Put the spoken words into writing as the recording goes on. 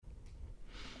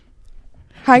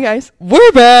Hi, guys.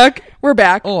 We're back. We're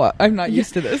back. Oh, I'm not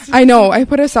used to this. I know. I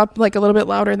put us up like a little bit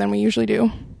louder than we usually do.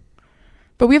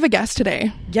 But we have a guest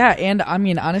today. Yeah, and I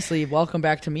mean, honestly, welcome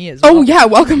back to me as well. Oh, yeah.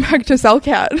 Welcome back to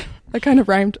Cellcat. That kind of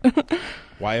rhymed.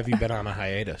 Why have you been on a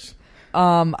hiatus?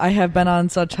 I have been on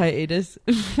such hiatus.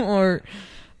 I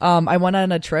went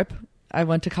on a trip. I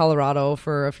went to Colorado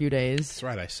for a few days. That's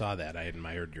right. I saw that. I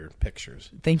admired your pictures.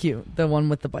 Thank you. The one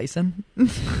with the bison.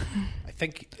 I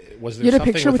think, was You there had a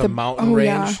something picture with with a a- mountain oh, range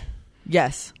yeah.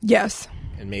 Yes. Yes.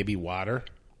 and maybe water?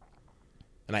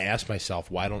 And I asked myself,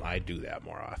 why don't I do that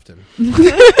more often?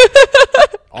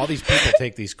 All these people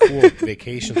take these cool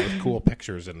vacations with cool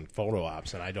pictures and photo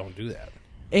ops, and I don't do that.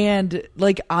 And,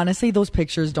 like, honestly, those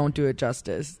pictures don't do it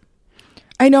justice.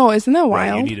 I know. Isn't that Right,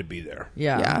 wild? you need to be there.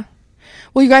 Yeah.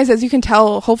 Well, you guys, as you can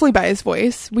tell, hopefully by his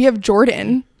voice, we have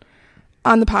Jordan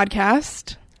on the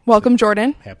podcast. Welcome,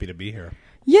 Jordan. Happy to be here.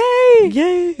 Yay!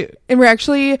 Yay. And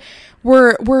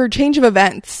we're change of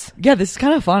events. Yeah, this is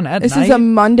kind of fun. At This night. is a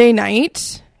Monday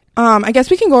night. I guess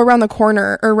we can go around the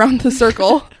corner or around the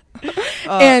circle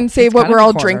and say it's what kind we're of a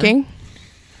all corner. drinking.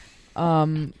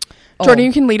 Oh. Jordan,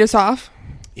 you can lead us off.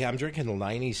 Yeah, I'm drinking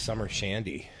Liney's Summer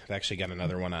Shandy. I've actually got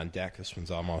another one on deck. This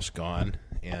one's almost gone,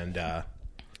 and that's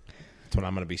what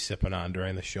I'm going to be sipping on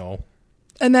during the show.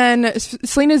 And then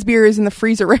Selena's beer is in the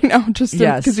freezer right now, just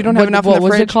Yes. because we don't have enough in What the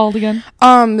was fridge. it called again?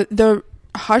 The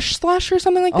Hush Slash or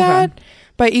something like Okay. that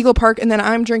by Eagle Park, and then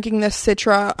I'm drinking this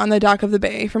Citra on the dock of the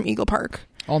bay from Eagle Park.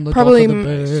 On the Probably dock of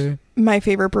the bay. My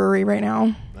favorite brewery right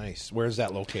now, Nice. Where's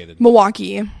that located?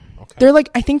 Milwaukee. Okay. They're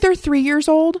I think they're 3 years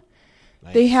old.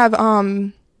 Nice. They have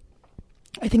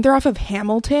I think they're off of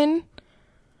Hamilton,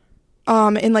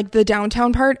 in like the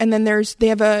downtown part, and then they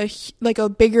have a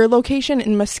bigger location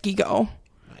in Muskego,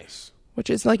 Nice. which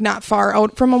is like not far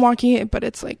out from Milwaukee, but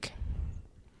it's like,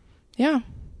 yeah,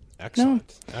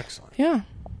 Excellent. Excellent. yeah.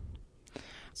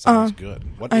 Sounds good.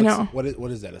 I know. What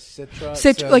is that? A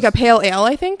Citra? Like a pale ale,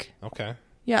 I think. Okay.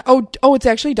 Yeah. Oh, it's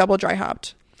actually double dry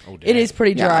hopped. Oh, dang. It is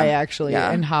pretty dry, Yeah. actually,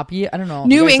 Yeah. and hoppy. I don't know.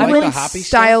 New You guys like England the hoppy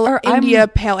style stuff? Or I'm- India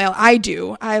pale ale. I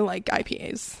do. I like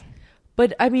IPAs.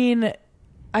 But I mean,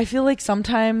 I feel like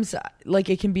sometimes like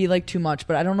it can be like too much,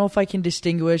 but I don't know if I can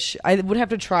distinguish. I would have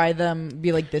to try them,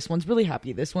 be like, this one's really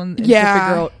hoppy, this one, and Yeah. to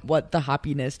figure out what the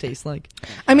hoppiness tastes like.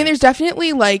 I mean, there's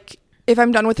definitely like, if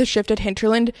I'm done with a shift at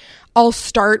Hinterland, I'll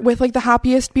start with like the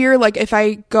hoppiest beer. Like if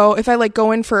I go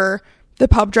in for the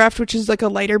pub draft, which is like a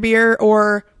lighter beer,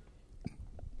 or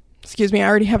excuse me, I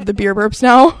already have the beer burps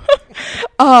now.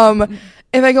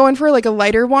 If I go in for like a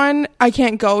lighter one, I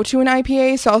can't go to an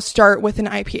IPA, so I'll start with an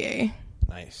IPA.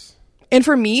 Nice. And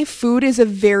for me, food is a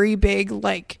very big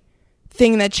like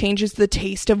thing that changes the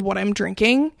taste of what I'm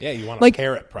drinking. Yeah, you want to Like,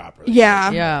 pair it properly.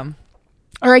 Yeah. Yeah.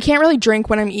 Or I can't really drink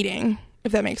when I'm eating,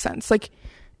 if that makes sense. Like,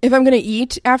 if I'm going to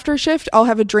eat after a shift, I'll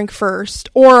have a drink first,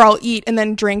 or I'll eat and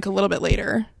then drink a little bit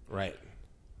later. Right.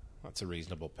 That's a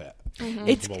reasonable pet.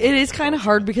 It is kind of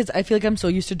hard because I feel like I'm so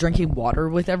used to drinking water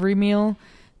with every meal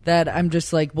that I'm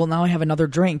just like, well, now I have another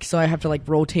drink, so I have to like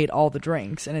rotate all the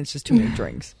drinks, and it's just too many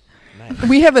drinks. Nice.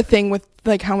 We have a thing with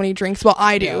like how many drinks. Well,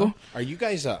 I do. Are you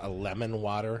guys a lemon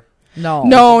water? No.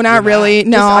 No, not You're really. not?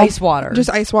 No, Just ice water. Just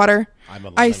ice water. I'm a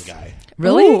lemon Ice. guy.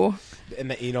 Really? Ooh. And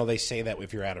they say that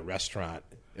if you're at a restaurant,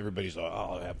 everybody's like, oh,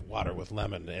 I'll have water with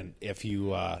lemon. And if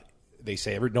you, they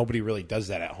say nobody really does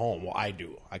that at home. Well, I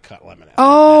do. I cut lemon out.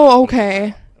 Oh,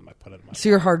 okay. I put it in my So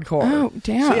you're hardcore. Oh,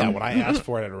 damn. So yeah, when I ask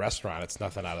for it at a restaurant, it's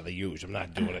nothing out of the usual. I'm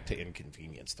not doing it to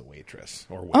inconvenience the waitress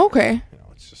or waiter. Okay. You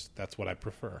know, it's just that's what I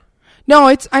prefer.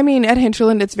 No, I mean, at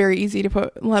Hinterland, it's very easy to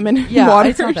put lemon in Yeah, water.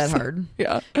 it's not that hard.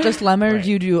 Yeah. Just lemon, Right. or do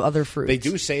you do other fruits? They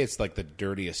do say it's like the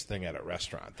dirtiest thing at a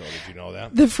restaurant, though. Did you know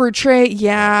that? The fruit tray,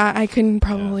 yeah, I can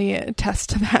probably attest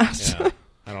to that. Yeah.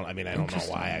 I don't know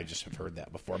why. I just have heard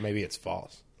that before. Maybe it's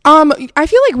false. I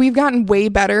feel like we've gotten way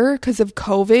better because of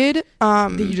COVID.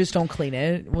 That you just don't clean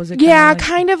it? Was it? Yeah,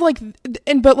 kind of like,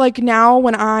 but like now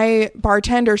when I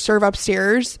bartend or serve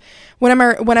upstairs,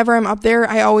 whenever I'm up there,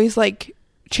 I always like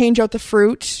change out the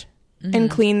fruit and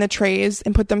clean the trays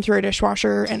and put them through a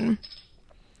dishwasher and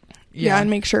and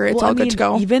make sure it's all good to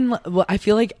go. Even I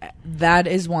feel like that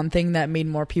is one thing that made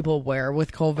more people aware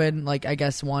with COVID. Like, I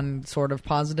guess one sort of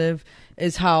positive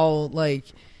is how like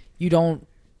you don't.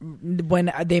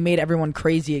 When they made everyone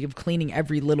crazy of cleaning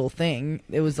every little thing,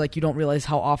 it was like you don't realize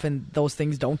how often those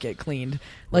things don't get cleaned.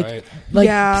 Like, Right.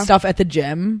 Yeah. stuff at the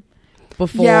gym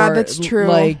before. Yeah, that's true.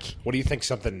 Like What do you think?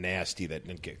 Something nasty that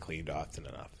didn't get cleaned often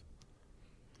enough?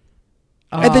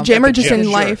 At the gym At or the just gym, in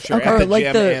sure, life? sure. Okay. At the Like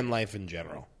gym the- and life in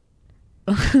general.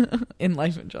 in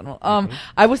life in general.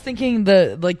 I was thinking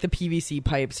the PVC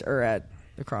pipes are at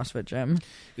the CrossFit gym.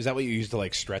 Is that what you use to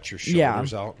like stretch your Yeah.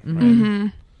 shoulders out? Mm-hmm. Right. Mm-hmm.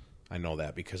 I know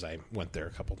that because I went there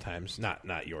a couple times.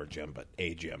 Not your gym, but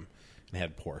a gym, and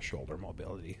had poor shoulder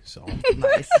mobility. So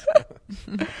Nice.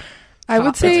 I would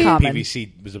It's say common.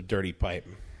 PVC was a dirty pipe.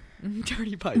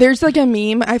 Dirty pipe. there's like a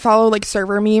meme. I follow like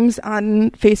server memes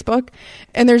on Facebook,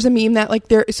 and there's a meme that like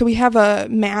so we have a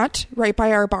mat right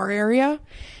by our bar area,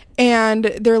 and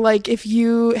they're like, if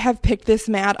you have picked this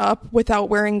mat up without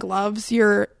wearing gloves,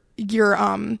 you're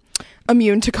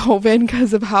immune to COVID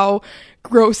because of how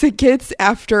gross it gets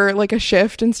after like a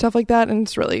shift and stuff like that. And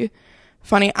it's really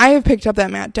funny. I have picked up that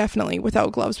mat definitely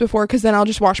without gloves before, because then I'll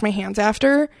just wash my hands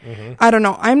after. I don't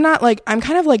know. I'm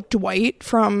kind of like Dwight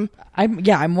from I'm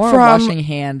more From washing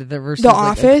hand versus The like, a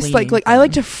Office. Like cleaning I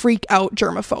like thing. to freak out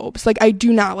germaphobes. Like I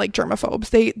do not like germaphobes.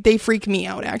 They freak me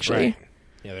out actually. Right.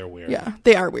 Yeah, they're weird. Yeah,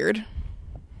 they are weird.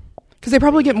 Because they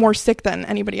probably get more sick than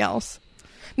anybody else.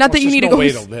 Not Well, that you it's need just to no go.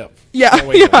 way to live. Yeah, No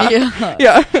way to live. Yeah.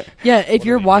 Yeah. Yeah, if What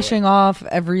you're are we washing doing? off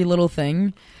every little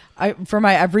thing, for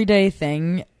my everyday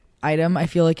thing item, I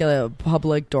feel like a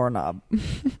public doorknob.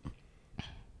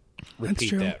 Repeat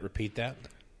true. that. Repeat that.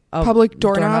 A Public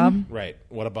doorknob? Right.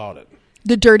 What about it?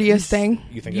 The dirtiest thing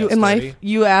You think in that's life. dirty?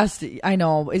 You asked. I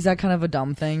know. Is that kind of a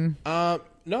dumb thing?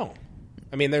 No.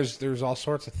 I mean, there's all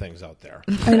sorts of things out there.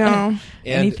 I know. And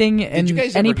Anything did in you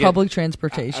guys any ever get- public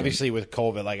transportation. Obviously, with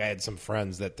COVID, like I had some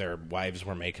friends that their wives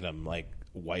were making them like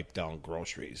wipe down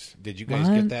groceries. Did you guys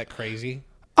What? get that crazy?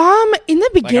 In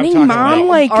the beginning, talking mom about-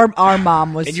 like our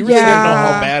mom was. And you really didn't know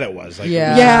Yeah. how bad it was. Like,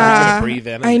 Yeah. were you Yeah. gonna breathe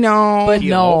in. I and know. But keel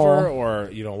no. over, or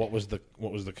what was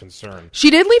the concern? She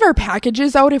did leave our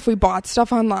packages out if we bought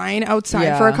stuff online outside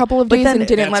Yeah. for a couple of But days then and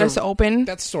didn't let That's us open.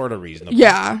 That's sort of reasonable.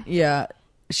 Yeah. Yeah.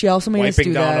 She also made us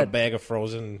Wiping do down a that. bag of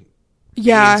frozen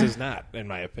Yeah. beans is not, in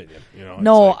my opinion. It's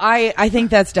No, like- I think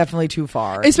that's definitely too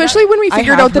far. Especially when we I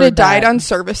figured have out that heard it died that. on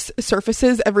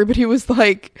surfaces, everybody was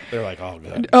like, they're like, oh,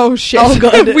 good. "Oh shit!" Oh,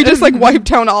 good. We just like wiped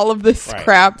down all of this Right.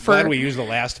 crap for. Glad we used the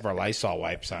last of our Lysol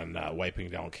wipes on wiping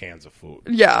down cans of food.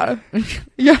 Yeah,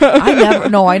 yeah,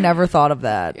 I never thought of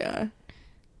that. yeah.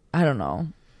 I don't know.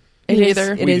 Me It is.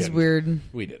 neither. It We is didn't. weird.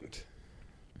 We didn't.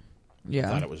 Yeah.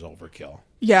 Thought it was overkill.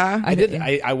 Yeah. I did.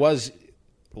 I was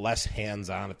less hands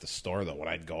on at the store though. When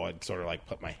I'd go, I'd sort of like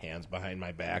put my hands behind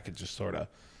my back and just sort of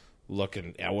look,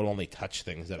 and I would only touch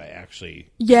things that I actually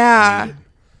Yeah. needed.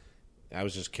 I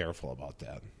was just careful about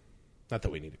that. Not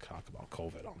that we need to talk about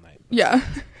COVID all night. Yeah.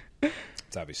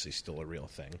 It's obviously still a real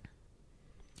thing.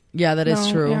 Yeah, that is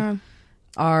No, true. yeah.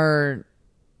 Our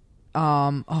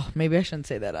maybe I shouldn't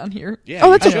say that on here. Yeah,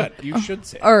 Oh, you that's should. okay. You should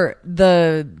say. Or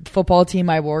the football team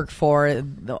I work for,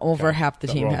 over Okay. half the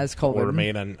That team will- has will COVID.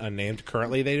 remain unnamed.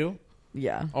 Currently, they do.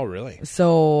 Yeah. Oh, really?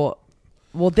 So,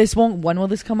 well, this won't. When will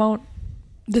this come out?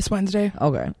 This Wednesday.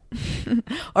 Okay.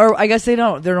 Or I guess they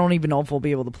don't even know if we'll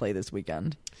be able to play this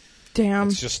weekend. Damn.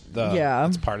 It's just Yeah.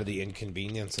 It's part of the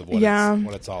inconvenience of what Yeah.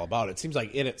 what it's all about. It seems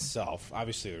like in itself,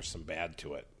 obviously, there's some bad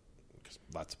to it because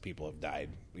lots of people have died,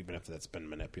 even if that's been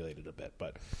manipulated a bit.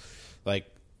 But like,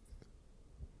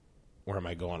 where am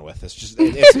I going with this? Just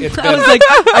it's been. I was like,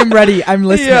 I'm ready. I'm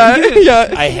listening. Yeah.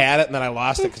 Yeah. I had it and then I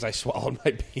lost it because I swallowed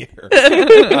my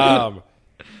beer.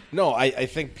 No, I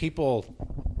think people.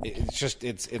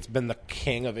 It's been the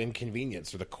king of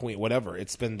inconvenience or the queen, whatever.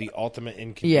 It's been the ultimate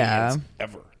inconvenience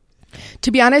ever.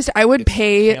 To be honest, I would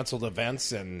pay. Canceled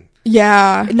events and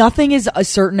Yeah. Nothing is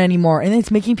certain anymore, and it's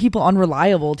making people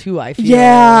unreliable too. I feel.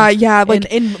 Yeah. Yeah. Like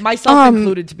and myself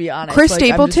included, to be honest. Chris Like, I'm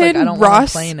just like, Stapleton, I don't want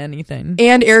Russ, to plan anything.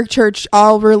 and Eric Church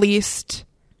all released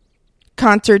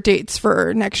concert dates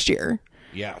for next year,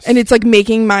 yes, and it's like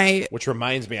making my. which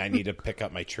reminds me, I need to pick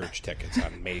up my church tickets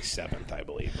on May 7th, I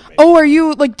believe. or May Oh, are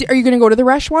you like? Are you going to go to the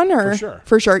Resch one or For sure.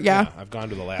 For sure, yeah. I've gone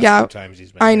to the last Yeah. few times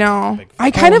he's been. I there. know. Big fan.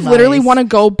 I kind of literally nice. want to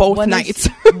go both When nights.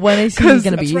 when is he 'Cause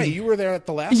going to That's be? right. You were there at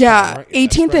the last. Yeah, time, right? Yeah,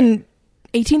 that's 18th right. and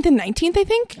 18th and 19th, I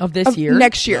think, Of this year?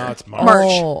 next year, No, it's March. March.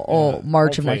 Oh, Yeah.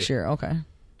 March of Hopefully. next year. Okay.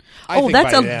 I Oh, think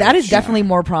that's by a then that is it's- definitely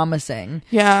more promising.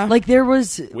 Yeah, Like there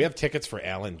was, We have tickets for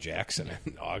Alan Jackson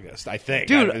in August. I think.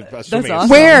 Dude, I'm that's assuming it's- awesome.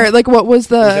 where? Like, what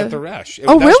was It was at the? the Resch.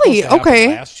 Oh, That was supposed really? to happen Okay.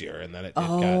 Last year, and then it got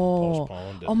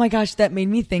postponed. oh my gosh, that made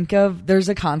me think of. There's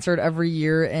a concert every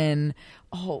year in.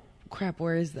 Oh crap,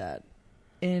 where is that?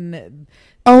 In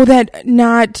Oh, that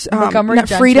not Montgomery not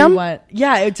Gentry Freedom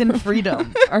yeah, it's in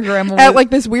Freedom. Our grandma at like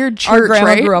this weird church, our grandma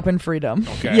right? grew up in Freedom.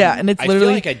 Okay. Yeah, and it's I literally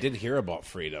feel like I did hear about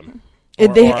Freedom.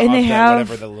 And they have-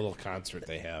 whatever the little concert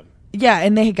they have. yeah,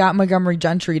 and they got Montgomery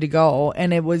Gentry to go,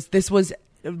 and this was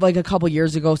like a couple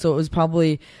years ago, so it was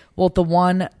probably the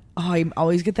one. Oh, I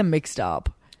always get them mixed up.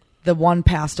 the one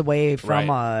passed away from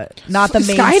not the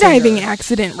main skydiving singer.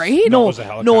 accident, right? No, it was a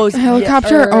helicopter. No, it was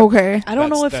Helicopter? or- Okay. I don't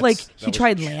know if That's- he that was-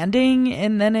 tried landing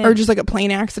and then it Or just like a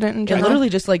plane accident in it general. literally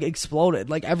just like exploded.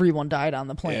 Like everyone died on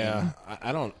the plane. Yeah,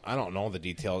 I don't know the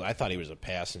details. I thought he was a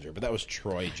passenger, but that was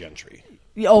Troy Gentry.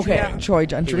 Okay, Yeah. Troy He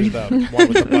Gentry. was the one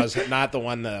with the buzz, not the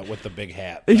one with the big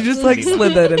hat. He just like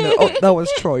slid that in. That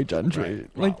was Troy Right. Gentry.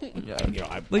 Well,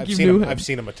 Like, I've you seen knew him. him. I've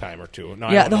seen him a time or two. No,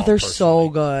 I yeah, don't no, know they're him so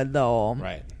personally. good though.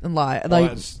 Right. And like, Well,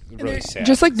 it's really sad.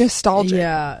 Just like nostalgic.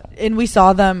 yeah, and we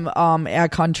saw them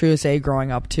at Country USA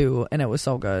growing up too, and it was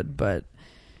so good. But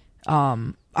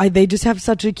they just have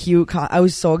such a cute. I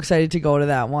was so excited to go to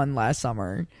that one last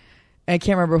summer. I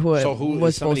can't remember who it So who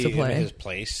was is somebody supposed to play. in his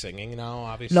place singing now?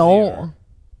 Obviously, No. or-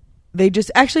 They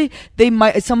just actually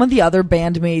some of the other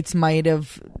bandmates might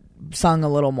have sung a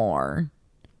little more.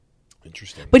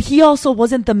 Interesting. But he also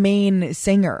wasn't the main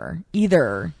singer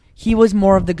either. He was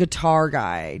more of the guitar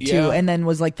guy too, Yeah. and then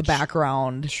was like the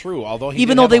background. True, although Even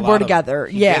did though have they a were lot of- together,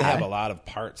 he yeah. did have a lot of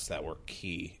parts that were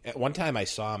key. At one time, I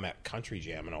saw him at Country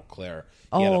Jam in Eau Claire.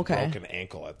 He had a okay. broken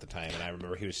ankle at the time, and I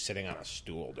remember he was sitting on a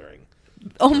stool during.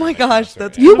 Oh my gosh,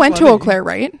 that's You kinda went to funny. Eau Claire,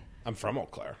 right? I'm from Eau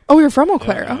Claire. Oh, you're from Eau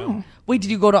Claire. Yeah, I know. Oh. Wait,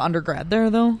 did you go to undergrad there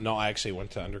though? No, I actually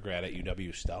went to undergrad at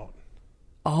UW Stout.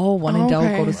 Oh, when in doubt,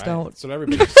 Okay. go to Right. Stout. That's what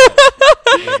everybody said.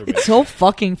 Everybody It's so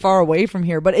fucking far away from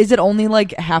here. But is it only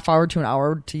like a half hour to an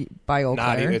hour by Eau Not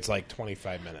Claire? even, it's like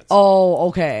 25 minutes. Oh,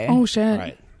 okay. Oh shit.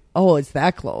 Right. Oh, it's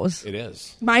that close. It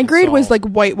is. My grade So- was like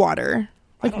Whitewater.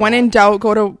 Like don't when know. in doubt,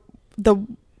 go to the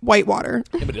Whitewater.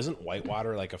 Yeah, but isn't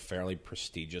Whitewater like a fairly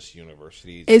prestigious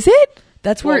university? Is it?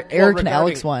 That's where Well, Eric and regarding-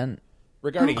 Alex went.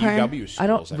 Regarding Okay. UW schools, I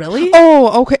don't actually. really.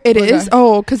 Oh, okay. It is.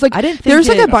 Oh, because like I didn't think there's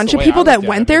like it- a That's bunch the of way people I that looked at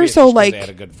went it. there. Maybe it's So just 'cause they like, had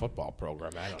a good football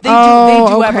program. I don't They know. do. They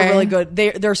Oh, do have a okay. really good.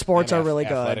 Their sports And are really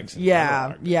good. athletics in Yeah,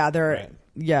 general are good. yeah. They're Right.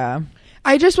 yeah.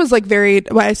 I just was like very.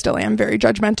 Well, I still am very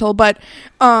judgmental, but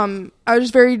I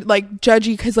was very like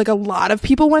judgy because like a lot of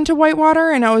people went to Whitewater,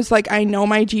 and I was like, I know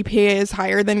my GPA is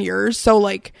higher than yours, so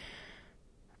like.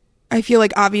 I feel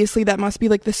like obviously that must be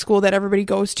like the school that everybody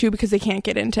goes to because they can't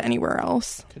get into anywhere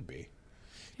else. Could be.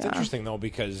 It's Yeah. interesting though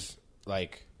because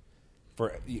like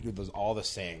for there's all the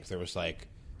sayings. There was like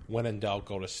when in doubt,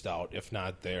 go to Stout. If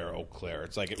not there, Eau Claire.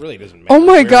 It's like it really doesn't matter. Oh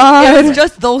my where- God. It's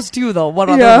just those two though. What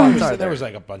Yeah. other ones are There there? was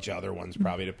like a bunch of other ones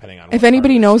probably depending on. If what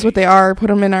anybody part of the knows what state. they are, put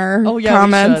them in our Oh yeah,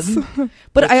 comments. we should.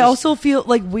 But It's I just- also feel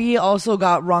like we also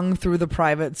got rung through the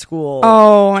private school.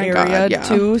 Oh my area God, yeah.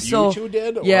 too. You So two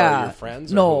did, or yeah, your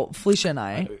friends, or no, who? Felicia and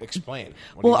I. Explain.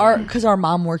 What do Well, you mean? because our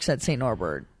mom works at St.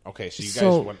 Norbert. Okay, so you guys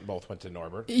so- both went to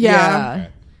Norbert. Yeah. Okay.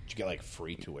 Did you get like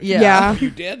free tuition? Yeah. Yeah. You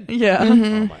did. Yeah. Oh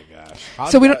my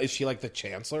gosh. So we don't- Is she like the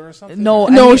chancellor or something? No,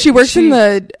 No, I mean, she works in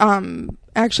the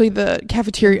actually the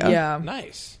cafeteria. Yeah,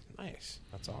 Nice.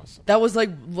 That's awesome. that was like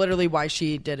literally why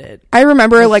she did it. I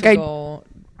remember was like to I go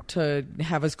to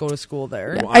have us go to school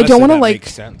there. Well, I don't honestly, wanna, that like-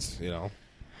 makes sense. You know.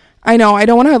 I know I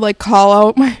don't want to like call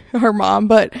out our mom,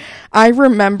 but I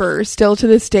remember still to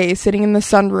this day sitting in the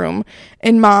sunroom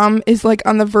and mom is like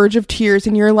on the verge of tears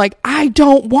and you're like, I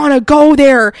don't want to go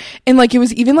there. And like it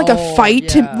was even like a Oh,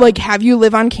 fight yeah. to like have you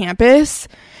live on campus.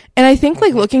 And I think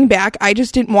like looking back, I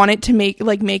just didn't want it to make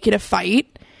it a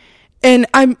fight. And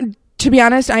to be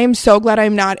honest, I am so glad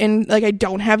I'm not in like I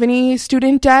don't have any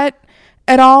student debt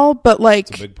at all, but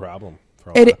like It's a big problem. For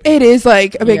a lot of it people. is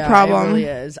like a big Yeah, problem. It really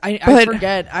is. I But-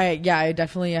 forget. I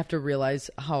definitely have to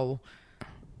realize how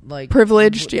like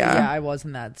Privileged, yeah. I was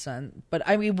in that sense. But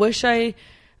I mean, wish I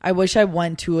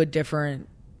went to a different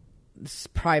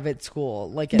private school,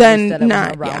 like at Then least that it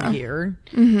not- was around yeah. here.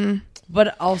 Mm-hmm.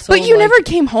 But also, But you like- never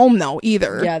came home though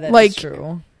either. Yeah, that's like,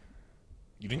 true.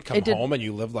 You didn't come It did- home and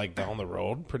you lived like down the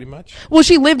road, pretty much. Well,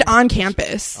 she lived on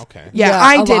campus. Okay. Yeah, Yeah,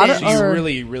 I a lot didn't. of- So you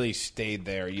Or- really stayed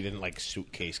there. You didn't like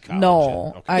suitcase college.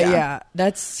 No, Okay. yeah,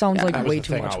 that sounds Yeah. like That was way the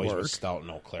too thing much always work. with Stout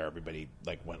and Eau Claire. Everybody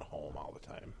like went home all the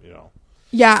time. You know.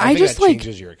 Yeah, I think just that like.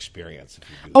 changes your experience. If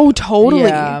you do Oh, that. totally.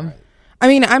 Yeah. I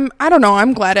mean, I don't know.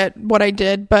 I'm glad at what I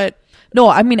did, but No,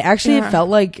 I mean, actually, Yeah. it felt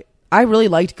like I really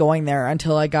liked going there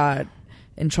until I got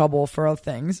in trouble for other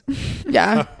things.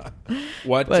 yeah,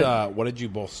 What did you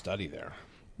both study there?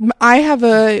 I have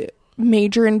a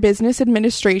major in business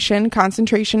administration,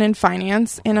 concentration in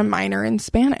finance, and a minor in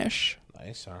Spanish.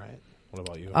 Nice. All right. What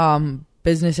about you?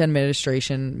 Business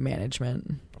administration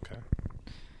management. Okay.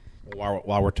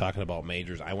 While we're talking about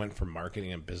majors, I went for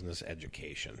marketing and business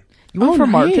education. You went for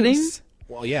marketing? nice.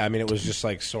 Well, yeah, I mean, it was just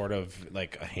like sort of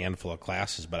like a handful of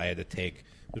classes, but I had to take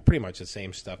it was pretty much the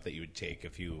same stuff that you would take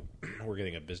if you were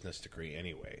getting a business degree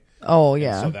anyway. Oh And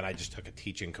yeah. so then I just took a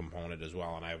teaching component as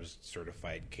well, and I was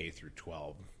certified K through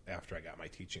 12 after I got my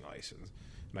teaching license,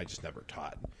 and I just never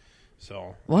taught.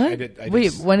 So What?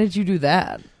 Wait, when did you do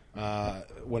that?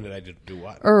 When did I do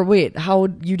what? Or wait, how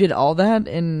you did all that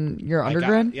in your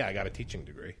undergrad? I got a teaching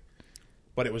degree,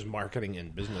 but it was marketing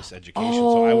and business education.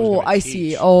 Oh, so I was gonna teach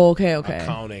see. Oh, okay.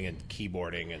 accounting and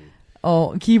keyboarding and.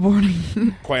 Oh,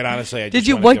 keyboarding. Quite honestly,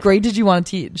 What grade did you want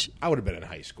to teach? I would have been in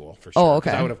high school for sure. Oh,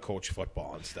 okay. 'Cause I would have coached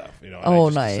football and stuff. And Oh, I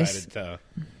just nice. decided to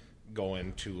go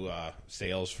into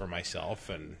sales for myself,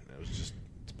 and it's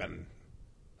been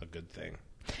a good thing.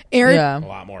 Erin, Yeah. A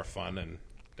lot more fun and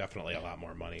definitely a lot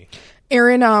more money.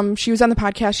 Erin, she was on the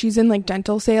podcast. She's in like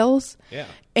dental sales. Yeah.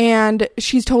 And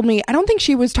she's told me, I don't think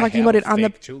she was talking about it on the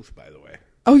tooth, by the way.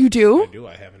 Oh, you do? I do.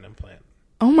 I have an implant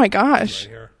Oh my gosh. right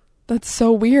here. That's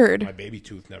so weird. My baby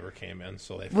tooth never came in,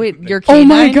 so they Wait, they, your Oh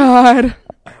my canine? god.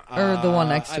 Or the one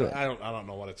next to it? I don't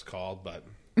know what it's called, but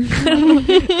they call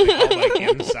like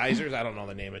incisors. I don't know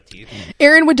the name of teeth.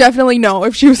 Erin would definitely know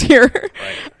if she was here.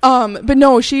 Right. But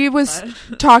no, she was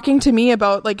talking to me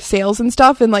about like sales and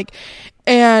stuff,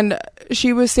 and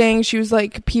she was saying, she was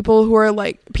like, people who are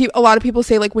like, a lot of people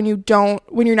say like when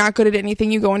you're not good at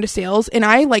anything, you go into sales, and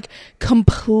I like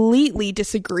completely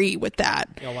disagree with that.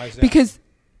 Yeah, why is that? Because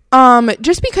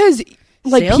just because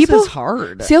like Sales people is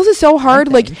hard. Sales is so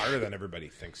hard. Like It's harder than everybody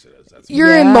thinks it is. That's your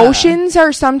Yeah. emotions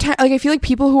are sometimes like, I feel like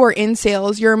people who are in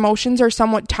sales, your emotions are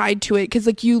somewhat tied to it, because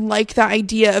like you like the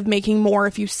idea of making more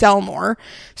if you sell more.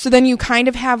 So then you kind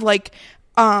of have like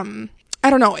I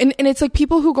don't know, and it's like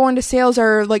people who go into sales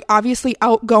are like obviously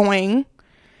outgoing,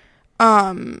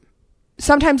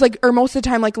 sometimes like, or most of the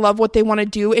time like love what they want to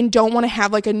do and don't want to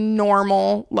have like a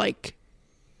normal like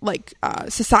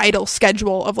societal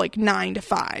schedule of like 9 to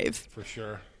 5. for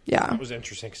sure. Yeah. It was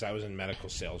interesting because I was in medical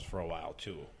sales for a while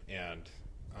too, and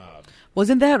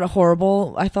Wasn't that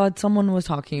horrible? I thought someone was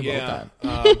talking about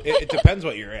yeah, that. it depends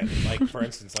what you're in. Like for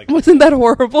instance, like Wasn't that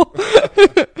horrible?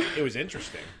 it was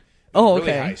interesting. It was Oh, really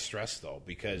okay. high stress though,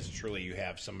 because truly you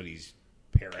have somebody's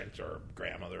parent or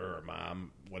grandmother or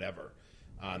mom, whatever,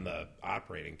 on the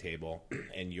operating table,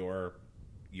 and you're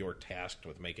tasked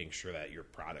with making sure that your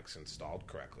product's installed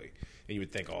correctly. And you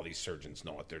would think all these surgeons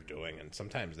know what they're doing, and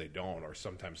sometimes they don't, or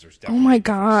sometimes there's definitely my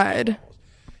different God. skill levels.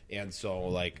 And so,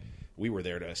 like, we were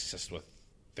there to assist with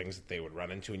things that they would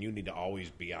run into, and you need to always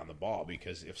be on the ball,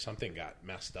 because if something got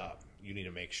messed up, you need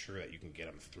to make sure that you can get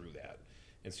them through that.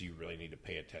 And so you really need to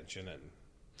pay attention and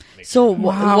make So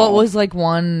sure that- what was like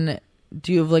one?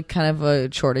 Do you have like kind of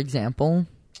a short example?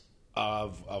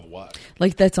 of what?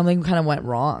 Like that something kind of went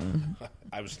wrong.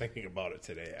 I was thinking about it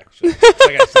today, actually.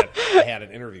 Like I said, I had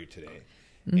an interview today,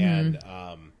 and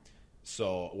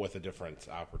so with a different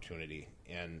opportunity,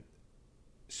 and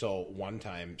so one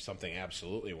time something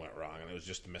absolutely went wrong, and it was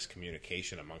just a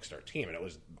miscommunication amongst our team, and it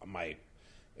was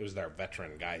our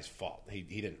veteran guy's fault. He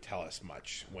didn't tell us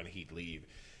much when he'd leave.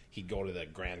 He'd go to the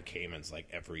Grand Caymans like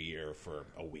every year for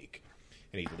a week,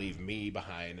 and he'd leave me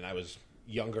behind. And I was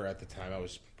younger at the time. I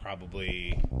was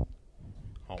probably,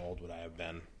 how old would I have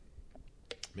been?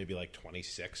 Maybe like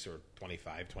 26 or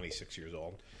 25, 26 years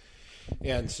old.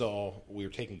 And so we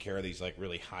were taking care of these like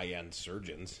really high-end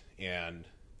surgeons, and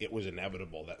it was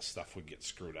inevitable that stuff would get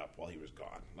screwed up while he was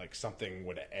gone. Like something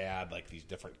would add like these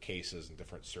different cases and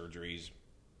different surgeries.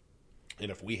 And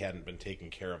if we hadn't been taking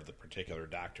care of the particular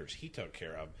doctors he took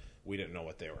care of, we didn't know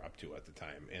what they were up to at the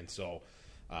time. And so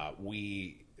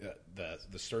the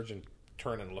surgeon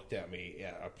turned and looked at me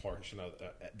at a portion of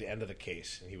at the end of the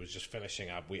case, and he was just finishing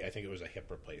up. I think it was a hip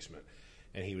replacement,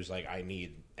 and he was like, "I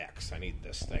need X, I need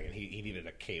this thing," and he needed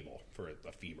a cable for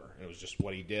a femur, and it was just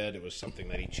what he did. It was something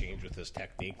that he changed with his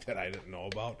technique that I didn't know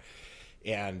about,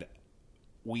 and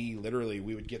we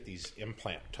would get these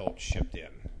implant totes shipped in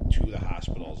to the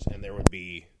hospitals, and there would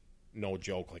be, no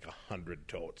joke, like 100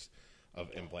 totes of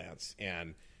implants,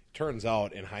 and turns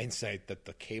out in hindsight that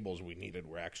the cables we needed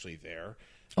were actually there.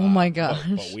 Oh my gosh.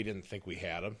 But we didn't think we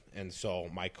had them, and so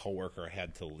my coworker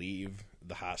had to leave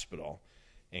the hospital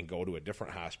and go to a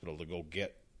different hospital to go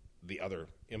get the other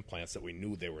implants that we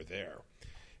knew they were there.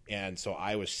 And so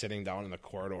I was sitting down in the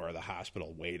corridor of the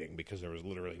hospital waiting, because there was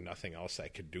literally nothing else I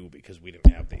could do because we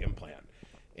didn't have the implant,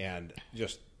 and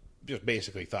just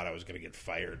basically thought I was going to get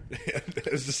fired. It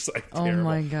was just like terrible. Oh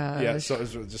my gosh. Yeah, so it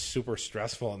was just super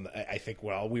stressful, and I think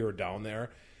while we were down there,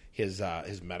 his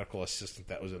medical assistant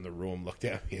that was in the room looked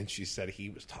at me, and she said he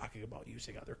was talking about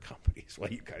using other companies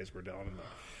while you guys were down in the.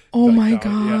 Oh like, my down,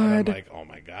 God. Yeah, and I'm like, oh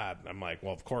my God. And I'm like,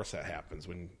 well, of course that happens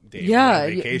when Dave's Yeah, on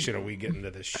vacation and we get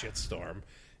into this shitstorm,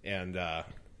 and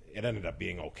it ended up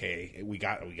being okay. We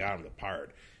got him the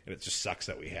part, and it just sucks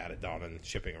that we had it down in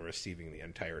shipping and receiving the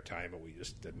entire time, and we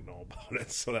just didn't know about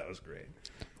it. So that was great.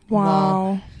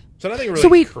 Wow. So nothing really So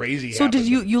wait, crazy. So did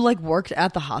happened. you like worked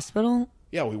at the hospital?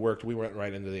 Yeah, we went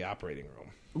right into the operating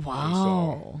room.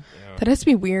 Wow. That has to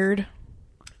be weird.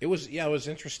 It was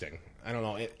interesting. I don't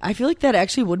know. I feel like that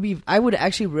actually would be. I would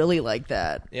actually really like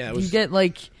that. Yeah, it you was- get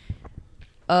like.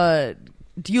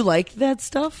 Do you like that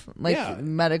stuff? Like Yeah.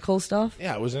 medical stuff?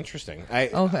 Yeah, it was interesting.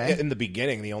 Okay. In the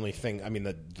beginning, the only thing, I mean,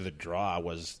 the draw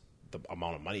was the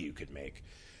amount of money you could make,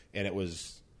 and it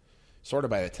was sort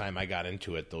of by the time I got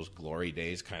into it, those glory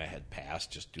days kind of had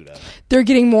passed, just due to They're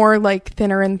getting more like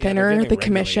thinner and they're thinner. getting The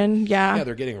commission, regulated. yeah.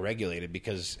 They're getting regulated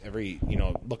because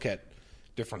look at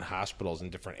different hospitals in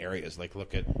different areas. Like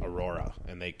look at Aurora,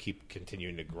 and they keep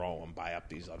continuing to grow and buy up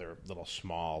these other little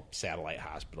small satellite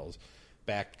hospitals.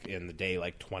 Back in the day,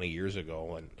 like 20 years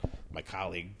ago, and my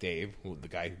colleague Dave, the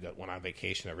guy who went on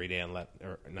vacation every day and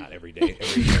not every day,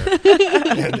 every year,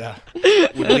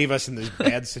 and would leave us in these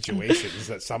bad situations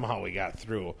that somehow we got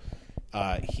through.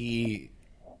 He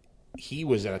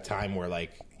was at a time where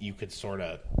like you could sort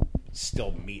of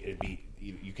still meet and be.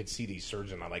 You could see these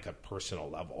surgeons on like a personal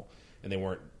level, and they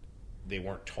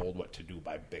weren't told what to do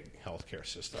by big healthcare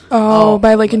systems. Oh,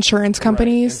 by like insurance Right.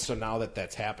 companies. And so now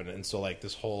that's happened, and so like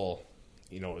this whole,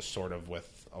 is sort of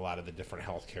with a lot of the different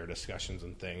healthcare discussions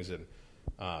and things, and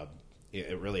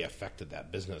it really affected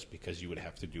that business because you would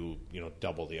have to do,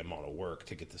 double the amount of work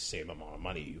to get the same amount of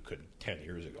money you could 10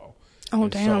 years ago. Oh,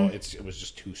 and damn. So it was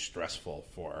just too stressful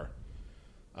for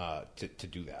to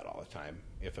do that all the time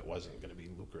if it wasn't going to be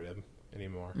lucrative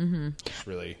anymore. Mm-hmm. It's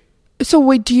really So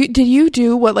wait, did you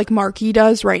do what like Marky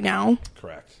does right now?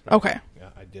 correct. Okay. Yeah,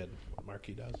 I did what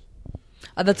Marky does.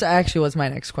 That's actually was my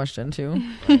next question too.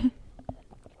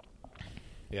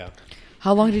 Yeah.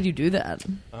 How long did you do that?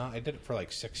 I did it for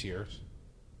like 6 years.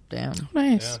 Damn.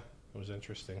 Nice. Yeah, it was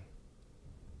interesting. It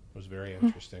was very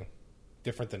interesting.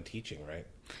 Different than teaching, right?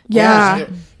 Yeah. It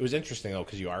was interesting, though,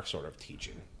 because you are sort of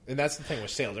teaching. And that's the thing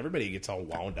with sales. Everybody gets all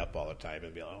wound up all the time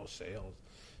and be like, oh, sales.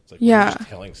 It's like, Yeah. you're just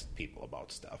telling people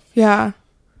about stuff. Yeah.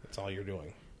 That's all you're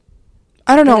doing.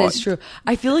 I don't know. It's true.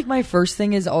 I feel like my first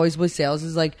thing is always with sales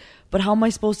is like, but how am I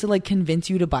supposed to like convince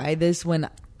you to buy this when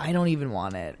I don't even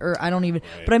want it, or I don't even.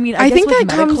 Right. But I mean, I guess think with that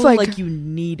medical, comes, like- you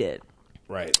need it.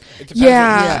 Right. It depends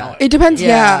Yeah. on who you It depends.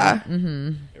 Yeah. Mm-hmm.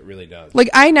 It really does. Like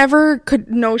I never could,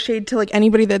 no shade to like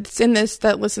anybody that's in this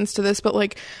that listens to this, but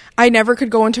like I never could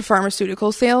go into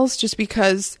pharmaceutical sales just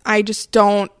because I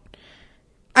don't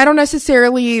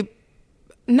necessarily,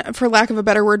 for lack of a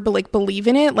better word, but like believe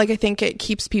in it. Like I think it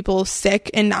keeps people sick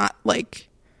and not like,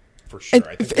 For sure.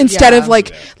 I think instead of Yeah.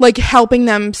 like helping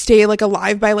them stay like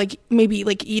alive by like maybe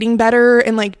like eating better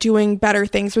and like doing better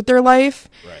things with their life.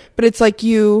 Right. But it's like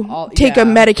you take yeah. a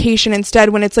medication instead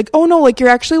when it's like, oh no, like you're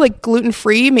actually like gluten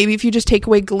free. Maybe if you just take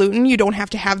away gluten, you don't have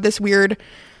to have this weird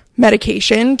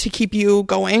medication to keep you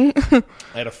going. I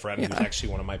had a friend who was actually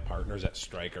one of my partners at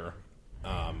Stryker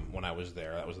when I was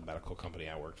there. That was the medical company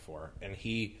I worked for. And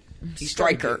he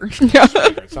Stryker.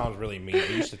 Stryker. It sounds really mean.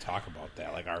 We used to talk about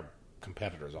that. Like our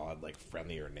competitors all had like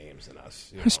friendlier names than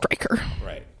us. Stryker.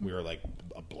 Right. We were like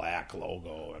a black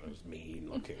logo and it was mean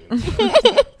looking. And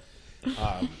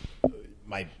stuff.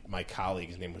 My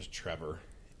colleague's name was Trevor.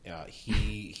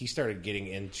 He started getting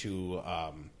into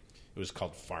it was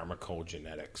called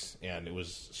pharmacogenetics, and it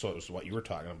was what you were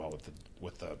talking about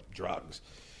with the drugs.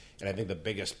 And I think the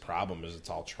biggest problem is it's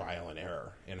all trial and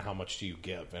error. And how much do you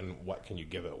give, and what can you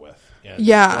give it with? And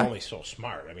Yeah. we're only so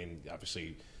smart. I mean,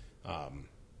 obviously, what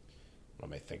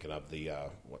am I thinking of? The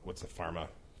what's the pharma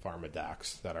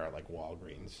docs that are like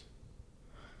Walgreens?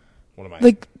 What am I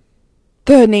Like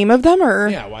the name of them or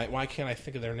Yeah, why can't I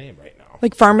think of their name right now?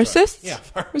 like pharmacists? Yeah,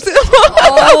 pharmacists.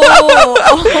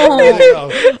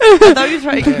 I thought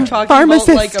you were talking Pharmacist.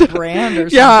 about like a brand or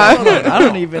something. Yeah. I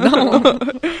don't even know.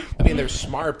 I mean, they're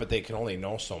smart, but they can only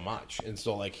know so much. And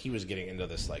so, like, he was getting into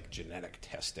this, like, genetic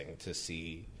testing to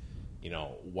see,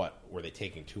 what were they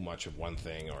taking too much of one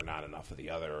thing or not enough of the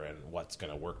other, and what's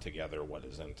going to work together, what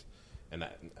isn't. And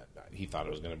he thought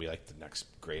it was going to be, like, the next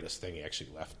greatest thing. He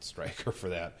actually left Stryker for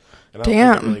that. And I don't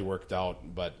think it really worked out,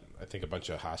 but I think a bunch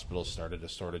of hospitals started to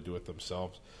sort of do it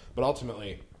themselves. But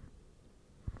ultimately,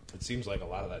 it seems like a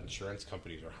lot of the insurance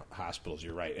companies or hospitals,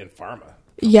 you're right, and pharma,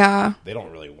 Yeah. they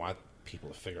don't really want people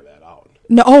to figure that out.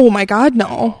 No, oh my god,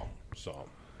 no. So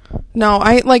No,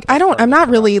 I'm not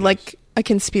really like a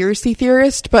conspiracy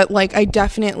theorist, but like I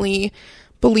definitely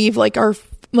believe like our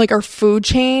food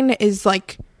chain is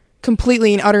like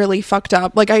completely and utterly fucked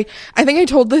up. Like I think I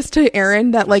told this to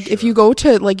Aaron that like if you go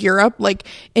to like Europe, like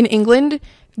in England,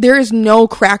 there is no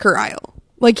cracker aisle.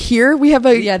 Like here we have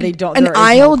Yeah, they don't. an There is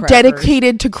aisle no crackers.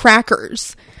 dedicated to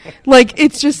crackers. Like,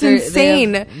 it's just They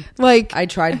insane. have- Like, I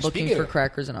tried looking Speaking for of-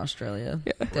 crackers in Australia.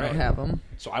 They Right. don't have them.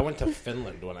 So I went to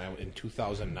Finland in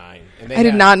 2009, and they I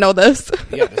did had- not know this.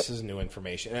 Yeah, this is new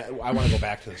information. I want to go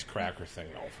back to this cracker thing,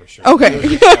 though, for sure. Okay. It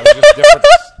was just different.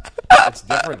 It's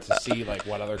different to see like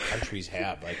what other countries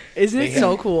have. Like, Isn't they it had-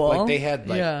 so cool? Like they had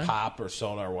like Yeah. pop or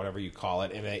soda or whatever you call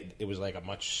it, and it was like a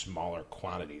much smaller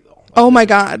quantity though. Like, Oh my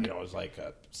God. You know, it was like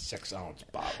a 6-ounce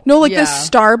bottle. No, like Yeah. the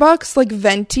Starbucks, like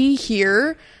venti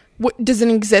here, doesn't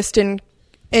exist in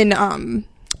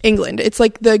England. It's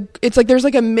like there's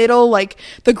like a middle, like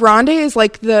the grande is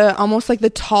like the almost like the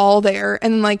tall there,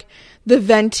 and like the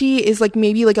venti is like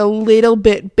maybe like a little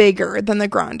bit bigger than the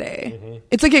grande.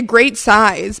 It's like a great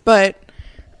size, but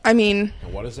I mean,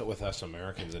 And what is it with us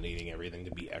Americans and eating everything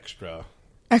to be extra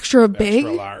big.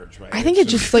 large? Right? I think it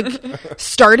just like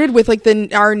started with like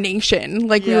our nation.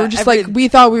 Like we Yeah, were just every- like we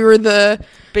thought we were the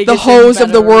Biggest hose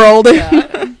of the and better. world.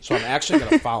 Yeah. So I'm actually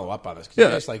going to follow up on this. 'Cause you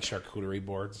guys like charcuterie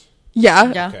boards?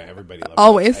 Yeah. Yeah. Okay, everybody loves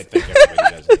Always. it. I think everybody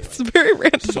does. Anyway. It's very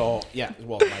random. So yeah,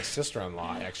 well, my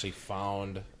sister-in-law actually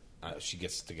found. She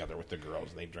gets together with the girls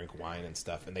and they drink wine and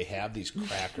stuff, and they have these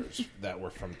crackers that were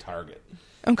from Target.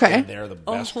 Okay. And they're the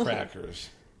best crackers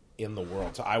in the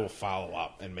world. So I will follow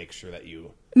up and make sure that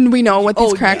you. We know what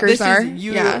these Oh, crackers this is- are.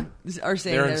 You Yeah. are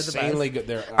saying They're they're the insanely best. good.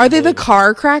 They're Are they the unbelievable.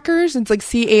 car crackers? It's like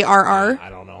CARR. I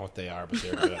don't know what they are, but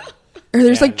they're good. Or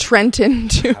there's like And- Trenton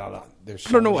too. I don't know. There's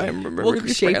I don't know so why I many- remember What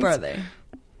these shape brands. are they?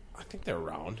 I think they're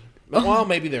round. Well,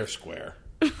 maybe they're square.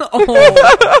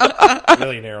 Oh,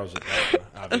 Really narrows it down,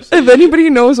 obviously. If anybody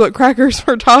knows what crackers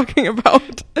we're talking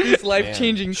about, these Man,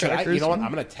 life-changing should I- crackers. You know what?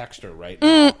 I'm going to text her right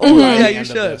now. By the Yeah, end you of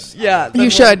should. this, Yeah, I'm then You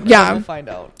should, then yeah. We'll find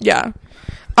out. yeah.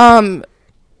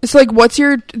 So like, what's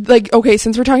your like? Okay,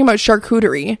 since we're talking about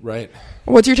charcuterie, right.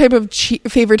 what's your type of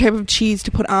favorite type of cheese to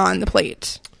put on the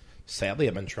plate? Sadly,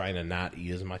 I've been trying to not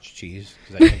eat as much cheese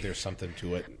because I think there's something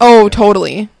to it. Oh,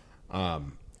 totally.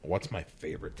 What's my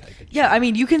favorite type of cheese? Yeah, I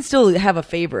mean, you can still have a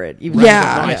favorite. Even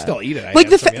Yeah. No, I still eat it. I Like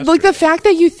had some like the yesterday. fact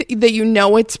that you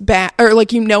know it's bad, or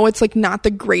like you know it's like not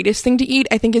the greatest thing to eat,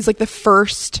 I think is like the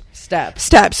first steps.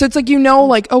 step. So it's like, you know,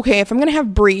 like, okay, if I'm gonna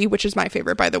have brie, which is my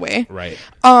favorite, by the way, Right.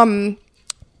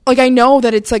 like I know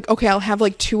that it's like, okay, I'll have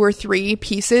like 2 or 3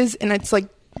 pieces and it's like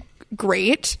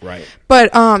great. Right.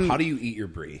 But How do you eat your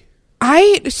brie?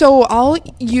 I'll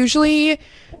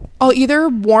either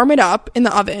warm it up in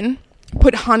the oven,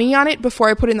 put honey on it before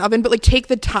I put it in the oven, but like take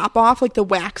the top off, like the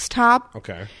wax top,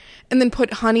 Okay. and then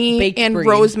put honey Baked and brie.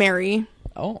 rosemary.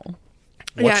 Oh,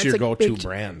 Yeah, What's it's your like go-to baked-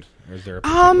 brand? Or is there a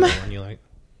particular one you like?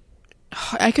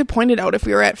 I could point it out if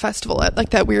we were at festival at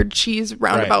like that weird cheese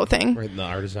roundabout thing. Right, the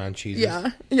artisan cheeses.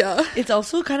 Yeah. it's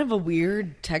also kind of a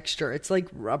weird texture. It's like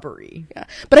rubbery. Yeah.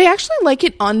 But I actually like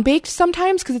it unbaked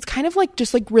sometimes because it's kind of like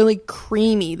just like really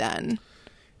creamy then.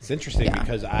 It's interesting Yeah.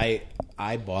 because I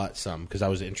bought some because I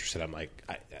was interested. I'm like,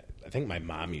 I think my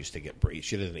mom used to get brie.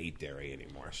 She doesn't eat dairy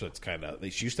anymore, so it's kind of.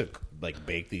 She used to like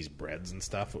bake these breads and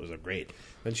stuff. It was a great.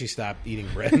 Then she stopped eating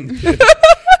bread and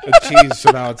cheese,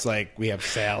 so now it's like we have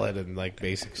salad and like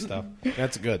basic stuff.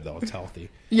 That's good though; it's healthy.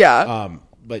 Yeah.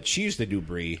 But she used to do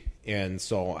brie, and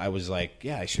so I was like,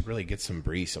 yeah, I should really get some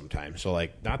brie sometime. So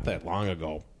like not that long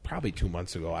ago, probably 2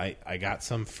 months ago, I got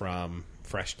some from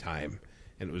Fresh Time.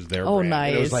 And it was their Oh, brand.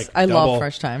 And it was nice. like I love double-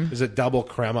 Fresh Time. Is it double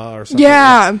crema or something?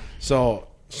 Yeah. So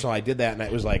I did that, and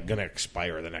it was like going to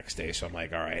expire the next day. So I'm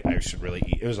like, all right, I should really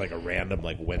eat. It was like a random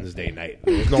like Wednesday night.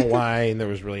 There was no wine. There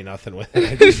was really nothing with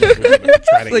it. I just was gonna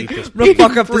try to eat this. The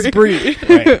fuck up this brie.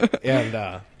 Right.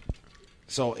 And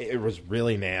so it was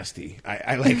really nasty.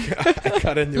 I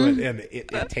cut into it, and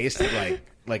it tasted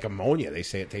like ammonia. They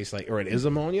say it tastes like, or it is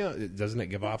ammonia. Doesn't it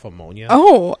give off ammonia?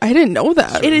 Oh, I didn't know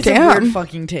that. It is Damn. a weird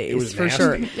fucking taste was for nasty.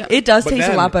 sure. Yeah. It does But taste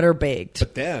then- a lot better baked.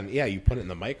 But then, yeah, you put it in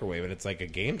the microwave, and it's like a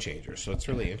game changer. So it's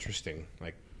really interesting,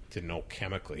 like to know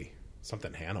chemically.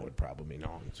 Something Hannah would probably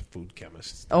know. It's a food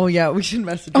chemist. Oh yeah, we should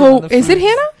message. her Oh, on the is it food.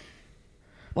 Hannah?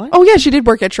 What? Oh yeah, she did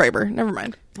work at Schreiber. Never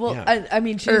mind. Well, Yeah. I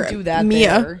mean, she Or didn't do that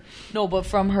Mia. there. No, but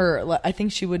from her, I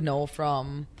think she would know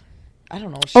from. I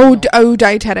don't know. Oh,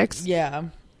 dietetics. yeah,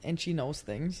 and she knows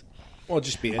things. Well,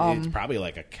 just be it's probably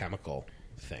like a chemical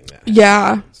thing. That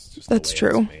Yeah, it's just the that's way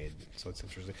true. It's made. So it's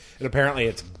interesting. And apparently,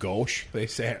 it's gauche. They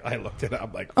say. I looked it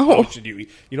up. Like, Oh. how should you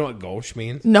eat? You know what gauche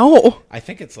means? No. I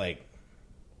think it's like.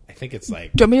 Do you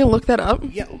want me to look that up?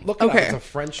 Yeah, look it up. Okay. It's a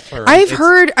French term. I've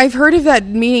It's- heard of that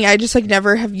meaning. I just like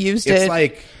never have used It's it.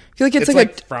 like. I feel like it's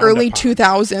like a frowned early upon.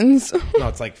 2000s. No,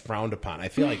 it's like frowned upon. I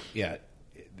feel like, yeah,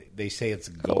 they say it's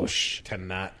gauche to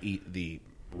not eat the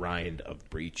rind of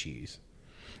brie cheese.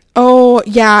 Oh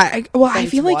yeah. I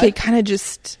It's feel like what? it kind of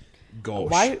just. Gauche.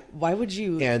 Why would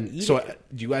you? And eat so, it?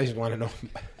 do you guys want to know?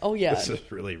 Oh yeah. This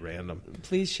is really random.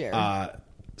 Please share.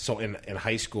 So in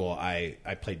high school, I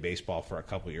played baseball for a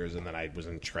couple years, and then I was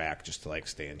in track just to like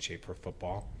stay in shape for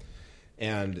football.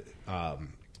 And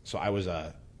so I was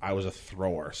a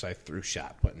thrower, so I threw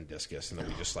shot put and discus, and then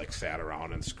we just like sat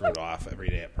around and screwed off every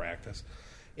day at practice.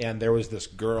 And there was this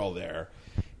girl there,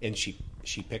 and she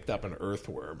picked up an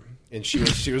earthworm, and she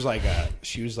was like a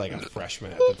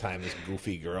freshman at the time, this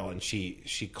goofy girl, and she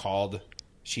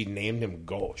named him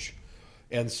Gauche.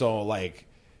 And so like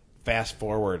fast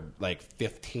forward like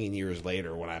 15 years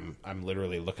later, when I'm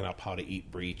literally looking up how to eat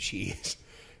brie cheese,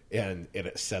 and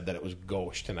it said that it was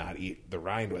gauche to not eat the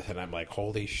rind with it. And I'm like,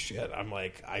 holy shit. I'm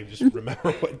like, I just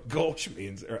remember what gauche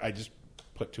means. Or I just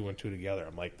put two and two together.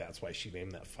 I'm like, that's why she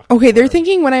named that fucking Okay, they're word.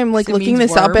 thinking when I'm like So it looking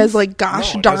means this up worms? as like,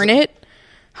 gosh No, it darn doesn't. it.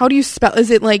 How do you spell? Is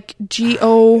it like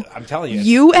G-O-U-S? I'm telling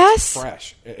you. It's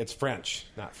fresh. It's French,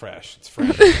 not fresh. It's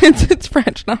French. it's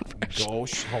French, not French.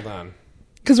 Gauche. Hold on.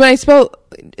 Because when I spell,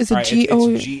 is it All right, G-O?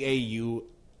 it's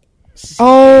G-A-U-C-H-E.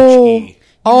 Oh.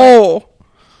 Oh.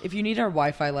 If you need our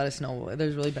Wi-Fi, let us know.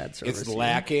 There's really bad service. It's here.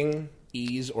 lacking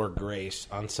ease or grace,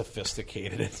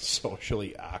 unsophisticated, and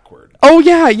socially awkward. Oh,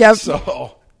 yeah, yeah.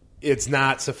 So it's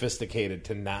not sophisticated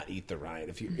to not eat the rind.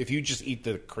 If you just eat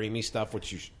the creamy stuff,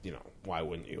 which you know, why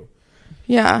wouldn't you?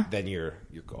 Yeah. Then you're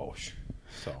gauche.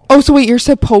 So Oh, so wait, you're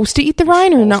supposed to eat the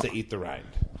rind or no? supposed to eat the rind.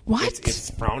 What? It's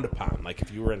frowned upon. Like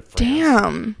if you were in France.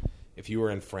 Damn. If you were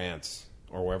in France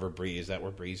or wherever brie, is that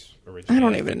where brie's originated? I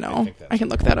don't even know. I can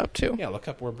look that up too. Yeah, look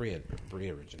up where brie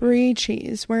originated. Brie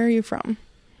cheese. Where are you from?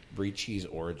 Brie cheese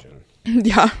origin.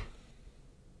 Yeah.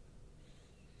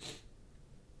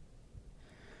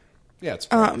 Yeah, it's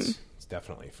France. It's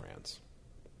definitely France.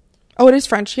 Oh, it is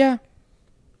French. Yeah.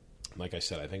 Like I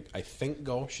said, I think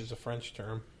gauche is a French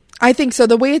term. I think so.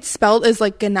 The way it's spelled is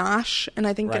like ganache, and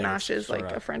I think Right, ganache is like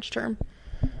sorta. a French term.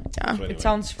 Yeah. So anyway, It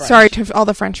sounds French. Sorry to all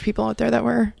the French people out there that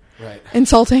were right.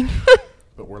 insulting.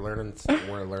 But we're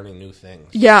learning new things.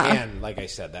 Yeah. And like I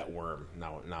said, that worm,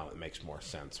 now it makes more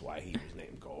sense why he was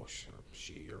named Gauche or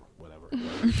she or whatever.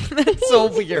 That's so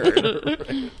weird.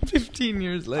 15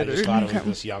 years I later. just thought it was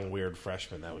this young weird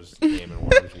freshman that was naming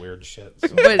worms weird shit. So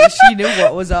But she knew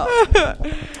what was up.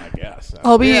 I guess.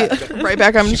 I'll be right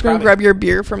back. I'm just going to probably- grab your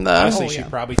beer from the. Honestly, Oh, she yeah.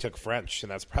 probably took French,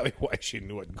 and that's probably why she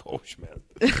knew what gauche meant.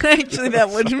 Actually,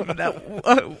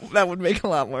 that would make a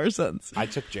lot more sense. I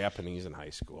took Japanese in high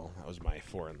school. That was my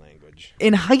foreign language.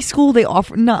 In high school, they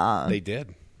offer They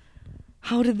did.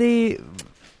 How did they?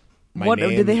 My What name-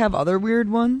 did they have? Other weird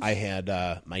ones? I had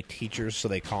my teachers, so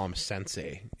they call him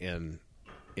sensei in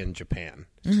Japan.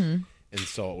 Mm-hmm. And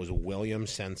so it was William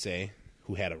Sensei,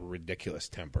 who had a ridiculous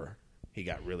temper. He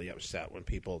got really upset when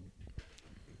people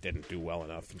didn't do well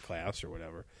enough in class or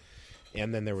whatever.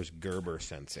 And then there was Gerber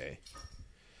Sensei.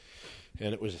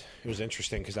 And it was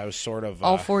interesting because I was sort of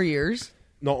All 4 years.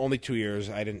 no, only 2 years.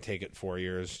 I didn't take it 4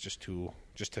 years, just to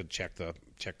check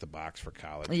the box for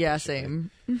college. Yeah, basically.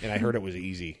 same. And I heard it was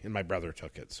easy, and my brother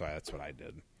took it, so that's what I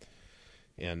did.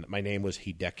 And my name was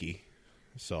Hideki,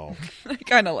 so I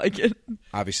kind of like it.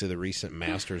 obviously the recent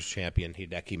Masters champion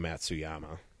Hideki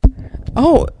Matsuyama,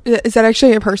 Oh, is that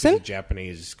actually a a person?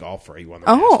 Japanese golfer. He won the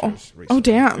Oh. Masters recently. Oh,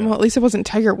 damn. Yeah. Well, at least it wasn't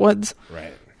Tiger Woods.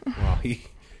 Right. Well, he's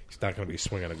not going to be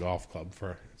swinging a golf club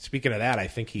for. Speaking of that, I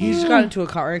think He he's just got into a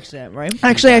car accident, right?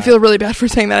 Actually, I feel really bad for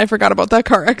saying that. I forgot about that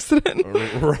car accident.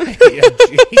 right. Yeah,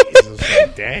 Jesus,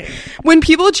 like, dang. When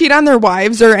people cheat on their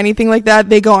wives or anything like that,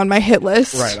 they go on my hit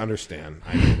list. Right. Understand.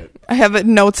 I get it. I have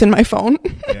notes in my phone.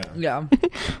 Yeah. Yeah.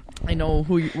 I know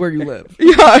where you live.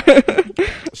 Yeah.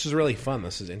 This is really fun.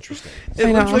 This is interesting. It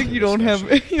I looks know. like you don't have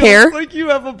Hair? Looks like you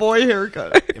have a boy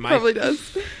haircut. Am I- Probably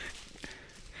does.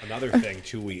 Another thing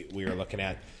too, we were looking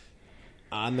at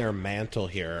on their mantle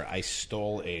here. I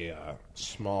stole a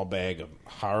small bag of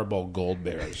Haribo Gold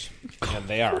Bears, and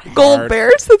they are Gold hard.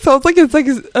 Bears? That sounds like it's like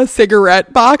a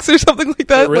cigarette box or something like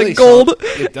that. It really like gold.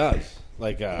 It does,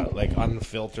 like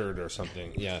unfiltered or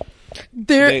something. Yeah,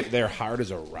 They're they're hard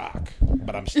as a rock,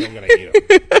 but I'm still gonna eat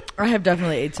them. I have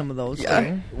definitely ate some of those. Yeah.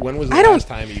 Too. When was the I don't- last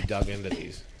time you dug into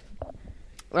these?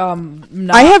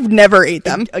 Not I have never ate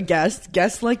them. a guest.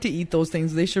 Guests like to eat those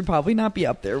things. They should probably not be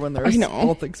up there when they're I know.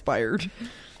 both expired.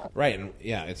 Right, and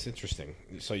yeah, it's interesting.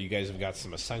 So you guys have got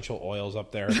some essential oils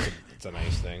up there. It's a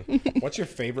nice thing. What's your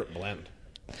favorite blend?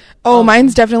 Oh,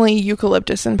 mine's definitely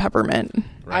eucalyptus and peppermint.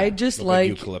 I just Look like-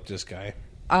 eucalyptus guy.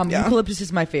 Yeah. Eucalyptus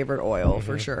is my favorite oil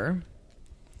for sure.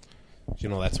 Do you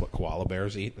know that's what koala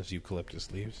bears eat? Is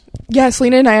eucalyptus leaves? Yeah,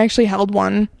 Selena and I actually held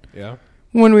one Yeah.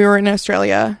 when we were in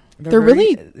Australia. They're very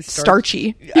really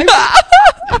starchy.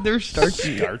 They're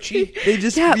starchy. Starchy? They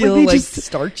just Yeah, feel they like just-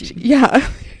 starchy. Yeah.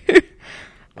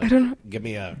 Like, I don't know. Give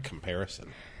me a comparison.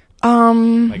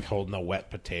 Like holding a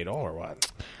wet potato or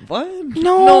what? What?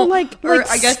 No, like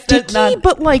I guess that's sticky, not.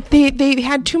 but like they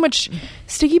had too much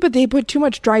sticky, but they put too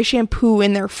much dry shampoo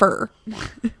in their fur.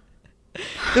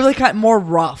 They're like kind of more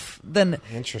rough than.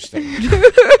 Interesting.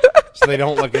 So they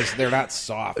don't look as they're not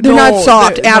soft. They're not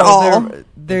soft at all.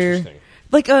 They're Interesting.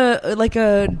 like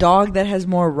a dog that has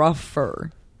more rough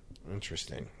fur.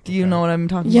 Interesting. Do you know what I'm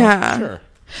talking Yeah. about? Sure.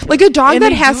 Like a dog And that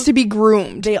they has do- to be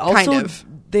groomed. They also kind of.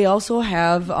 they also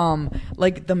have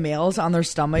like the males on their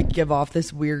stomach give off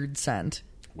this weird scent.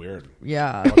 Weird.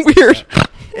 Yeah. Weird.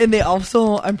 And they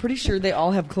also, I'm pretty sure they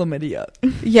all have chlamydia.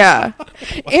 Yeah.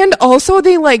 And also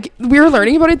they like we were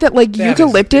learning about it that like That is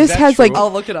eucalyptus that has true? like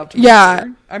I'll look it up. To be yeah.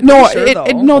 sure. I'm No, pretty sure,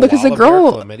 though. no, because the Koala bear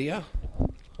girl chlamydia?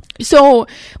 so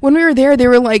when we were there, they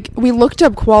were like, we looked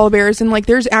up koala bears and like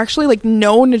there's actually like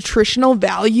no nutritional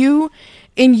value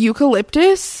in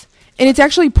eucalyptus, and it's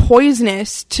actually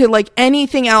poisonous to like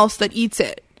anything else that eats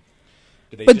it.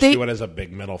 Did they But just they- do it as a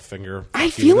big middle finger? I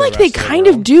fuck you feel to the like they rest of the kind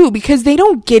of world? do because they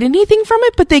don't get anything from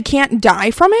it, but they can't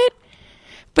die from it.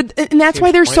 But and that's why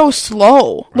Seems they're so pointless.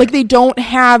 slow. Like Right. they don't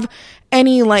have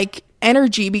any like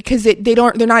energy because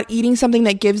they're not eating something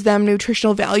that gives them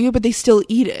nutritional value, but they still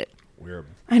eat it. Weird.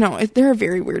 I know they're a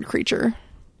very weird creature.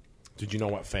 Did you know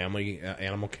what family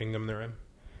animal kingdom they're in?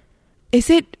 Is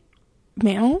it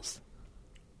mammals?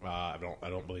 I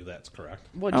don't believe that's correct.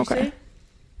 What'd you Okay.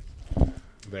 say?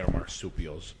 They're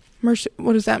marsupials.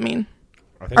 What does that mean?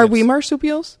 I think Are it's- we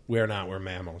marsupials? We're not. We're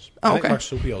mammals. Oh, I think okay.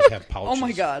 marsupials have pouches. Oh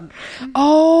my god.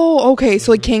 Oh, okay.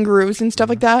 So like kangaroos and stuff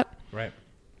like that. Right.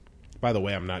 By the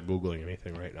way, I'm not Googling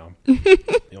anything right now.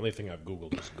 The only thing I've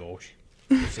Googled is gauche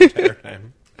this entire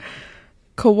time.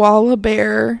 Koala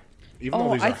bear. Even Oh,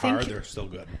 though these I are hard, think- they're still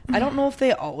good. I don't know if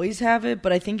they always have it,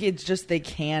 but I think it's just they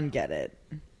can get it.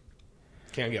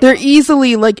 Can't get They're one.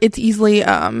 easily like it's easily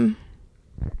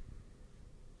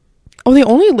Oh, they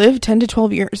only live 10 to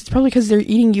 12 years. It's probably because they're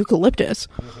eating eucalyptus.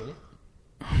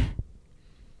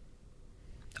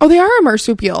 Oh, they are a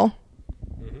marsupial.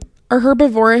 A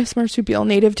herbivorous marsupial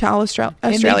native to Australia.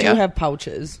 And they do have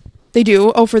pouches. They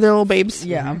do? Oh, for their little babes?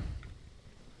 Yeah.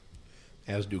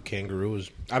 As do kangaroos.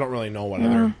 I don't really know what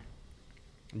other.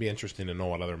 It'd be interesting to know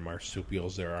what other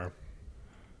marsupials there are.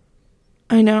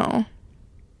 I know.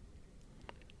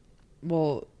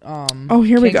 Well, Oh,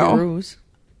 here we go. kangaroos.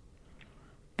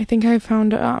 I think I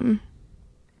found, oh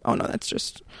no, that's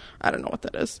just, I don't know what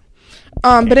that is. But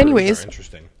Kangaroos anyways, are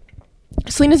interesting.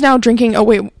 Selena's now drinking, oh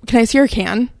wait, can I see her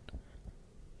can?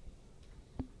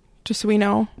 Just so we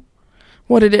know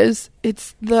what it is.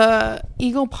 It's the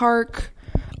Eagle Park,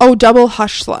 double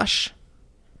hush slush.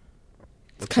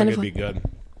 Looks kind like of it'd be good.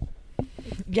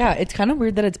 Yeah, it's kind of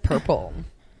weird that it's purple.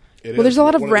 It Well, is. there's a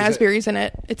lot of What is it? raspberries in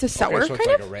it. It's a sour Okay, so it's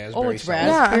kind like of. a raspberry. Oh, it's sour.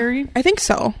 raspberry. Yeah, I think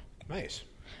so. Nice.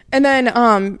 And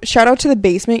then shout out to the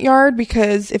Basement Yard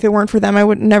because if it weren't for them, I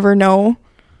would never know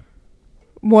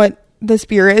what this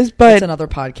beer is. But It's another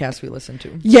podcast we listen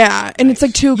to. yeah, and it's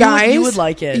like two guys. You would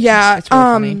like it. Yeah. It's really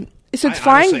funny. So it's I-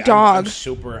 Flying honestly, Dog. I'm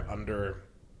super under.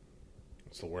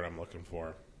 What's the word I'm looking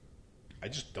for? I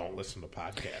just don't listen to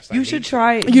podcasts. I You need should to.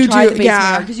 try. You try do, the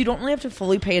yeah. because you don't really have to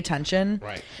fully pay attention.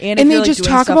 Right. And, if And they you're, like, just doing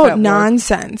talk stuff about at work,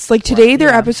 nonsense. Like today, their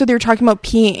yeah. episode, they were talking about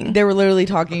peeing. They were literally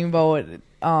talking about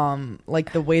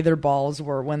like the way their balls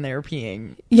were when they were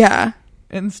peeing Yeah.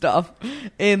 and stuff.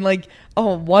 And like,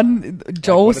 one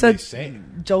Joe what did they said say?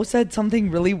 Joe said something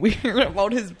really weird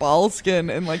about his ball skin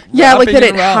and like Yeah, like wrapping that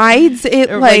it around- hides it,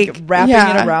 or, like, wrapping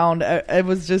yeah. it around. It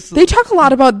was just They talk a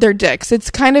lot about their dicks. It's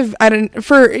kind of,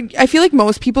 I feel like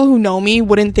most people who know me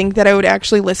wouldn't think that I would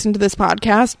actually listen to this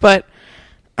podcast, but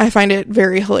I find it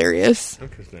very hilarious.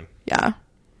 Interesting. Yeah.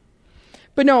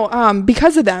 But no,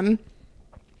 because of them,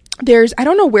 I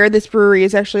don't know where this brewery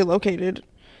is actually located.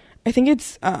 I think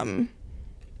it's,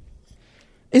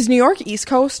 is New York East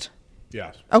Coast?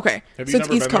 Yes. Okay. Have you So it's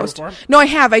never East been there Coast. before? No, I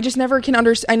have. I just never can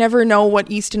I never know what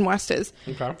East and West is.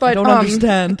 Okay. But I don't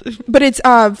understand. But it's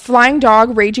Flying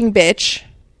Dog Raging Bitch.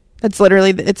 That's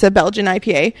literally it's a Belgian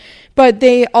IPA. But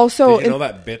they also Did you know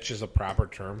that bitch is a proper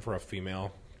term for a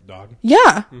female dog?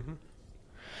 yeah.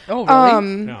 Oh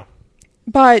really? Yeah,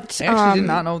 But I actually did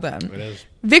not know that. it is.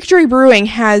 Victory Brewing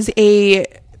has a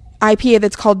IPA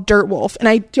that's called Dirt Wolf, and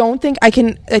I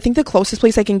think the closest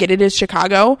place I can get it is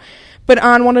Chicago. But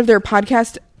on one of their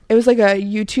podcasts, it was like a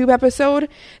YouTube episode,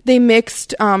 they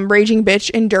mixed Raging Bitch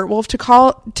and Dirt Wolf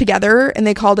together, and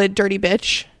they called it Dirty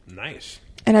Bitch. Nice.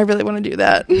 And I really want to do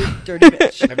that. Dirty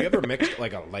bitch. Have you ever mixed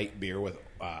like a light beer with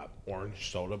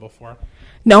orange soda before?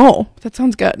 No, that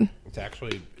sounds good. It's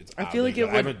actually. I feel like oddly it good. I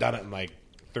would- haven't done it in like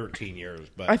 13 years.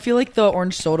 But I feel like the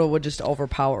orange soda would just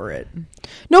overpower it.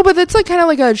 No, but that's like kind of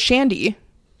like a shandy.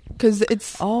 Because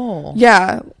it's... Oh.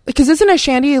 Yeah. Because isn't a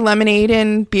shandy lemonade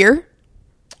and beer?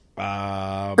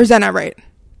 Or is that not right?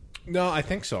 No, I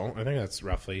think so. I think that's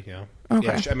roughly, yeah. Okay.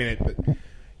 Yeah, I mean,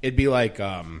 it'd be like, do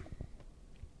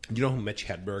you know who Mitch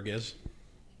Hedberg is?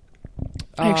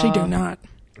 I actually do not.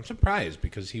 I'm surprised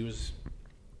because he was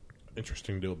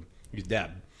interesting dude. He's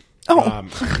dead. Oh.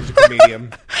 He was a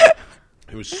comedian.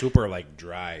 It was super, like,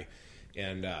 dry.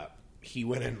 And he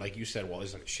went in, like you said, well,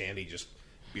 isn't shandy just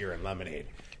beer and lemonade?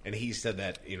 And he said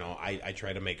that, you know, I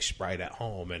try to make Sprite at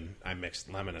home, and I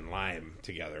mixed lemon and lime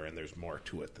together, and there's more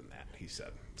to it than that, he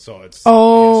said. So it's...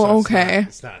 Oh, yeah, so okay.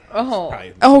 It's not...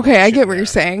 Okay, I get what you're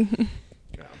saying.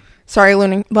 Yeah. Sorry,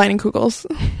 Lining Kugels.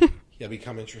 Yeah,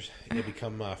 become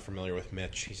familiar with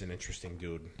Mitch. He's an interesting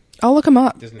dude. I'll look him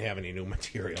up. Doesn't have any new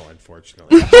material,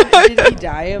 unfortunately. Did he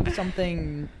die of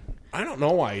something? I don't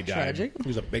know why he died. Tragic? He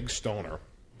was a big stoner.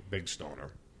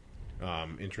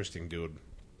 Interesting dude.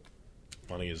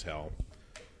 Funny as hell.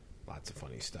 Lots of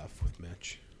funny stuff with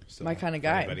Mitch. So My kind of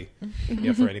guy.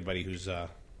 For anybody who's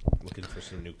looking for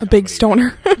some new comedy. A big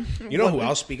stoner. You know who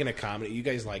else, speaking of comedy, you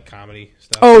guys like comedy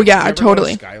stuff? Oh, You yeah, ever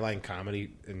totally. go to Skyline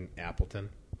Comedy in Appleton?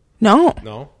 No.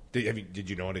 No? Did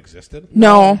you know it existed?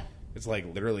 No. It's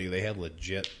like literally they had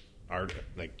legit art,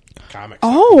 like comics.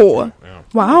 Oh. Yeah.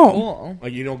 Wow. Cool.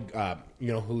 Like you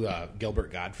know who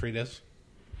Gilbert Gottfried is?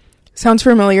 Sounds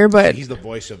familiar, but... He's the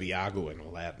voice of Iago in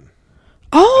Aladdin.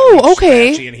 Oh,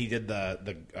 okay. Scratchy, and he did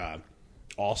the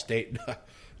Allstate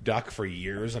duck for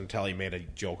years until he made a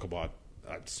joke about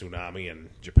a tsunami in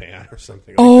Japan or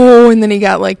something. Oh, and then he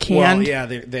got like canned. Well, yeah,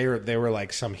 they were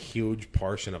like some huge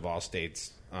portion of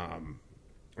Allstate's.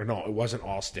 Or no, it wasn't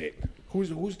Allstate. Who's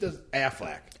does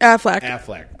Aflac?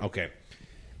 Affleck. Okay.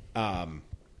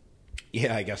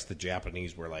 Yeah, I guess the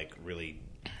Japanese were like really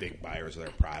big buyers of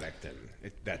their product, and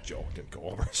that joke didn't go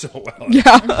over so well.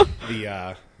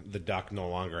 Yeah. The duck no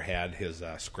longer had his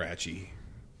scratchy,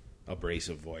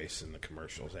 abrasive voice in the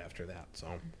commercials after that. So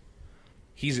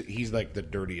he's like the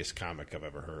dirtiest comic I've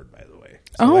ever heard. By the way,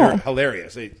 it's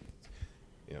hilarious.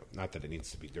 Not that it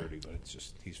needs to be dirty, but it's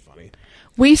just he's funny.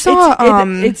 We saw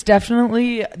It's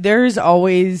definitely there's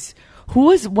always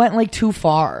went like too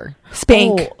far.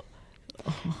 Spank.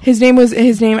 His name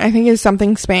I think is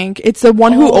something Spank. It's the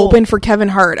one who opened for Kevin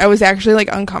Hart. I was actually like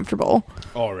uncomfortable.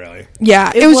 Oh, really?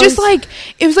 Yeah, it was just like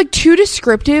it was like too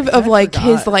descriptive of like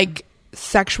his like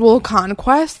sexual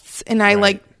conquests, and I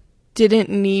like didn't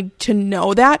need to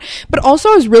know that. But also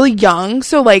I was really young,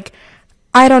 so like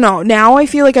I don't know. Now I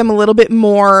feel like I'm a little bit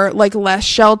more like less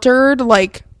sheltered.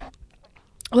 Like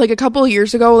a couple of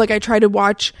years ago, like I tried to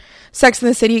watch Sex in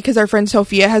the City because our friend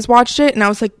Sophia has watched it, and I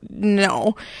was like,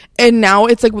 no. And now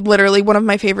it's like literally one of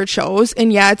my favorite shows.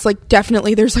 And yeah, it's like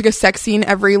definitely there's like a sex scene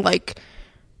every like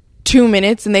 2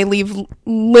 minutes, and they leave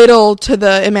little to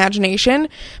the imagination.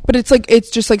 But it's like it's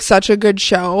just like such a good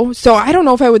show. So I don't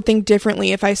know if I would think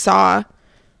differently if I saw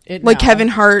it like now. Kevin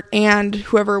Hart and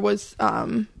whoever was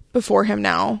before him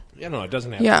now. Yeah, no, it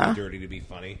doesn't have to be dirty to be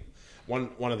funny.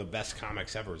 One of the best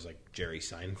comics ever is like Jerry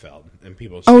Seinfeld, and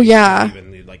people say he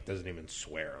doesn't even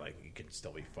swear. Like he can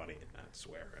still be funny and not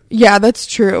swear. Yeah, that's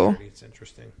true. It's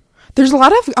interesting. There's a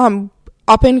lot of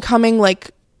up and coming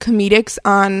like comedics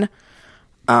on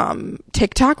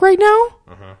TikTok right now.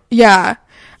 Uh-huh. Yeah,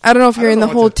 I don't know if you're in the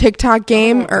whole TikTok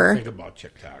game or think about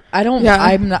TikTok. I don't. Yeah.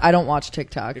 I don't watch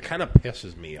TikTok. It kind of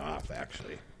pisses me off,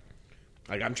 actually.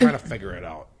 Like I'm trying to figure it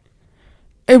out.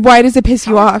 Why does it piss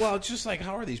you off? Well, it's just like,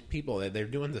 how are these people? They're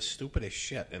doing the stupidest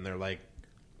shit, and they're like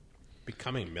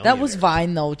becoming millionaires. That was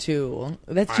Vine, though, too.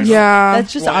 That's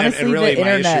just honestly and really the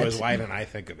internet. My issue is, why didn't I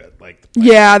think of it?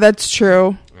 Yeah, that's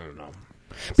true. I don't know.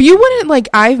 But you wouldn't like.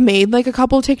 I've made like a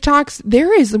couple TikToks.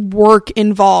 There is work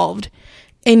involved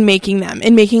in making them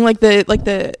and making like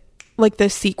the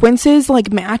sequences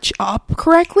like match up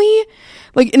correctly.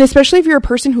 Like, and especially if you're a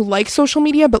person who likes social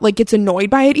media but like gets annoyed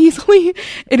by it easily,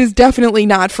 it is definitely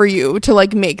not for you to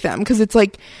like make them, because it's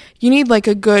like you need like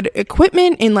a good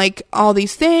equipment and like all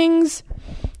these things.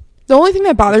 The only thing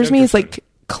that bothers me is like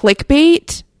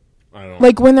clickbait. I don't know.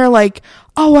 Like when they're like,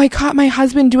 "Oh, I caught my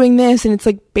husband doing this," and it's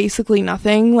like basically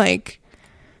nothing. Like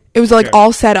it was like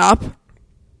all set up.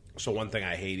 So one thing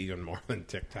I hate even more than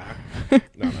TikTok, no,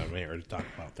 I'm here to talk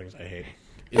about things I hate.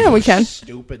 Yeah, we can.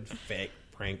 Stupid fake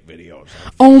prank videos.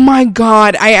 Oh my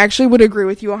god, I actually would agree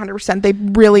with you 100%. They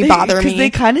really bother me. Because they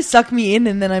kind of suck me in,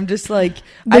 and then I'm just like,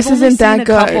 this isn't that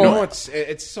good. No,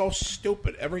 it's so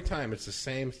stupid. Every time it's the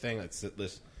same thing. It's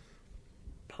this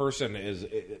person is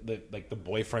like the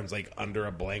boyfriend's like under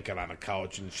a blanket on a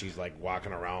couch, and she's like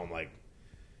walking around like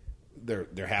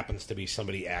there happens to be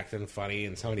somebody acting funny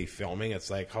and somebody filming. It's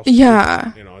like, how Yeah.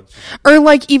 stupid, you know, it's just, Or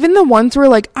like even the ones where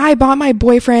like, I bought my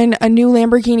boyfriend a new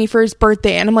Lamborghini for his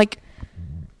birthday, and I'm like,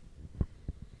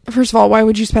 first of all, why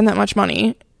would you spend that much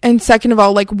money? And second of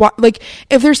all, like, what, like,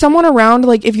 if there's someone around,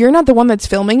 like, if you're not the one that's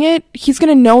filming it, he's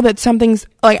gonna know that something's,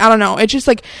 like, I don't know. It's just,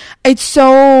 like, it's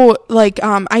so, like,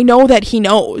 I know that he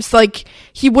knows. Like,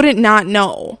 he wouldn't not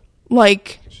know.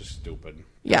 Like, it's just stupid.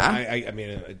 Yeah. I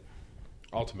mean,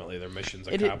 ultimately their mission's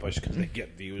accomplished because they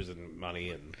get views and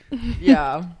money and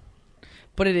Yeah.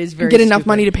 But it is very get enough stupid.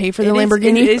 money to pay for the It is-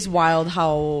 Lamborghini. It is wild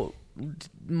how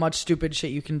much stupid shit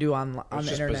you can do on it's the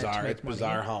just internet. bizarre. To make It's money.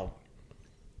 bizarre how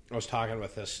I was talking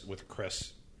with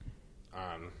Chris,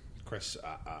 Chris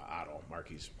Otto,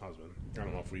 Marky's husband. I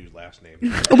don't know if we use last name.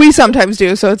 We sometimes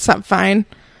do, so it's not fine.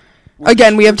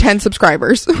 Again, we have 10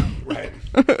 subscribers. Right.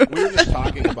 We were just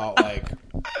talking about, like,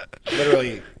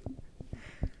 literally.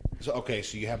 So, okay,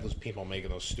 so you have those people making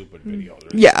those stupid videos.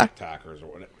 Or Yeah. TikTokers or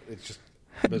whatever. It's just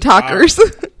Talkers.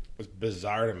 It's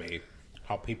bizarre to me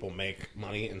how people make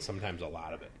money and sometimes a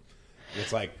lot of it. And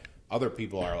it's like other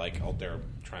people are, like, out there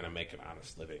trying to make an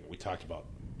honest living. We talked about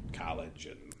college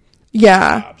and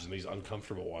Yeah. jobs and these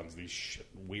uncomfortable ones, these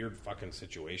weird fucking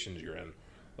situations you're in,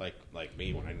 like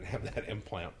me when I didn't have that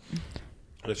implant.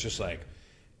 But it's just like,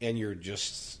 and you're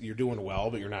doing well,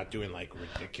 but you're not doing like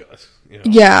ridiculous. You know?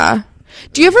 Yeah.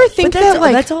 Do you ever think But that's, that,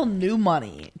 like, that's all new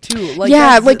money too. Like, Yeah,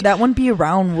 that's- like- that wouldn't be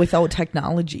around without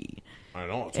technology. I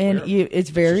know. It's And weird. it's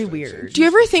very just weird. insane. do you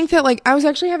ever think that, like, I was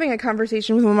actually having a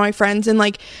conversation with one of my friends, and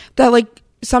like that, like,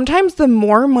 sometimes the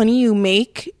more money you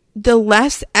make, the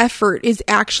less effort is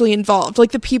actually involved.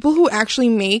 Like, the people who actually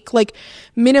make like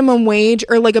minimum wage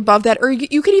or like above that, or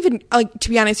you could even, like, to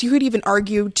be honest, you could even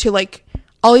argue to, like,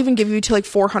 I'll even give you to like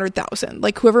 400,000,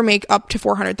 like whoever make up to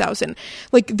 400,000,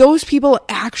 like those people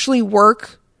actually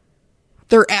work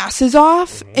their asses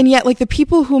off. And yet, like, the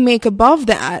people who make above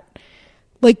that,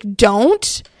 like,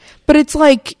 don't. But it's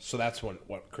like, So that's what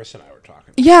Chris and I were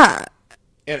talking about. yeah,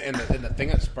 And the thing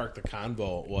that sparked the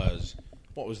convo was,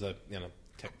 what was the,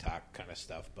 TikTok kind of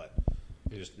stuff, but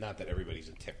just not that everybody's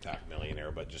a TikTok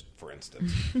millionaire, but just for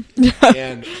instance.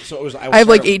 And so it was. I have,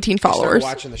 like, 18 I started followers.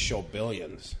 watching the show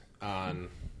Billions on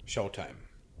Showtime.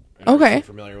 Okay. Are you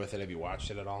familiar with it? Have you watched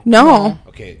it at all? no.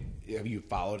 Okay. Have you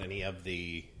followed any of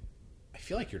the? I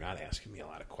feel like you're not asking me a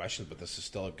lot of questions, but this is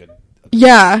still a good.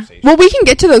 Yeah. conversation. Well, we can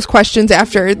get to those questions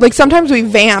after. Like, sometimes we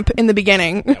vamp in the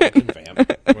beginning. Yeah, we can vamp.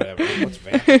 Whatever. What's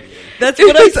vamp? That's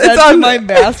what I It's said on- to my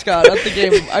mascot at the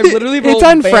game. I literally wrote It's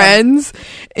on vamp. Friends.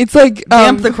 It's like,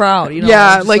 Vamp the crowd, you know,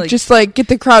 yeah, like, just like get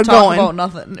the crowd talk going. about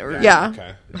nothing. Or Yeah.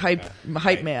 Okay.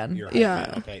 Hype man. You're a Yeah. hype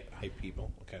man. Okay. Hype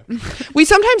people. Okay. We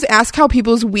sometimes ask how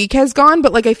people's week has gone,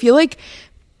 but like, I feel like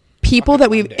people that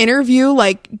we Monday. interview,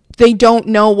 like, they don't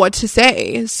know what to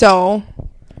say. So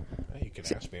You can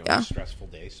ask me. It was Yeah. a stressful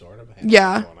day, sort of. I had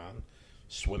Yeah. things going on.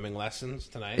 Swimming lessons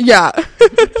tonight. yeah.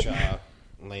 Which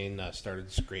Lane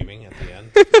started screaming at the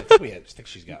end. I think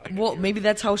she's got like. Well, maybe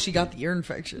that's how she got the ear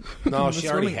infection. No, The she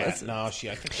already swimming had. lessons. No, I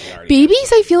think she already.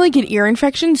 Babies, I feel like, get ear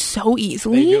infections so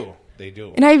easily. They do. They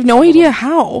do. And I have no Some of idea them-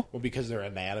 how. Well, because their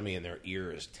anatomy and their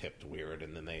ear is tipped weird,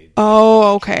 and then they.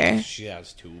 Oh, okay. She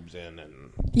has tubes in,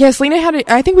 and Yes, Lena had it.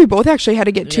 I think we both actually had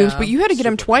to get tubes, Yeah. but you had to get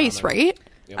them Super twice, common. right?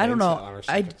 yeah, I don't Lane's know. on her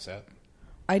I- second set.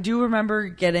 I do remember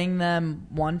getting them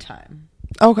one time.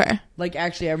 Okay. Like,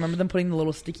 actually, I remember them putting the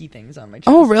little sticky things on my chest.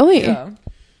 Oh, really? Yeah.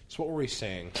 So what were we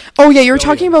saying? Oh, yeah, you were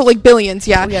talking about, like, Billions,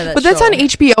 yeah. Oh, yeah, that but that's show. on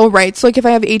HBO, right? So, like, if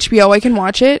I have HBO, I can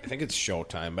watch it. I think it's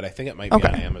Showtime, but I think it might be Okay.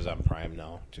 on Amazon Prime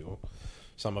now too.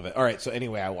 Some of it. All right. So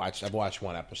anyway, I've watched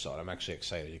one episode. I'm actually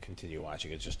excited to continue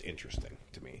watching. It's just interesting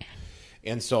to me.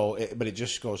 And so, but it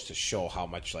just goes to show how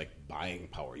much like buying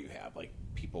power you have. Like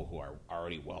people who are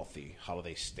already wealthy, how do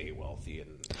they stay wealthy, and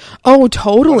Oh, what do they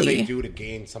totally. do to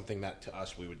gain something that to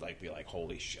us we would like be like,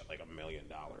 holy shit, like $1 million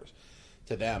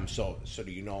to them. So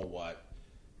do you know what?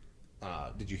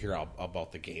 Did you hear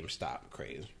about the GameStop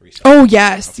craze recently? Oh,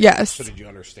 yes, Okay. yes. So did you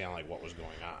understand like what was going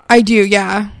on? I do,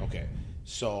 yeah. Okay,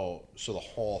 so the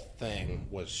whole thing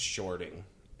was shorting.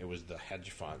 It was the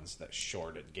hedge funds that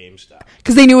shorted GameStop.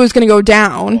 Because they knew it was going to go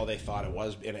down. Well, they thought it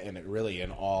was, and it really,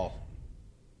 in all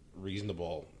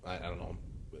reasonable, I don't know,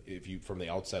 if you from the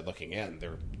outside looking in,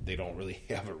 they don't really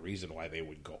have a reason why they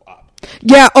would go up.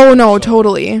 Yeah, oh, no,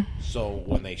 totally. So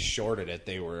when they shorted it,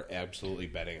 they were absolutely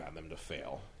betting on them to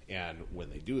fail. And when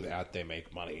they do that, they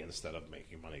make money instead of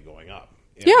making money going up.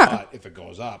 And, Yeah. But if it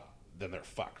goes up, then they're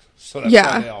fucked. So that's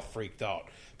Yeah. why they all freaked out,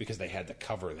 because they had to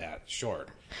cover that short.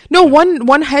 No,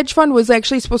 one hedge fund was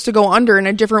actually supposed to go under, and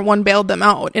a different one bailed them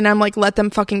out. And I'm like, let them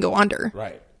fucking go under.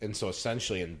 Right. And so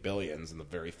essentially in Billions, in the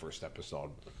very first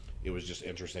episode, it was just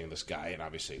interesting. This guy, and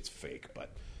obviously it's fake,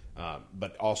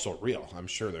 but also real. I'm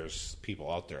sure there's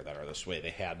people out there that are this way. They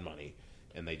had money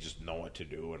and they just know what to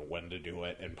do and when to do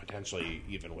it, and potentially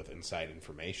even with inside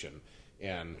information.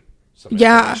 And some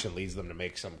information leads them to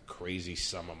make some crazy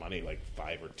sum of money, like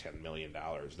 $5 or $10 million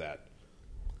that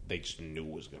they just knew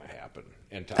was going to happen.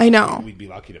 And I know. We'd be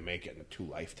lucky to make it in 2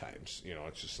 lifetimes. You know,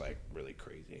 it's just like really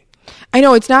crazy. I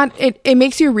know, it's not, it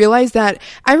makes you realize that.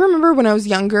 I remember when I was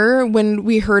younger, when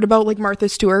we heard about like Martha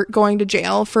Stewart going to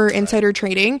jail for insider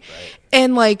trading,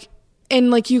 and like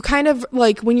you kind of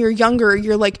like, when you're younger,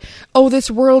 you're like, oh, this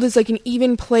world is like an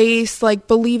even place, like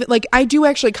believe it. Like I do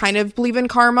actually kind of believe in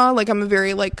karma. Like I'm a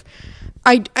very like,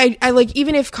 I like,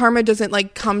 even if karma doesn't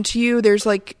like come to you, there's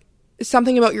like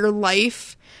something about your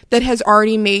life that has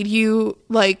already made you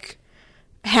like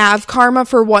have karma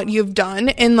for what you've done.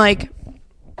 And like,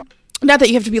 not that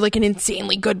you have to be like an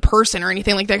insanely good person or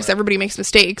anything like that, because everybody makes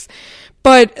mistakes.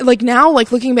 But like now,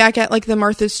 like looking back at like the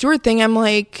Martha Stewart thing, I'm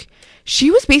like,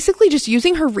 she was basically just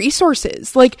using her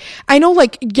resources. Like, I know,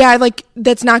 like, yeah, like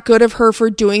that's not good of her for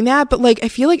doing that. But like, I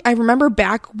feel like I remember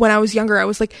back when I was younger, I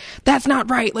was like, that's not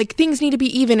right. Like things need to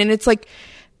be even. And it's like,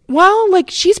 well,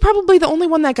 like she's probably the only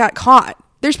one that got caught.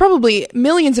 There's probably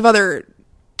millions of other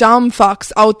dumb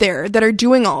fucks out there that are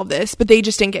doing all of this, but they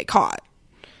just didn't get caught.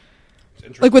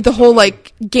 Like with the whole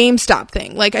like GameStop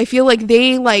thing. Like I feel like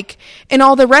they like, and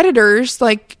all the Redditors,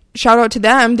 like shout out to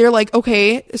them. They're like,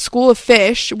 okay, School of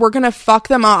Fish, we're going to fuck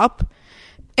them up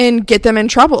and get them in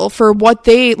trouble for what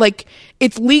they like.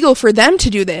 It's legal for them to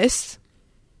do this,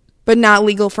 but not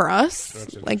legal for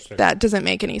us. Like that doesn't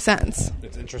make any sense.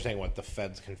 It's interesting what the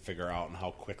feds can figure out and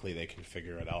how quickly they can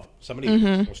figure it out. Somebody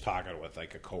was talking with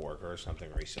like a coworker or something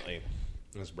recently,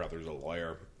 and his brother's a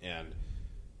lawyer, and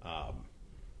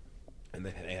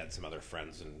they had some other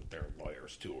friends and they're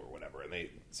lawyers too or whatever, and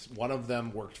one of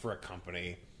them worked for a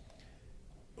company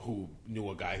who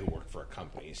knew a guy who worked for a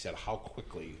company. He said, how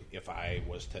quickly, if I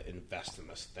was to invest in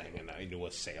this thing and I knew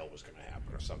a sale was going to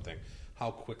happen or something, how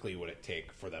quickly would it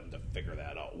take for them to figure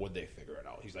that out? Would they figure it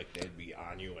out? He's like, they'd be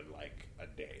on you in like a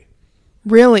day.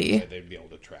 Really? They'd be able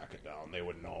to track it down. They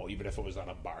would know, even if it was on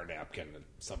a bar napkin in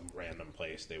some random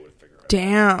place, they would figure it out.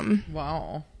 Damn.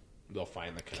 Wow. They'll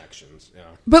find the connections. Yeah.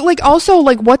 But like also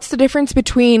like what's the difference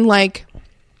between like,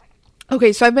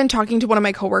 okay, so I've been talking to one of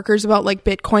my coworkers about like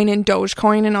Bitcoin and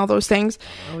Dogecoin and all those things.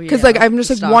 Because like I'm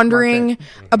just like wondering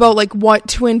about like what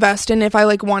to invest in if I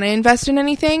like want to invest in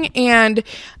anything. And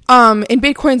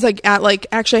Bitcoin's like at like,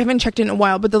 actually I haven't checked it in a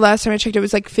while, but the last time I checked it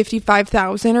was like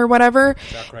 55,000 or whatever.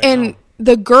 And now,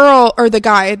 the girl or the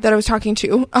guy that I was talking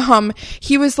to,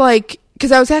 he was like,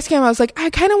 because I was asking him, I was like, I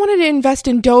kind of wanted to invest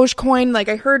in Dogecoin. Like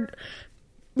I heard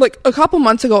like a couple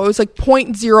months ago, it was like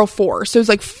 0.04. So it was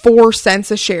like 4 cents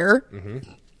a share.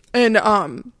 And,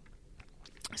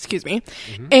 excuse me.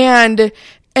 And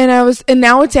now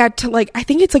it's at to like, I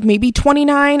think it's like maybe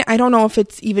 29. I don't know if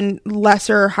it's even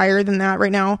lesser or higher than that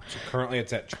right now. So currently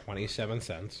it's at 27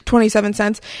 cents. 27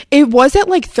 cents. It was at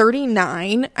like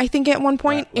 39, I think at one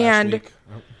point. Last week.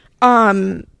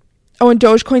 And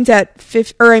Dogecoin's at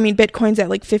Bitcoin's at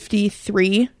like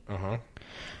 53.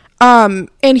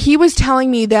 And he was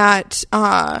telling me that,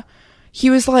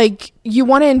 he was like, you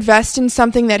want to invest in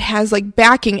something that has like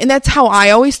backing. And that's how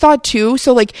I always thought too.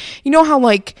 So like, you know how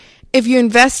like, if you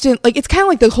invest in like, it's kind of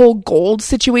like the whole gold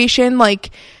situation.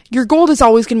 Like your gold is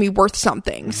always going to be worth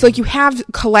something. So like you have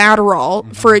collateral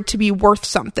for it to be worth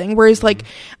something. Whereas like,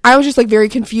 I was just like very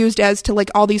confused as to like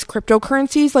all these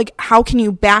cryptocurrencies, like how can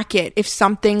you back it if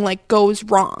something like goes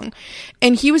wrong?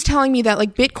 And he was telling me that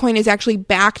like Bitcoin is actually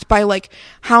backed by like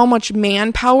how much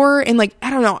manpower and like, I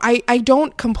don't know. I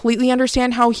don't completely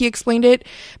understand how he explained it,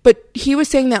 but he was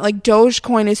saying that like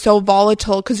Dogecoin is so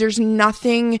volatile because there's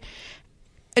nothing,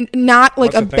 not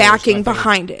like a backing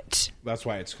behind it. That's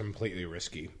why it's completely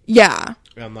risky. Yeah.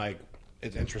 And like,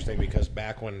 it's interesting because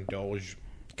back when Doge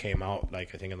came out,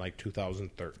 like I think in like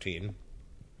 2013,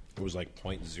 it was like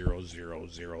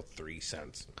 0.0003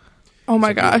 cents. Oh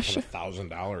my gosh.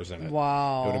 $1,000 in it.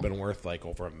 Wow. It would have been worth like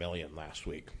over $1 million last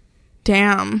week.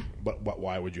 Damn. But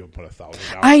why would you have put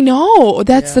 $1,000? I know.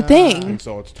 That's the thing. And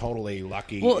so it's totally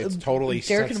lucky. Well, it's totally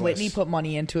Derek senseless. and Whitney put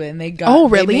money into it, and they got. Oh,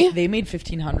 really? They made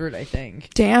 $1,500, I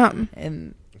think. Damn.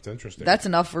 And it's interesting. That's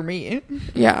enough for me.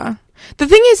 Yeah. The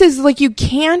thing is like you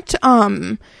can't.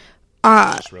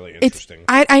 It's really interesting.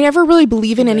 I never really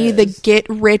believe in any of the get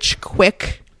rich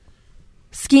quick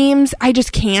schemes. I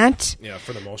just can't. Yeah,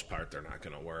 for the most part, they're not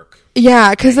going to work.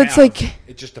 Yeah, because it's like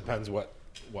it just depends what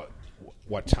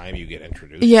time you get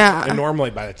introduced. Yeah. And normally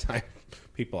by the time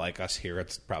people like us here,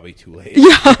 it's probably too late.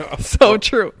 Yeah, so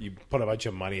true. You put a bunch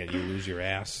of money and you lose your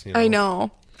ass. I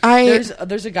know.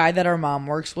 There's a guy that our mom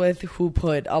works with who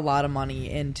put a lot of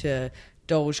money into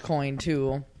Dogecoin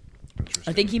too.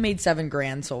 I think he made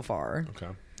 $7,000 so far. Okay.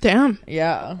 Damn.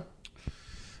 Yeah.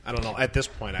 I don't know. At this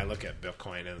point, I look at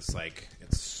Bitcoin and it's like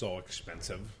it's so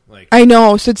expensive. Like I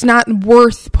know, so it's not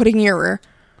worth putting your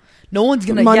no one's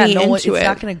gonna money yeah, no one, into it's it.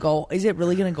 not gonna go. Is it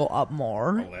really gonna go up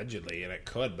more? allegedly, and it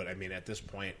could, but I mean, at this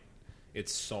point,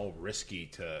 it's so risky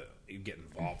to get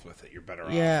involved with it. You're better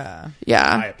off. Yeah.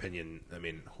 Yeah. In my opinion, I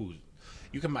mean,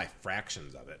 you can buy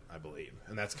fractions of it, I believe,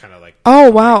 and that's kind of like. Oh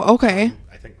wow. Okay.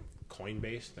 I think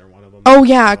Coinbase, they're one of them. Oh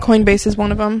yeah, Coinbase is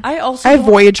one of them. I have have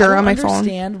Voyager on my phone. I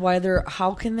understand why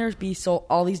how can there be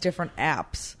all these different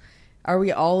apps? Are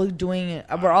we all doing?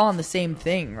 We're all on the same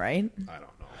thing, right? I don't know.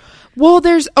 Well,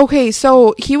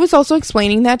 so he was also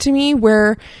explaining that to me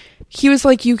where he was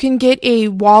like, you can get a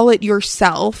wallet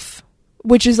yourself,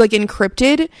 which is like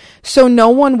encrypted, so no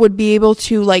one would be able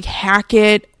to like hack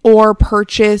it or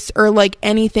purchase or like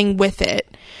anything with it.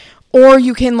 Or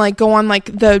you can like go on like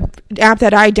the app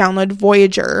that I downloaded,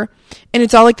 Voyager, and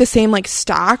it's all like the same like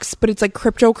stocks, but it's like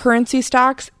cryptocurrency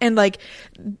stocks, and like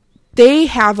they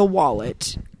have a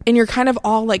wallet and you're kind of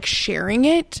all like sharing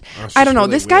it. I don't know.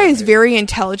 Really this guy weird, is very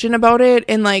intelligent about it,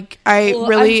 and like I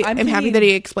really I'm am happy thinking that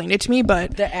he explained it to me.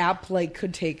 But the app like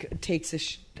could takes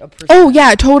a percent. oh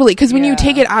yeah, totally. Because when you Yeah.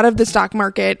 take it out of the stock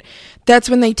market, that's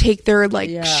when they take their like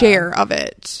Yeah. share of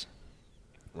it.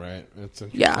 Right. It's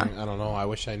interesting. Yeah. I don't know. I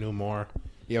wish I knew more.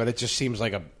 Yeah, but it just seems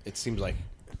like a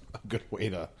good way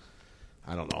to.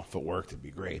 I don't know if it worked, it'd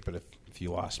be great, but if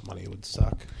you lost money, it would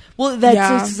suck. Well, that's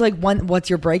Yeah. just like what's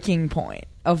your breaking point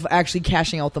of actually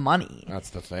cashing out the money? That's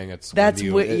the thing. It's That's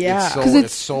when what- yeah. It's 'Cause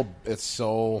it's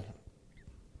so.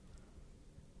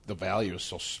 The value is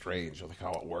so strange, like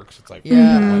how it works. It's like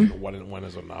Yeah. when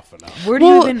is enough enough? Where do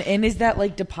Well- you even? And is that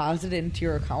like deposited into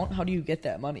your account? How do you get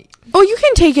that money? Oh, you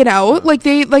can take it out. Like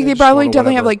they Just go probably to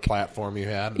definitely have whatever like platform you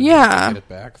had. And Yeah. you get it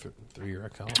back through your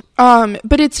account.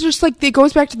 but it's just like it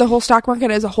goes back to the whole stock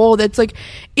market as a whole. That's like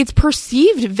it's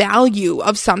perceived value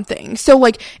of something. So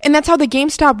like, and that's how the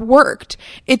GameStop worked.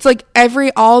 It's like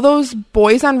all those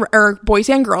boys and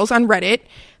girls on Reddit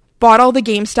bought all the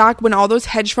GameStop when all those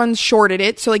hedge funds shorted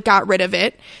it, so like got rid of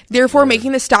it, therefore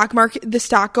making the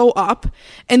stock go up,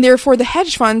 and therefore the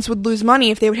hedge funds would lose money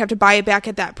if they would have to buy it back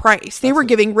at that price. They were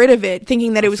giving rid of it,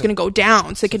 thinking that it was going to go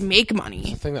down so they could make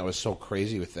money. The thing that was so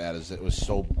crazy with that is it was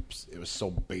so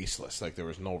baseless. Like there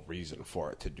was no reason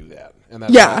for it to do that, and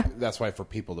that's why for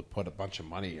people to put a bunch of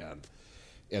money on.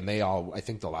 And I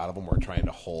think a lot of them were trying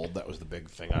to hold. That was the big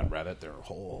thing on Reddit. They were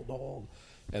hold.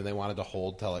 And they wanted to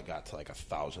hold till it got to like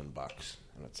 $1,000,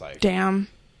 and it's like, Damn.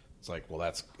 It's like, well,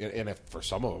 that's, and if for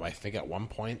some of them, I think at one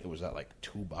point it was at like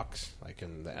 $2, like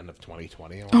in the end of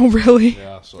 2020. Oh, really?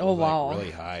 Yeah. So it Oh, was wow. like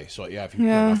really high. So yeah, if you put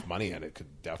enough money in, it could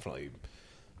definitely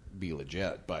be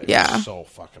legit. But Yeah. it's so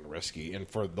fucking risky. And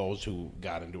for those who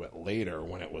got into it later,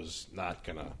 when it was not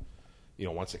gonna,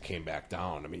 once it came back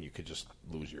down, I mean, you could just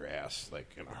lose your ass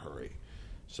like in a hurry.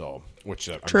 So, which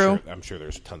True. I'm sure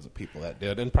there's tons of people that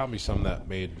did, and probably some that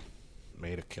made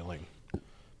a killing.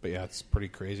 But yeah, it's pretty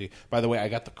crazy. By the way, I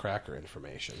got the cracker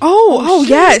information. Oh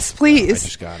yes, please. I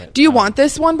just got it. Do you want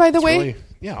this one, by the It's way? really-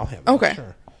 yeah, I'll have it. Okay.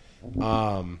 Sure.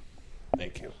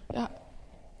 Thank you. Yeah.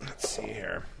 Let's see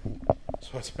here.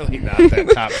 So it's really not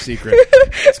that top secret.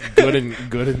 It's good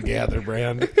and gather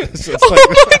brand. So it's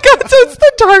Oh my god, so it's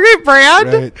the Target brand?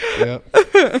 right.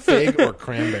 Yep. Fig or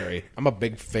cranberry. I'm a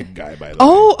big fig guy, by the way.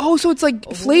 Oh, so it's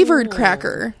like flavored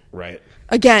cracker. Right.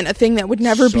 Again, a thing that would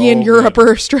never be in So Europe good.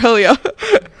 or Australia.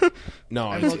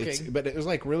 No, looking. but it was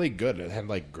like really good. It had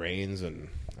like grains and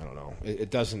I don't know. It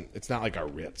doesn't. It's not like a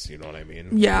Ritz. You know what I mean?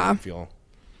 Yeah. It doesn't feel.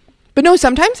 But no,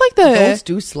 sometimes like Those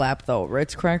do slap though.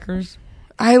 Ritz crackers.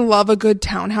 I love a good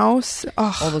townhouse.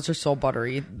 Oh, Oh, those are so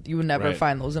buttery. You would never Right.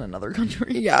 find those in another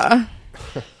country. yeah.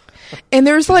 And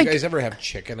there's Did like, you guys ever have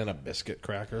chicken and a biscuit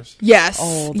crackers? yes,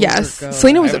 Oh, those yes. are good.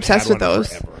 Selena was I haven't obsessed had with one in those.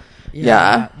 forever.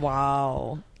 Yeah.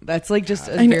 Wow. That's like just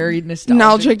a I know. very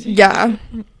nostalgic. Yeah.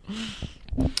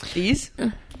 These?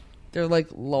 They're like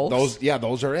loaves.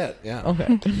 Those are it. Yeah.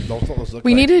 Okay. Those look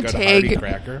We like need a to good hearty tag-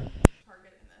 cracker.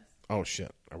 Oh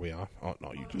shit. Are we off? Oh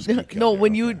no, you just keep No, killing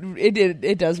when me. you Okay.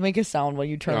 it does make a sound when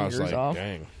you turn I was yours like, off.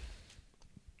 dang.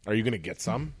 Are you gonna get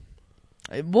some?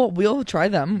 Well, we'll try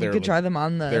them. They're we could try them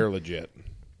on They're the. legit.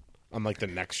 On like the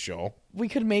next show. We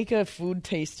could make a food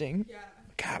tasting.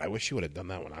 God, I wish you would have done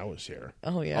that when I was here.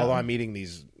 Oh yeah. Although I'm eating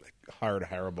these hard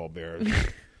Haribo bears.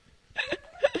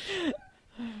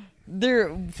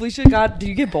 Felicia did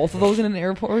you get both of those in an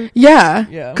airport? Yeah.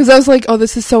 Yeah. Because I was like, oh,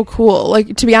 this is so cool.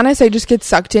 Like, to be honest, I just get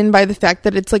sucked in by the fact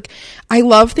that it's like, I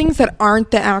love things that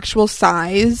aren't the actual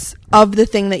size of the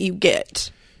thing that you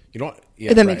get. You know what?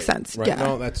 Yeah, If that makes sense. Right. Yeah.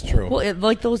 No, that's true. Well,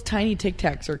 like those tiny Tic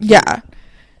Tacs are cute. Yeah.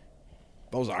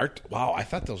 Those are wow. I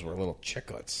thought those were little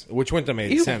chiclets, which wouldn't have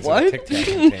made Ew, sense what? in a Tic Tac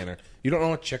container. You don't know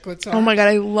what chiclets are? Oh my God,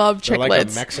 I love They're like a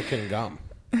chiclets. Mexican gum,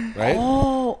 right?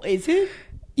 Oh, is it?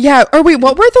 Yeah. Or wait,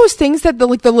 what were those things that the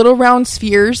little round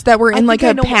spheres that were in like think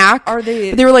I a know- pack? are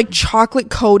they- They were like chocolate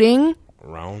coating.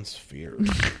 Round spheres.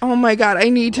 Oh my God, I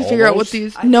need to figure out what Almost?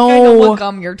 these. I think I know No. what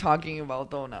gum you're talking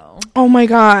about though now. Oh my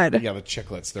God. Yeah, the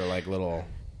chiclets. They're like little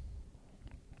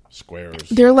squares.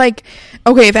 They're like,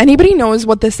 okay, if anybody knows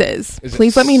what this is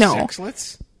please let me know.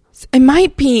 Sixlets? It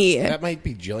might be. That might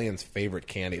be Jillian's favorite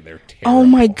candy. They're terrible. Oh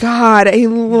my God, I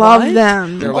love What?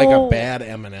 them. They're like Oh. a bad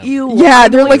M&M. Ew. Yeah,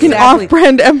 they're like an Exactly.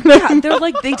 off-brand M&M. Yeah, they're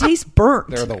like they taste burnt.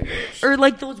 They're the worst. Or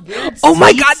like those weird Oh my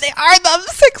seeds. God, they are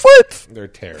the sixlets. They're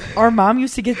terrible. Our mom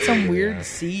used to get some weird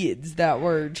seeds that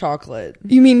were chocolate.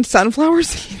 You mean sunflower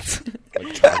seeds?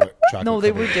 Like chocolate No,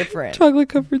 they were covered. different. Chocolate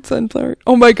covered sunflower.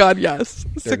 Oh my God, yes.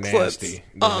 They're Sixlets. nasty.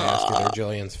 They're nasty. They're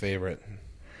Jillian's favorite.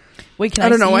 Wait, can I I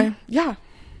don't know see? why. Yeah.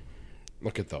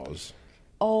 Look at those.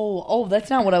 Oh, that's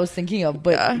not what I was thinking of.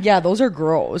 But yeah, those are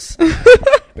gross.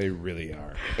 They really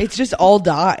are. It's just all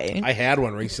dye. I had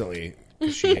one recently.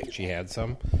 She had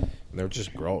some. And they're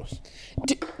just gross.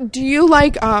 Do you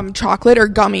like chocolate or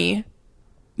gummy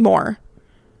more?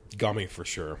 Gummy for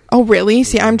sure. Oh, really?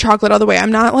 See, I'm chocolate all the way.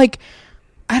 I'm not like,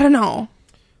 I don't know.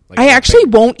 Like, I I'm a actually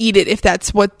big- won't eat it if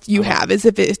that's what you have, is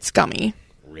if it's gummy.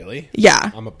 Really? Yeah.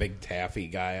 I'm a big taffy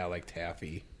guy. I like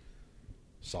taffy.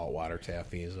 Saltwater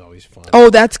taffy is always fun.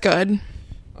 Oh, that's good.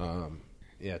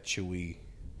 Yeah, chewy,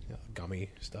 gummy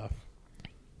stuff.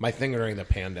 My thing during the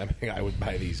pandemic, I would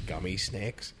buy these gummy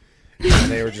snakes.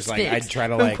 And they were just like, I'd try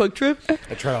to From like, Quick Trip?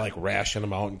 I'd try to like ration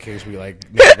them out in case we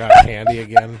like never got candy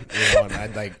again. You know, and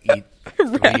I'd like eat 3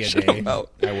 a Ration day. 'em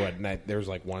out. I would. And there's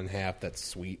like one half that's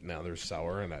sweet, now there's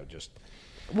sour, and I would just.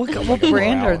 What like a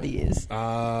brand morale. are these?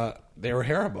 They were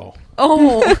Haribo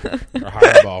Oh, or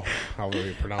Haribo, however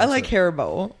you pronounce it. I like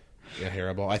Haribo. Yeah,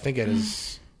 Haribo. I think it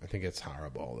is. I think it's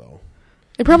Haribo though.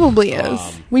 It probably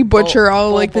is. We butcher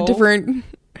all like the Bobo? different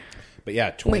But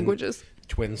yeah, languages.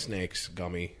 Twin Snakes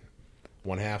gummy,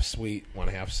 one half sweet, one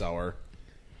half sour.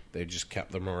 They just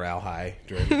kept the morale high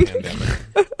during the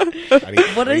pandemic. I'd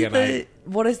eat What three is a night.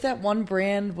 what is that one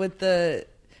brand with the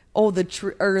the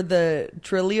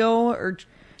Trilio or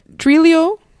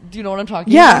Trilio? do you know what I'm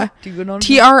talking Yeah. about? Do you know what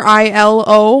I'm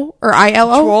TRILO or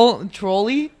ILO?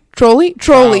 Trolley? Trolley?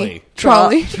 Trolley.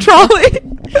 Trolley. Trolley.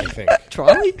 I think.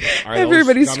 Trolley? Are those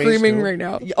Everybody's gummies screaming too? right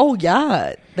now. Oh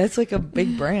yeah, that's like a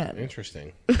big brand.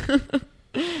 Interesting.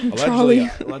 Trolley.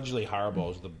 allegedly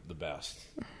Haribo's the best.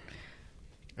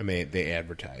 And they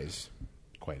advertise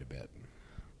quite a bit.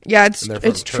 Yeah, And they're from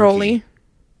it's Turkey. Trolley.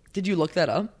 Did you look that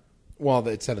up? Well,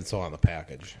 it said it's so on the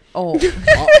package. Oh,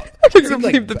 You're gonna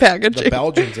believe the packaging. The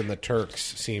Belgians and the Turks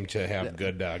seem to have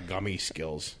good gummy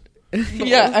skills.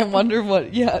 yeah. I wonder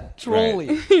what. Yeah, Trolley.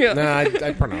 Right. Yeah. No,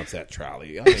 I pronounce that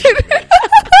trolley.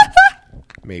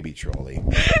 Maybe trolley.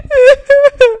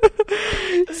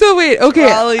 So wait, okay.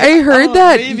 Trolley. I heard Oh,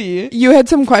 that maybe. you had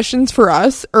some questions for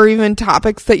us or even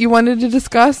topics that you wanted to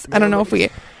discuss. I don't know if we...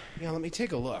 Yeah, let me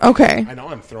take a look. Okay. I know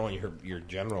I'm throwing your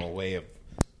general way of.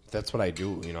 That's what I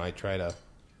do. You know, I try to.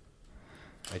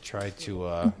 Do you have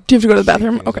to go to the shake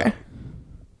bathroom? things Okay.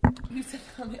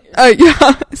 up.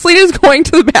 Yeah. Selena's going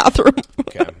to the bathroom.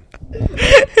 Okay.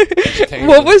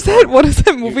 What was that? What is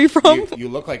that movie from? You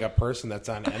look like a person that's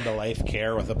on end of life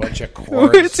care with a bunch of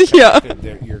cords. Yeah.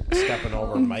 You're stepping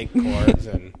over mic cords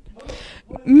and.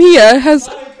 Mia has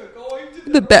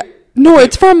the No,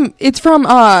 it's from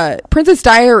Princess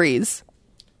Diaries.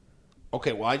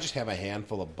 Okay, well, I just have a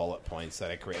handful of bullet points that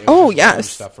I created. Oh, Just yes.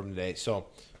 stuff from today. So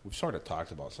we've sort of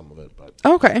talked about some of it, but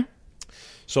Okay.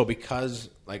 so because,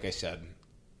 like I said,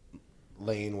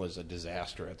 Lane was a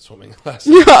disaster at swimming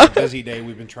lessons. Yeah. It's a busy day.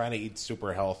 We've been trying to eat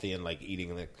super healthy and like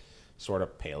eating the sort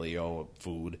of paleo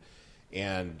food,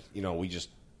 and you know we just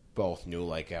both knew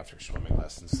like after swimming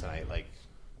lessons tonight, like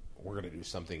we're gonna do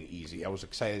something easy. I was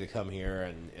excited to come here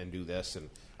and do this, and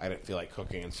I didn't feel like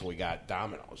cooking, and so we got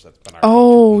Domino's. That's been our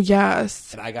Oh, go-to pizza.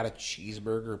 yes. And I got a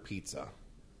cheeseburger pizza.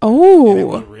 And it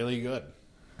was Oh, really good.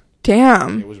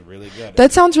 damn. It was really good.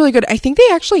 That sounds really good. I think they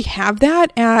actually have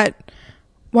that at...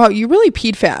 Wow, you really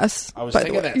peed fast. I was by the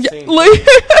thinking way. that Yeah, same like-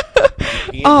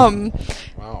 thing.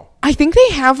 Wow. I think they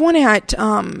have one at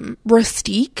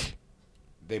Rustique.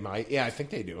 They might. Yeah, I think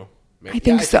they do. I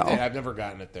think so. I've never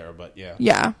gotten it there, but yeah.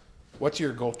 Yeah. What's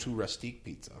your go-to rustique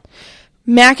pizza?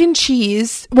 Mac and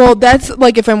cheese. Well, that's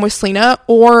like if I'm with Selena,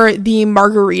 or the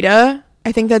margarita.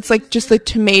 I think that's like just the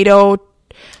tomato,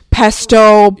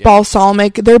 pesto,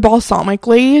 balsamic. They're balsamic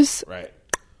glaze. Right.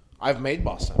 I've made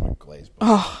balsamic glaze.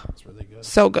 Oh, it's really good.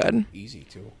 So good. Easy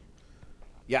too.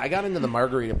 Yeah, I got into the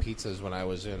margarita pizzas when I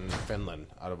was in Finland.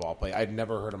 Out of all places, I'd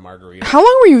never heard of margarita. How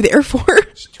long were you there for?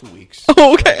 Just 2 weeks.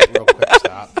 Oh, okay. Real quick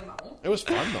stop. It was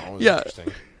fun though. It was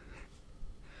interesting.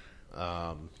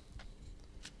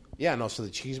 Yeah, no. So the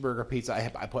cheeseburger pizza,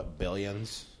 I put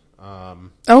billions.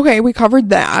 Okay, we covered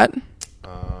that.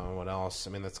 What else? I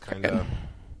mean, that's kind of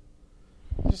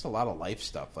just a lot of life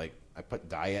stuff. Like I put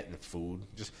diet and food.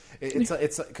 Just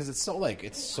it's because it's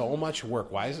so much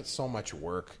work. Why is it so much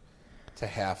work to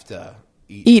have to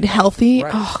eat healthy?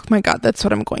 Right. Oh my god, that's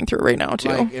what I'm going through right now too.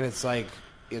 And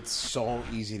it's so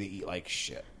easy to eat like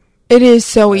shit. It is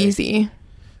so easy.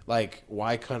 Like,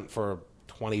 why couldn't for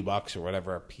 $20 or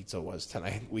whatever our pizza was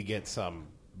tonight we get some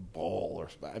bowl? Or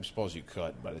I suppose you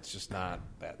could, but it's just not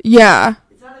that. Yeah.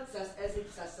 It's not as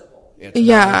accessible.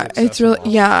 It's really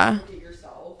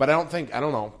But I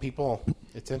don't know. People,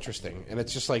 it's interesting, and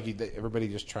it's just like everybody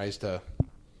just tries to.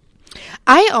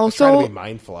 I also try to be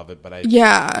mindful of it, but I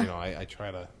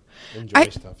try to enjoy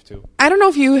stuff too. I don't know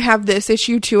if you have this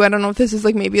issue too. I don't know if this is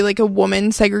like maybe like a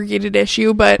woman segregated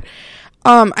issue, but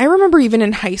I remember even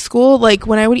in high school, like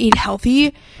when I would eat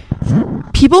healthy,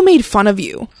 people made fun of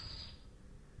you.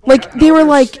 Like they were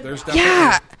like,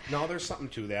 yeah. No, there's something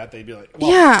to that. They'd be like,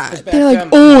 yeah. They're like,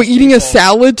 oh, eating a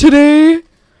salad today?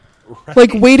 Right.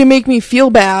 Like, way to make me feel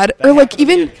bad. That or like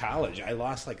even in college, I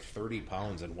lost like 30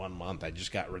 pounds in 1 month. I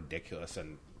just got ridiculous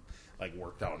and like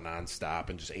worked out nonstop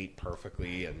and just ate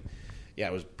perfectly. And yeah,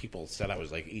 it was people said I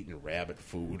was like eating rabbit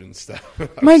food and stuff.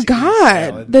 My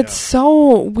God, that's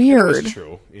so weird. It was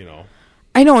true,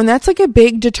 I know, and that's like a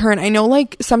big deterrent. I know,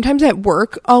 like sometimes at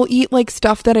work, I'll eat like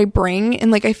stuff that I bring,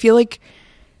 and like I feel like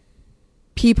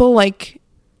people like,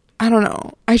 I don't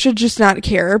know, I should just not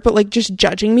care, but like just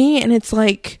judging me, and it's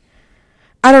like,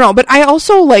 I don't know. But I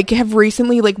also like have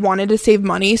recently like wanted to save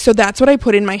money, so that's what I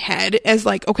put in my head as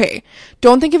like, okay,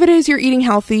 don't think of it as you're eating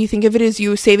healthy, think of it as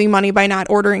you saving money by not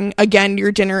ordering again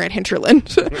your dinner at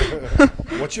Hinterland.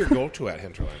 What's your go-to at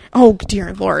Hinterland? Oh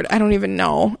dear Lord, I don't even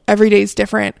know. Every day's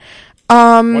different.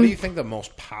 What do you think the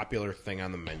most popular thing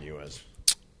on the menu is?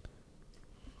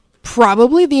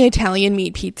 Probably the Italian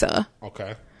meat pizza.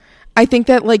 Okay. I think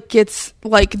that like gets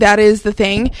like that is the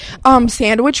thing.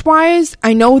 Sandwich wise,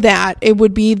 I know that it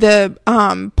would be the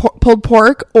pulled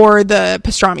pork or the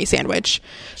pastrami sandwich.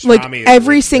 Like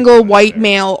every single white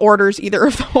male orders either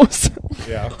of those.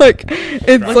 Yeah. Like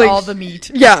it's like all the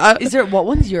meat. Yeah. Is there what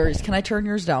one's yours? Can I turn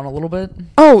yours down a little bit?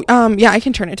 Oh, yeah, I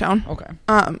can turn it down. Okay.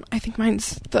 I think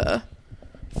mine's the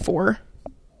 4.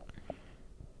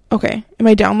 Okay. Am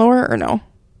I down lower or no?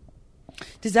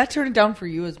 Does that turn it down for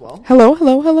you as well? Hello.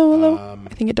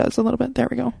 I think it does a little bit. There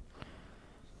we go.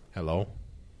 Hello.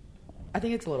 I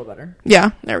think it's a little better.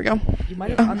 Yeah, there we go. You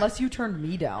might have, unless you turned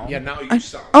me down. Yeah, now you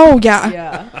sound. Oh, yeah.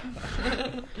 Yeah.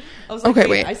 I was like, okay,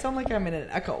 wait. I sound like I'm in an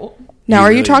echo. Now,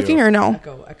 are you talking or no?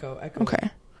 Echo.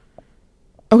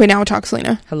 Okay, now talk,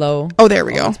 Selena. Hello. Oh, there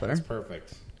we go. That's better. That's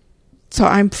perfect. So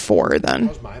I'm 4 then.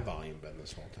 How's my volume been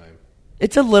this whole time?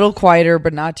 It's a little quieter,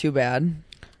 but not too bad.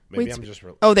 Maybe Wait, I'm just.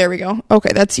 Oh, there we go.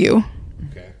 Okay, that's you.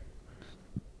 Okay.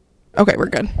 Okay, we're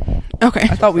good. Okay.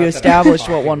 I thought we established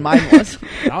what one mine was.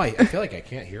 Now I feel like I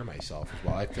can't hear myself as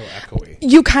well. I feel echoey.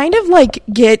 You kind of like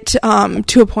get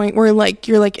to a point where like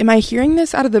you're like, am I hearing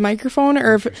this out of the microphone,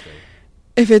 or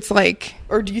if it's like,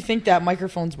 or do you think that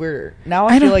microphone's weirder? Now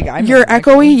I feel like I'm. You're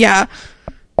echoey, yeah.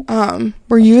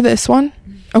 Were you this one?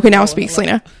 Okay, now speak,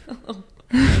 Selena.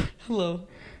 Hello.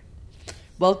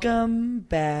 Welcome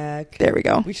back. There we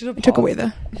go. We should have took away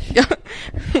the. Yeah.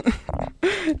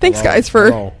 Thanks, guys,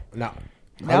 for. Hello. Now,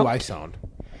 how do I sound?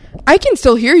 I can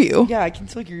still hear you. Yeah, I can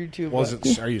still hear you too. Well,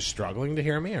 are you struggling to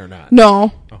hear me or not?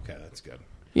 No. Okay, that's good.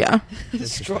 Yeah.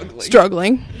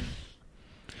 Struggling.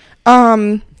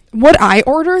 What I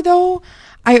order though,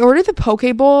 I order the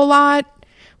poke bowl a lot.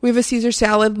 We have a Caesar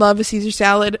salad. Love a Caesar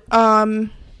salad. How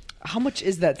much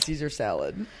is that Caesar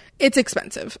salad? It's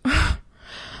expensive.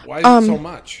 Why is it so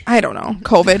much? I don't know.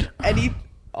 COVID.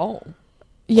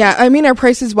 Yeah, I mean our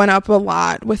prices went up a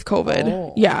lot with COVID.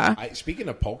 Oh. Yeah. Speaking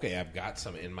of poke, I've got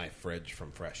some in my fridge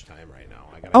from Fresh Time right now.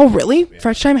 Oh, really? Yeah.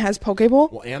 Fresh Time has poke bowl?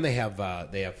 Well, and they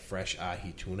have fresh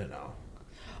ahi tuna now.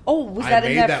 Oh, was that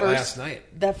in that first last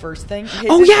night? That first thing?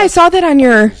 Oh yeah, I saw that on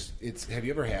your. Have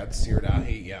you ever had seared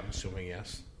ahi? Yeah, I'm assuming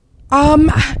yes.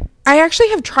 I actually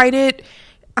have tried it.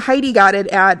 Heidi got it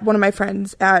at one of my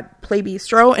friends at Play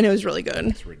Bistro, and it was really good.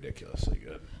 It's ridiculously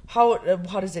good.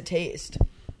 How does it taste?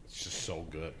 It's just so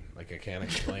good. Like I can't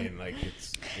explain. Like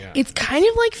yeah. It's kind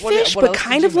of like What- fish, what but else did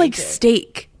kind you of like make it?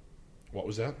 steak. What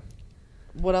was that?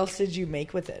 What else did you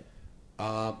make with it?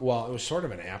 Well, it was sort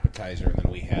of an appetizer, and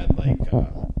then we had like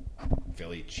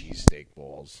Philly cheesesteak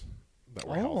bowls that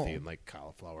were healthy and like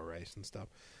cauliflower rice and stuff.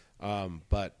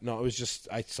 But no, it was just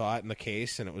I saw it in the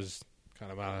case, and it was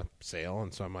kind of on a sale,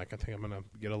 and so I'm like, I think I'm gonna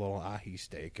get a little ahi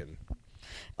steak, and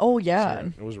Oh yeah.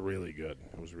 it was really good.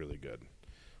 It was really good.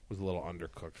 It was a little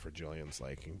undercooked for Jillian's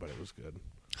liking, but it was good.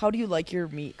 How do you like your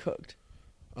meat cooked?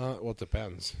 Well, it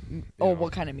depends.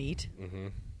 What kind of meat? Mm-hmm.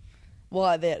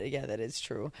 Well, that is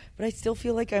true. But I still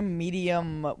feel like I'm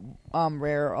medium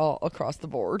rare all across the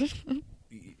board.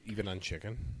 Even on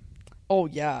chicken? Oh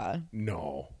yeah.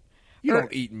 No, you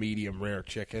don't eat medium rare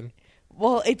chicken.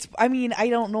 Well, I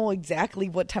don't know exactly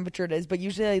what temperature it is, but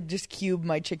usually I just cube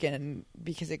my chicken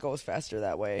because it goes faster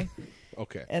that way.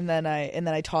 Okay. And then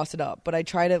I toss it up. But I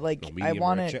try to like No, I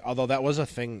want it. although that was a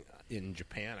thing in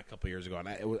Japan a couple years ago, and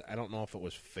I don't know if it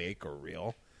was fake or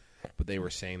real, but they were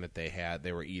saying that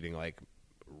they were eating like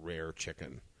rare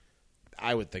chicken.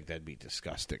 I would think that'd be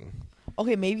disgusting.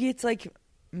 Okay, maybe it's like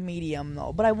medium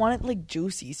though, but I want it like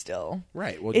juicy still.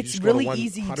 Right. Well, It's you just go to really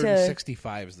easy to.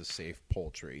 165 is the safe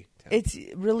poultry temp. It's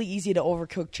really easy to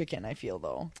overcook chicken. I feel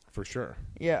though. For sure.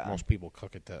 Yeah. Most people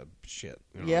cook it to shit.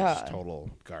 Yeah. It's total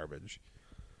garbage.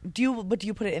 Do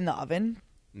you put it in the oven?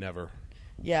 Never.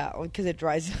 Yeah, because it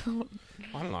dries out.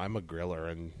 I don't know. I'm a griller,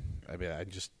 and I mean, I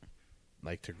just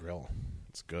like to grill.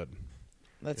 It's good.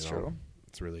 That's You know? true.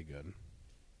 It's really good.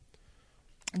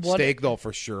 What- Steak, though,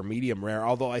 for sure. Medium rare.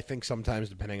 Although I think sometimes,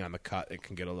 depending on the cut, it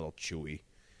can get a little chewy.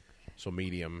 So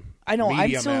medium. I know, I'm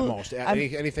Medium so- at most. I'm-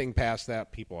 Anything past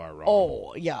that, people are wrong.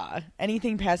 Oh yeah,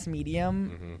 anything past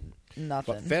medium,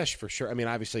 nothing. But fish, for sure. I mean,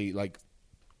 obviously, like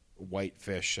white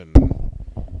fish, and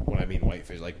when I mean white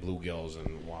fish, like bluegills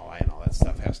and walleye and all that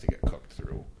stuff has to get cooked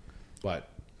through. But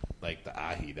like the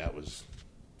ahi, that was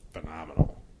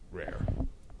phenomenal. Rare.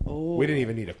 Oh. We didn't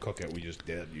even need to cook it. We just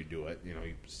did. You do it.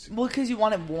 Well, because you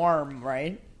want it warm,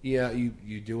 right? Yeah, you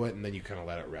do it, and then you kind of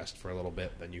let it rest for a little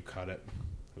bit. Then you cut it.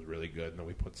 It was really good. And then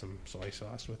we put some soy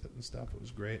sauce with it and stuff. It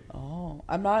was great. Oh,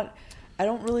 I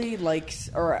don't really like,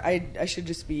 or I should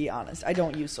just be honest. I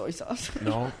don't use soy sauce.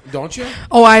 No, don't you?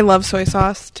 Oh, I love soy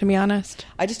sauce, to be honest.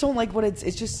 I just don't like what it's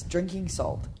just drinking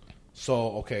salt.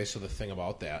 So, okay, so the thing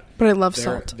about that. But I love there,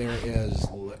 salt. There is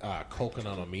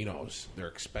coconut aminos. They're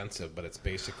expensive, but it's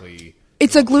basically...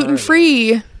 It's a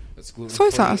gluten-free. It's gluten-free soy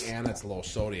sauce. and it's low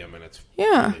sodium, and it's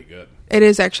Yeah. really good. It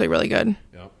is actually really good.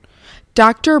 Yep.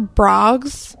 Dr.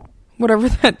 Broggs, whatever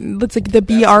that's like the That's the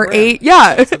BR8. brand.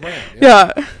 Yeah. That's the brand,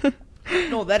 Yeah.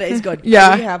 No, that is good.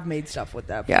 Yeah. We have made stuff with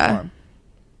that before. Yeah.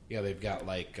 Yeah, they've got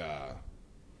like...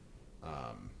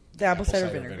 The apple cider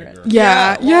vinegar.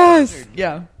 Yeah. well, Yes.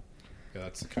 Yeah. Yeah,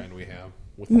 that's the kind we have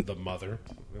with the mother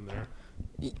in there.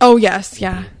 Oh, yes.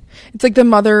 Yeah. It's like the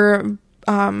mother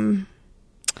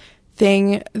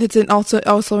thing that's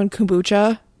also in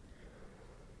kombucha.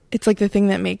 It's like the thing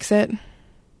that makes it.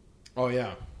 Oh,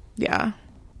 yeah. Yeah.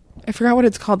 I forgot what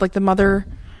it's called. Like the mother.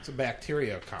 It's a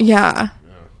bacteria compound. Yeah.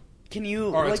 Can you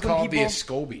Or like it's when called people, the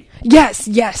SCOBY. Yes.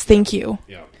 Yes. Thank you.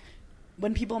 Yeah.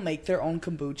 when people make their own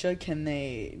kombucha, can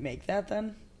they make that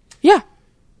then? Yeah.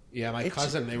 Yeah, my It's-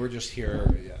 cousin, they were just here.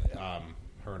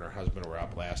 Her and her husband were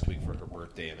up last week for her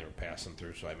birthday, and they were passing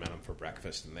through, so I met them for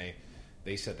breakfast, and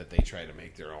they said that they tried to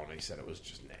make their own. They said it was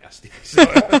just nasty. So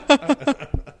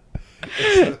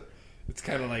it's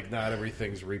kind of like not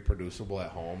everything's reproducible at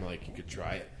home. Like, you could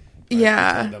try it. But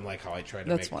Yeah. I told them like how I tried to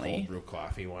That's make funny. cold brew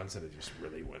coffee once, and it just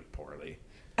really went poorly.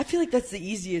 I feel like that's the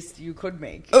easiest you could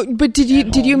make. Oh, but did you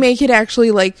home. make it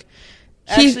actually like?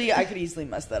 Actually, I could easily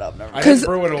mess that up. Never I mind. didn't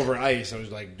brew it over ice. I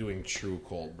was like doing true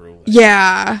cold brew. Like,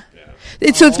 Yeah.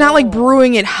 yeah. So it's not like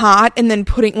brewing it hot and then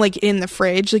putting like in the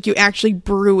fridge. Like you actually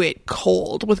brew it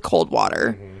cold with cold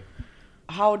water. Mm-hmm.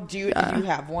 How do you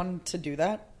have one to do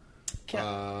that?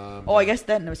 I guess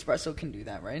that Nespresso can do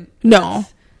that, right? No.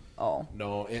 Oh,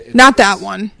 No, Not that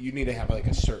one. You need to have like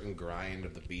a certain grind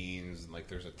of the beans, and like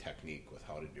there's a technique with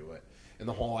how to do it. And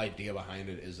the whole idea behind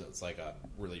it is it's like a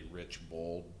really rich,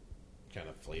 bold kind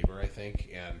of flavor, I think,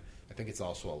 and I think it's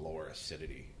also a lower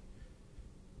acidity.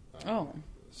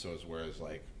 So as whereas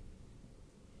like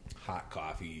hot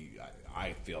coffee,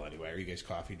 I feel anyway. Are you guys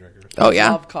coffee drinkers? Oh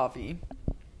yeah. love coffee.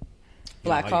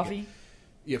 Black how you coffee?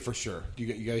 Yeah, for sure. You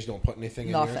guys don't put anything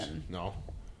in yours? Nothing. No.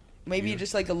 Maybe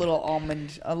just like a little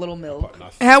almond, a little milk. Put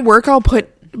nothing. At work, I'll put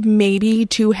maybe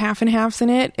 2 half and halves in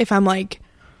it if I'm like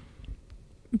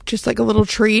just like a little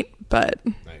treat. But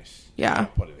Nice. Yeah. I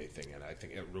don't put anything in. I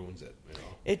think it ruins it. You know,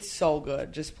 It's so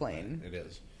good, just plain. it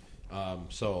is.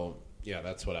 So yeah,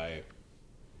 that's what I.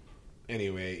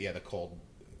 Anyway, yeah, the cold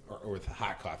or with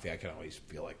hot coffee, I can always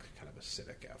feel like kind of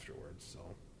acidic afterwards. So.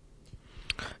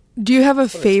 Do you have a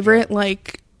favorite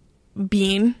like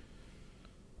bean?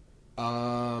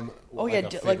 Oh yeah,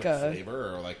 like a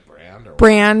flavor or like brand or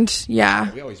brand?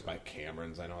 Yeah. We always buy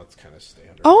Cameron's. I know it's kind of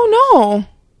standard. Oh no.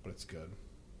 But it's good.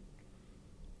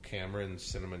 Cameron's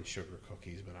cinnamon sugar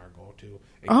cookies been our go-to.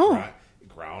 And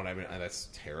ground. I mean, that's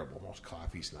terrible. Most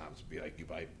coffee snobs would be like, you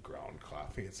buy ground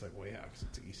coffee. It's like, well, yeah, because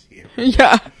it's easy.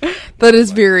 Yeah, that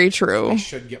is very true. I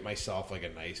should get myself like a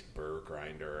nice burr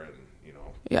grinder,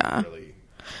 and really,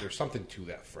 there's something to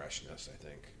that freshness. I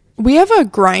think we have a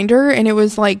grinder, and it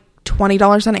was like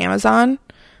 $20 on Amazon.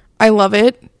 I love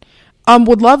it.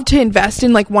 Would love to invest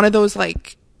in like one of those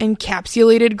like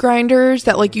encapsulated grinders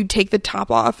that like you take the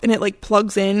top off and it like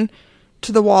plugs in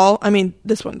to the wall. I mean,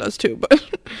 this one does too, but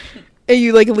and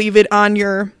you like leave it on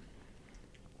your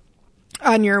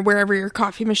wherever your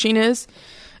coffee machine is,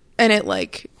 and it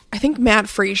like, I think Matt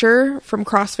Frazier from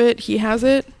CrossFit, he has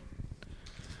it.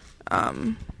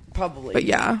 Probably. But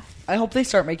yeah, I hope they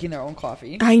start making their own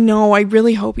coffee. I know. I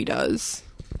really hope he does.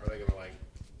 Are they gonna like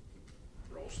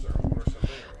roast their own or something,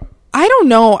 or what? I don't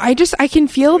know. I can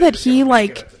feel that he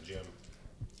like.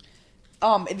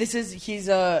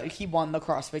 He won the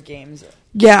CrossFit Games.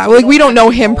 Yeah, like we don't know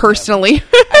him personally.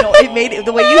 I know, it made it,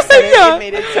 the way you said it, it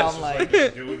made it sound like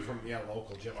a dude from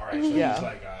local gym. All right, so he's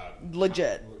like a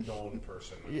legit known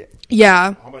person.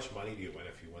 Yeah. How much money do you win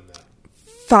if you win that?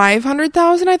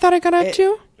 500,000. I thought I got up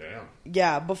to. Damn.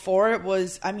 Yeah, before it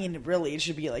was. I mean, really, it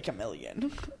should be like $1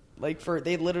 million. Like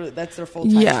they literally, that's their full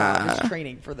time job, is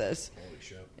training for this. Holy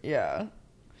shit. Yeah,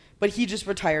 but he just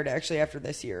retired actually after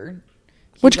this year.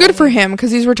 Which good for him, because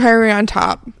he's retiring on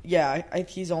top. Yeah,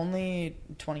 he's only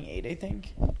 28, I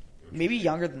think. Maybe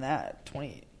younger than that,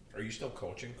 20. Are you still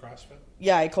coaching CrossFit?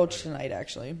 Yeah, I coach tonight,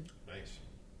 actually. Nice.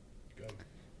 Good.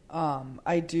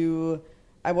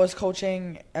 I was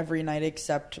coaching every night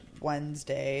except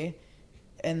Wednesday.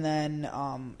 And then,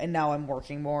 and now I'm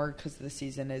working more because the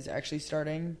season is actually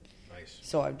starting. Nice.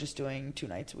 So I'm just doing 2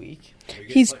 nights a week.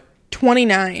 He's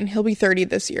 29. He'll be 30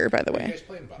 this year, by the way. Are you guys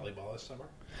playing volleyball this summer?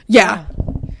 Yeah.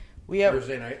 We have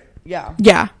Thursday night? Yeah.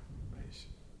 Yeah. Nice.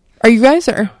 Are you guys,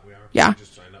 or? Yeah, we are. Yeah. We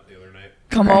just signed up the other night.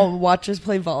 Come on, watch us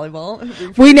play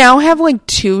volleyball. We now have like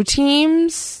 2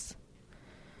 teams.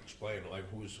 Explain, like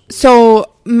who's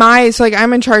So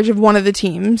I'm in charge of one of the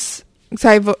teams. So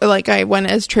I went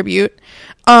as tribute.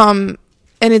 And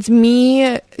it's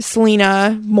me,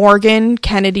 Selena, Morgan,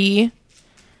 Kennedy,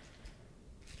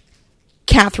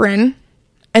 Catherine,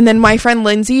 and then my friend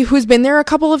Lindsay, who's been there a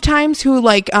couple of times, who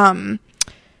like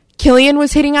Killian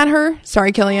was hitting on her.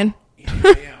 Sorry, Killian.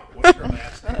 Yeah. What's her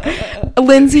last name?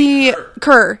 Lindsay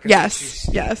Kerr. Yes.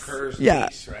 Yes. Kerr's Yeah.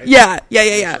 niece, right?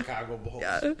 Yeah. Chicago Bulls.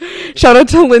 Yeah. Shout out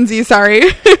to Lindsay. Sorry.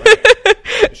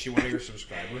 Is she one of your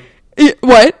subscribers?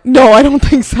 What? No, I don't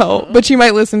think so. But she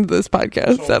might listen to this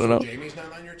podcast. I don't know. Jamie's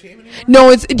not on your team anymore? No,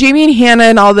 it's Jamie and Hannah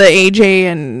and all the AJ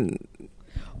and.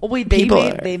 Oh wait,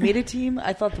 they made a team?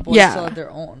 I thought the boys still had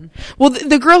their own. Well,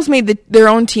 the girls made their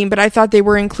own team, but I thought they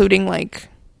were including like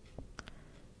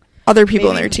other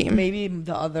people in their team. Maybe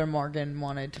the other Morgan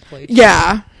wanted to play.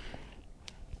 Yeah.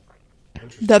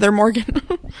 The other Morgan.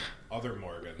 Other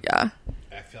Morgan. Yeah.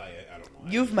 I feel like I don't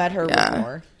know. You've met her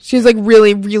before. She's like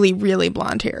really, really, really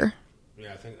blonde hair.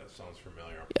 Yeah, I think that sounds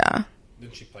familiar. Yeah.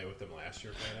 Didn't she play with them last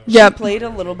year? Kind of? Yeah. She played a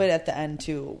little bit at the end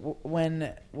too. Where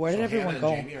did everyone Hannah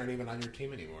go? and Jamie aren't even on your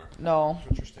team anymore. No.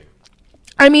 Interesting.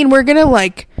 I mean, we're gonna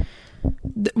like,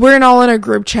 we're all in a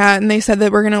group chat, and they said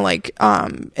that we're gonna like,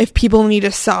 if people need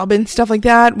a sub and stuff like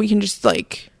that, we can just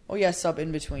like. Oh yeah, sub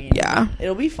in between. Yeah.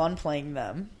 It'll be fun playing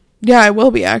them. Yeah, I will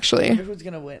be actually. I wonder who's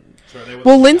gonna win? So are they with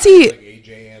Well, the Lindsay- guys, like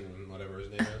AJ and whatever his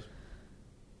name is.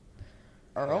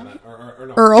 Earl? Or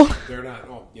no, Earl. They're not.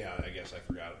 Oh, yeah. I guess I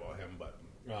forgot about him, but.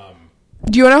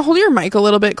 Do you want to hold your mic a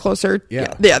little bit closer?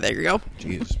 Yeah. Yeah. There you go.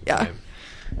 Jeez. Yeah. man.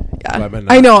 Yeah. So I've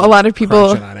been, I know a lot of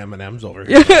people. crunching on M&Ms over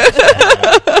here.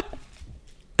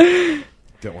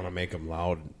 Don't want to make them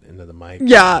loud into the mic.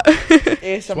 Yeah.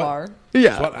 ASMR.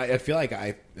 Yeah. So what, I feel like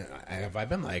I've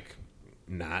been like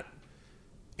not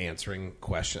answering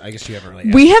questions. I guess you haven't really.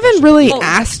 Asked We me haven't questions. really Well,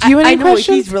 asked you any I know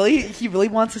questions. he really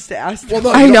wants us to ask. Well, no,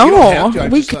 I you don't know. have to.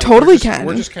 I'm We just, like, totally we're just- can.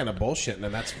 We're just kind of bullshitting,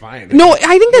 and that's fine. No,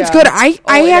 I think that's Yeah. good.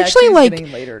 I Yeah, actually it's like,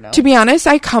 getting later now. to be honest,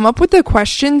 I come up with the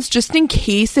questions just in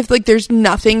case if like there's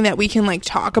nothing that we can like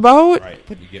talk about. Right.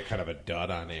 You get kind of a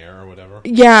dud on air or whatever.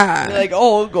 Yeah. You're like,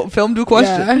 oh, go film, do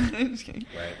question. Just kidding.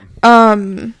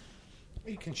 Right.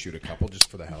 You can shoot a couple just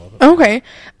for the hell of it. Okay.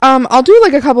 I'll do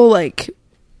like a couple like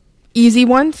easy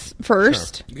ones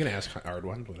first. Sure. You can ask hard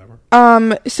ones, whatever.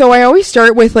 So I always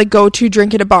start with like go to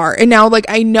drink at a bar. And now like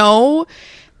I know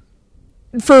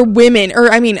for women,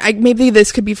 or I mean, maybe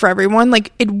this could be for everyone,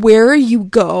 like where you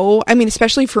go, I mean,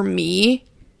 especially for me,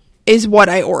 is what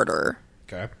I order.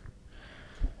 Okay.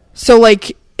 So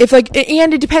like if like,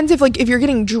 and it depends if like if you're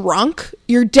getting drunk,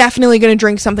 you're definitely going to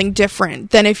drink something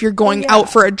different than if you're going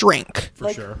out for a drink.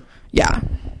 For sure. Yeah.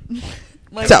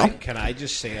 Like, So Can I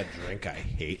just say a drink I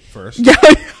hate first? yeah,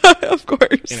 of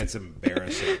course. And it's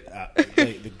embarrassing.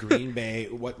 The Green Bay.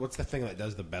 What's the thing that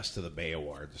does the Best of the Bay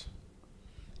Awards?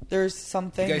 there's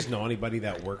something. You guys know anybody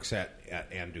that works at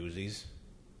Anduzzi's?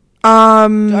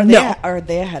 No. Are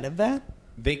they ahead of that?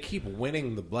 They keep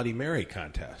winning the Bloody Mary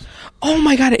contest. Oh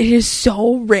my god, it is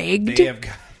so rigged. They have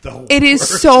got the It is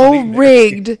worst so Bloody Mary.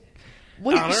 rigged.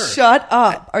 Wait, On Earth. shut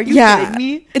up. Are you Yeah. kidding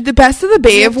me? The Best of the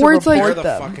Bay We have to Awards, They're report like, the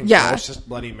them. fucking Yeah. grossest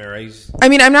Bloody Marys. I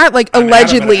mean, I'm not like I'm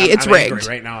allegedly mad, but it's I'm angry rigged.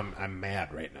 right now. I'm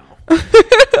mad right now.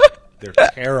 They're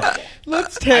terrible.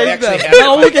 Let's I tag actually them. had-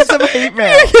 Now we'll get some hate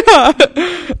mail.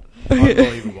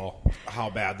 Unbelievable how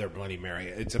bad their Bloody Mary.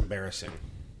 It's embarrassing.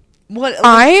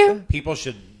 What? People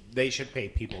should. They should pay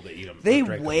people to eat them. They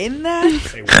win that?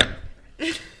 They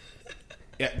win.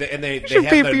 Yeah, they Should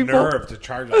pay have the people. nerve to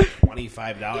charge like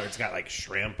 $25. It's got like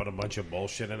shrimp and a bunch of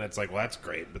bullshit in it. It's like, well, that's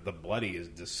great, but the bloody is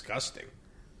disgusting.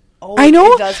 Oh, I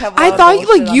know. It does have a lot I of thought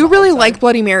bullshit like on you the really outside. like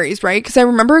Bloody Marys, right? Because I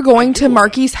remember going to do.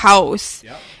 Marky's house,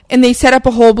 Yep. and they set up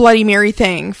a whole Bloody Mary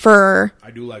thing for. I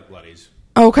do like bloodies.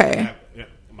 Okay.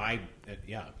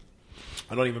 Yeah.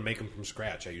 I don't even make them from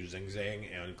scratch. I use Zing Zang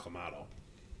and Clamato.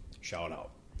 Shout out.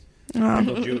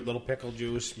 Little pickle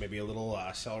juice, maybe a little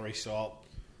celery salt.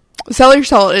 Celery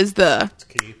salt is the. It's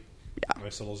key. Yeah.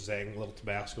 Nice little Zang, little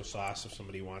Tabasco sauce if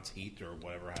somebody wants heat or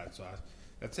whatever hot sauce.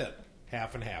 That's it.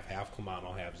 Half and half. Half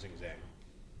Clamato, half Zing Zang.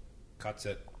 Cuts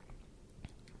it.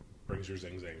 Brings your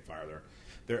Zing Zang farther.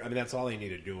 That's all they need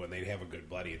to do when they have a good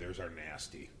bloody. Theirs are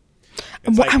nasty.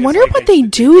 It's I it's wonder what they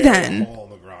do dig a then. hole in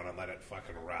the ground and let it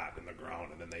fucking rot in the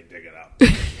ground, and then they dig it up.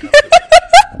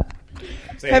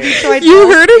 Have you tried You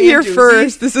those heard it here Anduzzi's?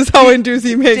 first. This is how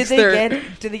Induzi makes their.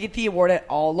 Did they get the award at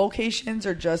all locations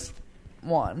or just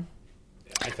one?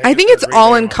 I think it's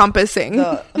all encompassing.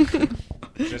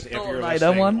 Just if you're Oneida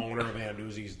listening, one? owner of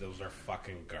Anduzzi's, those are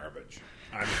fucking garbage.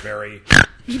 I'm very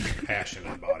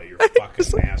passionate about it. You're fucking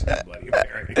nasty, Bloody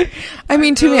Mary. I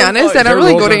mean, to be really honest, like- I don't Is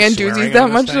there really go rules to on Anduzzi's swearing that on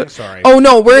this much. thing? Sorry. Oh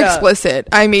no, we're Yeah. explicit.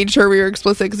 I made sure we were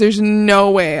explicit because there's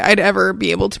no way I'd ever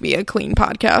be able to be a clean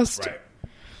podcast. Right.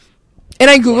 And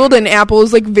I googled, and Apple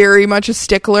is like very much a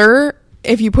stickler.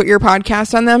 If you put your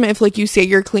podcast on them, if like you say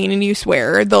you're clean and you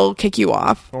swear, they'll kick you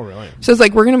off. Oh, really? So it's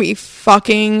like we're gonna be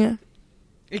fucking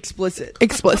Explicit.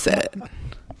 explicit.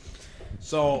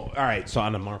 So, all right. So,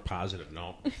 on a more positive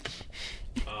note,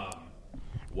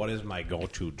 what is my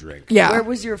go-to drink? Yeah. Where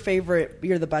was your favorite?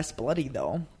 You're the best bloody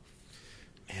though.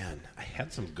 Man, I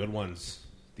had some good ones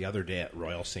the other day at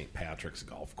Royal St. Patrick's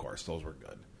Golf Course. Those were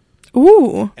good.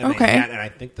 Ooh. And Okay. and I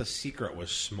think the secret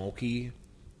was smoky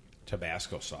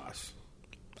Tabasco sauce.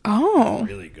 Oh.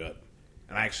 Really good.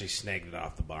 And I actually snagged it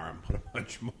off the bar and put a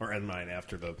bunch more in mine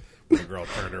after when the girl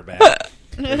turned her back.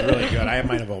 It was really good. I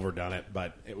might have overdone it,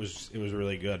 but it was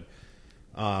really good.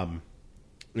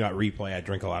 We got Replay. I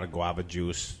drink a lot of guava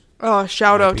juice. Oh,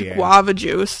 shout out to IPA. guava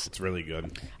juice. It's really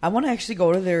good. I want to actually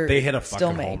go to their. They hit a still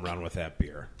fucking make. home run with that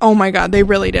beer. Oh my god, they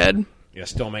really did. Yeah,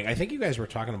 Still Make. I think you guys were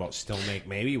talking about Still Make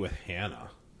maybe with Hannah.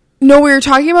 No, we were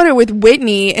talking about it with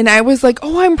Whitney, and I was like,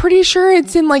 "Oh, I'm pretty sure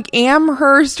it's in like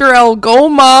Amherst or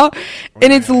Algoma,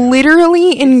 and it's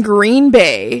literally in Green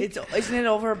Bay. Isn't it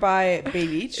over by Bay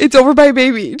Beach? It's over by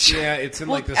Bay Beach." Yeah, it's in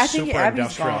Well, like this I think super Abby's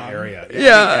industrial gone. area.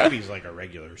 Yeah. Abby's like a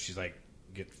regular. She's like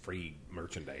get free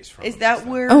merchandise from. Is them and that stuff.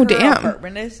 where Oh, her damn.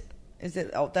 apartment is? Is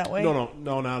it out that way? No,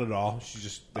 not at all. She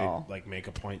just they Oh. like make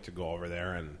a point to go over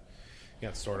there, and yeah,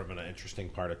 it's sort of in an interesting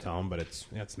part of town, but it's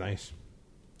it's nice.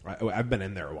 I've been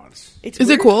in there once. It's Is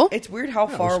it weird- cool? It's weird how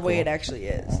it far was away cool. it actually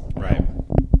is. Right.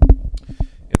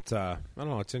 It's I don't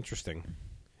know. It's interesting.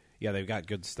 Yeah, they've got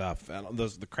good stuff. And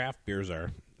the craft beers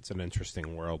are. It's an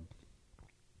interesting world.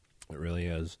 It really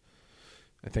is.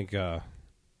 I think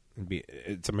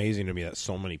it's amazing to me that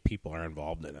so many people are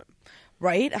involved in it.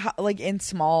 Right? Like in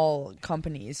small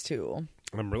companies too.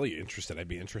 And I'm really interested. I'd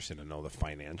be interested to know the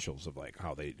financials of like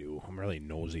how they do. I'm really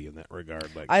nosy in that regard.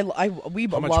 Like We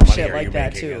how much love money shit are you like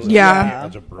that making too. as a- Yeah.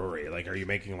 as a brewery. Like, are you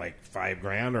making like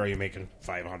 $5,000 or are you making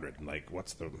 500? Like,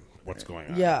 what's going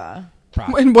on? Yeah.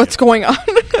 Profit, And what's you know? going on?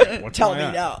 What's Tell going me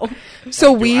on? now.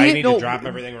 So Do I need we to drop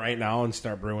everything right now and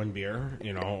start brewing beer?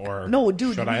 You know, or No,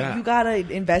 dude, should I not? you gotta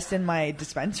invest in my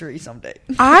dispensary someday.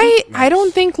 I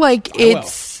don't think like I will.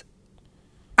 it's.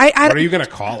 What are you going to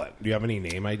call it? Do you have any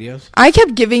name ideas? I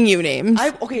kept giving you names.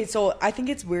 So I think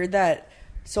it's weird that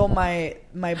my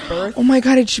birth. Oh my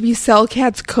god, it should be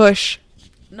Cellcat's Kush.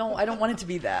 No, I don't want it to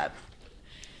be that.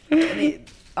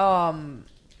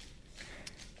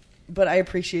 But I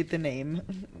appreciate the name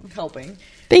helping.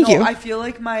 Thank you. I feel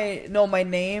like my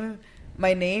name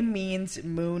means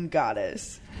moon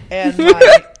goddess, and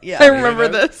my I remember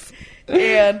this.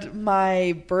 And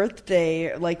my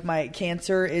birthday, like my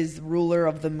Cancer, is ruler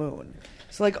of the moon.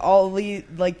 So like all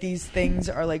these things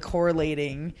are like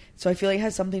correlating. So I feel like it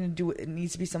has something to do. It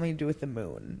needs to be something to do with the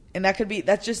moon, and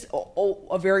that's just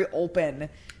a very open.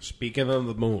 Speaking of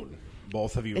the moon,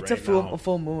 both of you. It's right a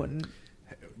full moon.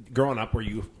 Growing up, were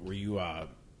you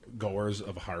goers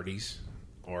of Hardee's,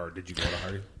 or did you go to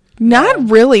Hardee's? Not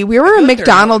really. We were a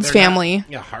McDonald's they're family. Not,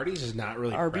 yeah, Hardee's is not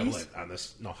really Arby's? prevalent on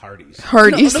this. No, Hardee's.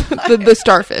 Hardee's, the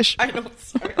starfish. I know.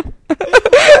 Sorry.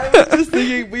 I was just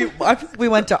thinking we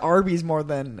went to Arby's more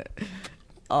than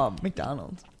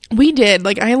McDonald's. We did.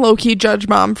 Like, I low-key judge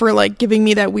Mom for, like, giving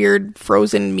me that weird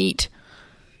frozen meat.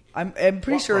 I'm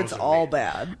pretty sure it's all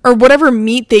bad. Or whatever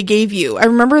meat they gave you. I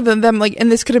remember them like,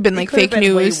 and this could have been, like, fake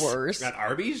news. Way worse. At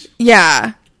Arby's?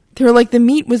 Yeah. They were like, the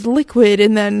meat was liquid,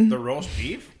 and then... The roast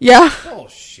beef? Yeah. Oh,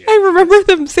 shit. I remember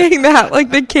them saying that. Like,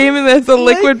 they came in as a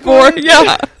liquid form.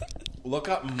 Yeah. Look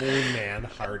up Moon Man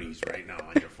Hardee's right now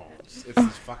on your phones. It's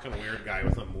this fucking weird guy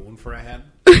with a moon for a head.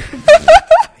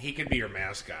 He could be your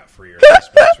mascot for your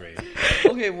dispensary.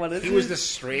 Okay, what is He was this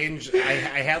strange... I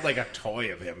had, like, a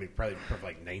toy of him. He probably from,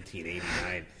 like,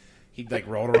 1989. He like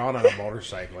rode around on a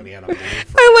motorcycle and he had a moon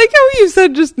for I like how you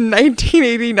said just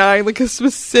 1989, like a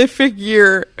specific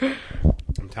year.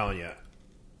 I'm telling you.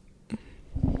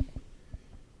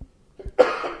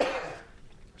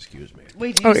 Excuse me.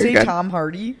 Wait, did you you're say good. Tom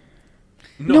Hardy?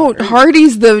 No,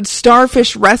 Hardee's, the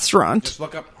starfish restaurant. Just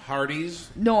look up Hardee's.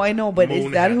 No, I know, but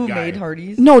is that Moonhead who guy. made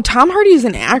Hardee's? No, Tom Hardy is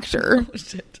an actor Oh,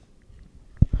 shit.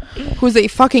 who's a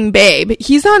fucking babe.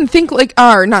 He's on not Think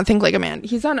Like a Man.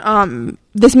 He's on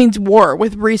This Means War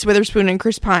with Reese Witherspoon and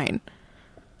Chris Pine.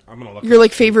 I'm gonna look. Your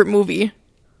like favorite movie.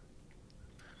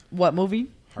 What movie?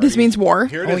 This Means War.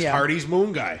 Here it Oh, is, yeah. Hardee's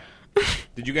Moon Guy.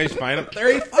 Did you guys find him?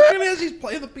 There he fucking is. He's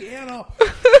playing the piano.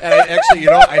 And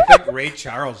I think Ray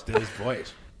Charles did his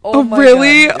voice. Oh, my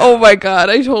really? God. Oh my god,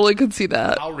 I totally could see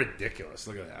that. How ridiculous!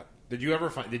 Look at that. Did you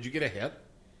get a hit?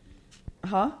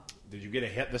 Huh? Did you get a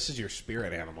hit? This is your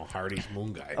spirit animal, Hardee's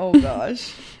Moon Guy. Oh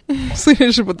gosh. So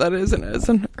you should put that as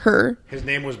in her. His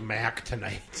name was Mac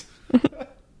tonight.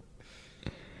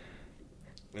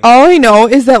 All I know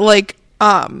is that like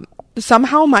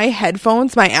somehow my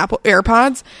headphones, my Apple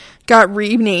AirPods, got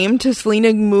renamed to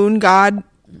Selena Moon Goddess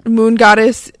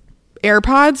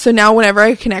AirPods. So now whenever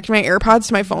I connect my AirPods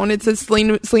to my phone, it says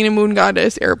Selena Moon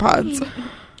Goddess AirPods.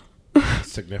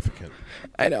 Significant.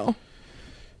 I know.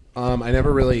 I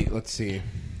never really. Let's see.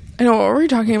 I know. What were we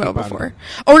talking about keep on before?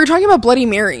 Oh, we were talking about Bloody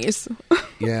Marys.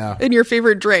 Yeah. And your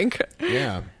favorite drink.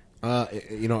 Yeah.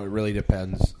 It really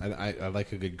depends. I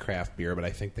like a good craft beer, but I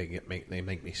think they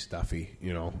make me stuffy.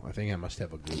 I think I must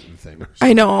have a gluten thing. Or something.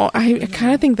 I know. I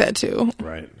kind of think that too.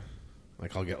 Right.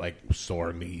 Like I'll get like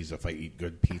sore knees if I eat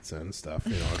good pizza and stuff.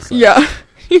 It's like, Yeah.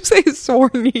 You say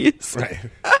sore knees. Right.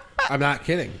 I'm not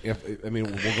kidding. We'll go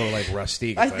to like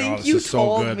Rustique. I It's like, think this you is so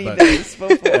told good, me but this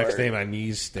before. next day my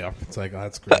knees stiff. It's like, oh,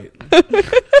 that's great.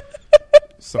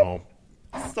 So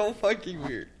So fucking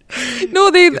weird.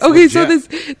 No, so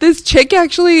legit. this chick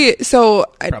actually,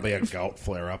 probably a gout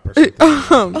flare up or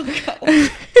something.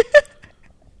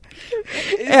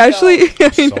 Ashley, So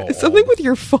something old. with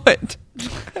your foot.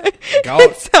 Gout.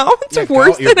 It sounds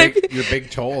worse your than your big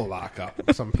toe will lock up.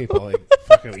 Some people like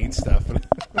fucking eat stuff. And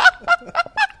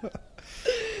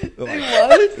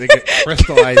they get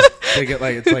crystallized. They get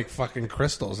like it's like fucking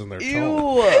crystals in their toe.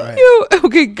 Ew. Right.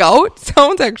 Okay, gout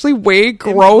sounds actually way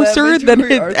grosser than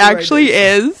it Inflammatory actually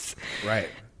is. Right.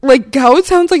 Like gout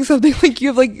sounds like something like you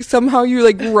have like somehow you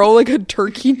like grow like a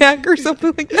turkey neck or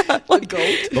something like that. Like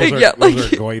goat? Those are, yeah,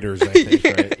 those are goiters, I think,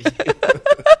 right?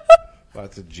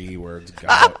 Lots of G words.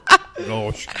 Gout.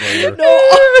 Gosh. Goiter.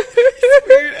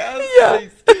 Weird ass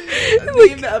face.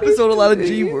 Name the episode a lot of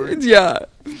G words. Yeah.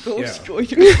 Ghost Yeah.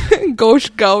 goiter. Gosh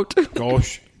gout.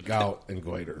 Gosh, gout, and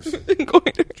goiters.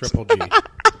 Goiters. Triple G.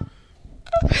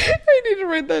 I need to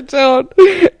write that down.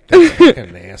 That's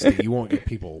fucking nasty. You won't get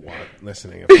people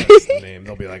listening if that's the name.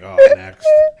 They'll be like, oh, next.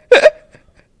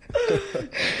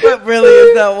 But really,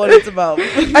 is that what it's about?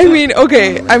 I mean,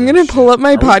 okay, I'm gonna pull up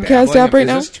my Are we podcast babbling? app right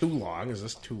now. Is this too long? Is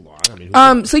this too long? I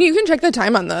mean, So you can check the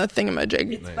time on the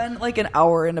thingamajig. It's been like an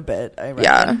hour and a bit, I reckon.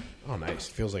 Yeah. oh, nice.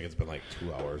 Feels like it's been like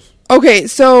 2 hours. Okay,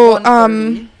 so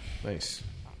 1:30. Nice.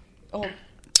 Oh,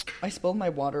 I spilled my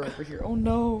water over here. Oh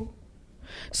no.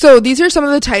 So these are some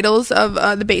of the titles of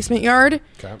the Basement Yard.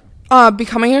 Okay.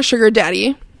 Becoming a Sugar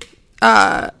Daddy.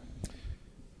 God,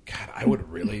 I would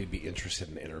really be interested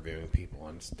in interviewing people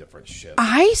on different shit.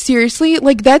 I seriously,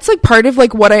 like, that's, like, part of,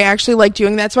 like, what I actually like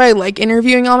doing. That's why I like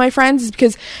interviewing all my friends, is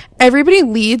because everybody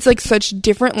leads, like, such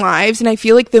different lives, and I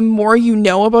feel like the more you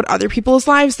know about other people's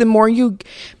lives, the more you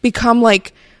become,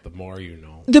 like... The more you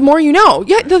know. The more you know.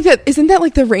 Yeah, isn't that,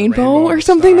 like, the rainbow or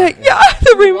something? Star, that yeah,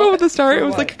 the rainbow with the star. It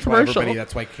was, like, a commercial.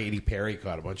 That's why Katy Perry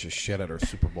caught a bunch of shit at her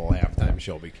Super Bowl halftime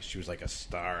show, because she was, like, a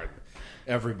star, and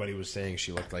everybody was saying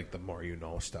she looked like the More You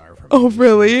Know star. From Oh, ABC.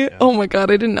 really? Yeah. Oh, my God,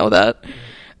 I didn't know that.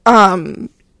 I know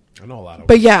a lot of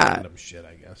random shit,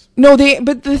 I guess. No,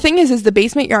 but the thing is the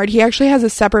Basement Yard, he actually has a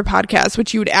separate podcast,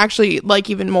 which you would actually like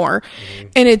even more. Mm-hmm.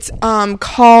 And it's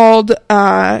called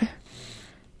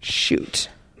shoot.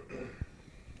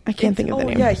 I can't think of the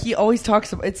name. Yeah, he always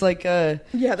talks about it's like he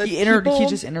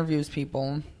just interviews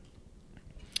people.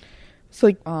 It's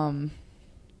like oh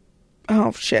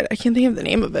shit, I can't think of the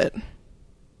name of it.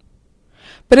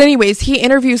 But anyways, he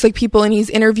interviews like people, and he's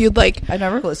interviewed like I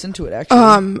never listened to it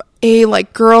actually. A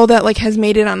like girl that like has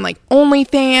made it on like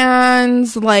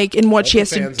OnlyFans, like and what she has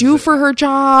to do for her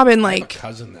job, and like I have a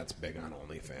cousin that's big on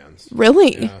OnlyFans.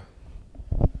 Really? Yeah.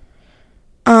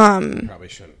 Probably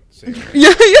shouldn't say that.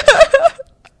 Yeah.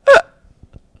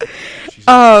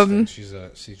 She's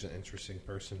an interesting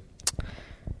person.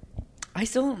 I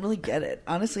still don't really get it.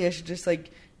 Honestly, I should just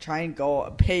like try and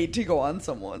go paid to go on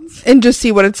someone's and just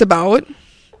see what it's about.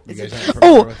 You guys aren't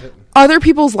familiar with it? Other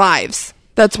people's lives.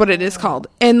 That's what it is called.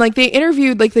 And like they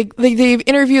interviewed they've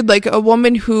interviewed like a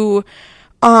woman who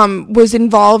was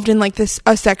involved in like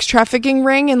a sex trafficking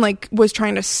ring and like was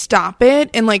trying to stop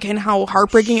it, and like and how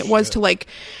heartbreaking it was to like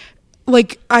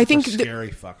I think it's a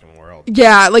scary fucking world.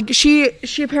 Yeah, like she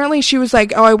apparently she was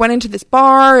like, oh, I went into this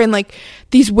bar and like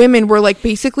these women were like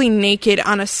basically naked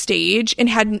on a stage and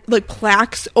had like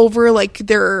plaques over like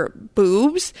their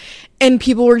boobs, and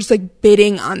people were just like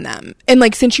bidding on them. And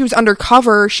like since she was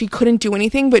undercover, she couldn't do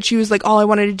anything, but she was like, all I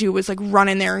wanted to do was like run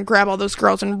in there and grab all those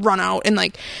girls and run out, and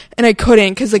like and I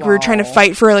couldn't because like we were trying to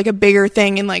fight for like a bigger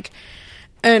thing, and like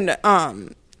and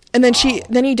then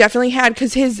then he definitely had,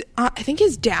 because his I think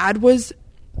his dad was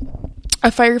a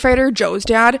firefighter, Joe's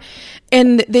dad,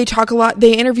 and they talk a lot.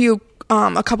 They interview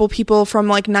a couple people from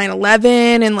like 9/11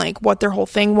 and like what their whole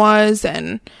thing was,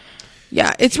 and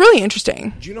yeah, it's really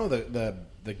interesting. Do you know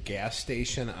the gas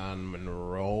station on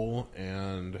Monroe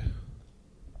and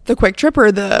the Quick Trip,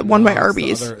 or the one by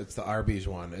Arby's? It's the Arby's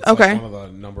one. It's okay. Like one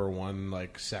of the number one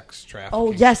like sex trafficking.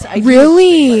 Oh yes, I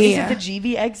really. Is it the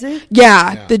GV exit?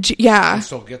 Yeah, And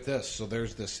so get this. So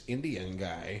there's this Indian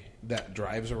guy that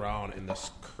drives around in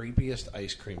this creepiest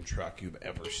ice cream truck you've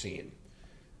ever seen.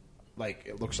 Like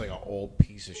it looks like an old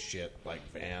piece of shit like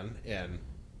van, and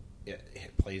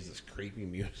it plays this creepy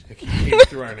music. He came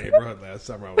through our neighborhood last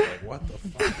summer. I was like, what the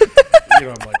fuck? You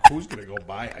know, I'm like, who's gonna go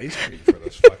buy ice cream for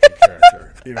this fucking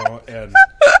character? You know, and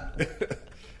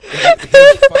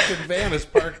his fucking van is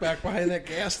parked back behind that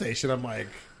gas station. I'm like,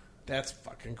 that's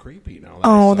fucking creepy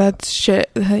now. That's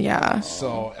shit. Yeah.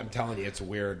 So I'm telling you, it's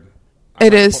weird.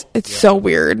 It is. It's so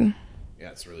weird. Yeah,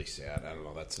 it's really sad. I don't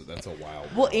know. That's a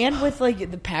wild. Well, and with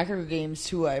like the Packer games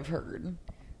too, I've heard.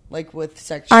 Like with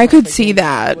sex, I could see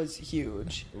that. It was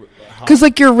huge. Because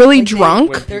like you're really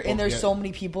drunk. There's so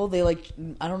many people. They like,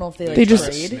 I don't know if they They just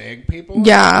trade. Snag people.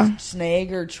 Yeah.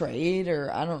 Snag or trade, or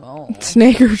I don't know.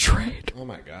 Snag or trade. Oh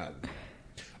my god.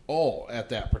 Oh, at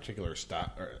that particular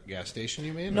stop or gas station,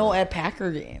 you mean? No, at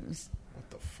Packer games. What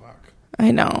the fuck?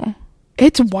 I know.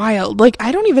 It's wild. Like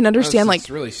I don't even understand. It's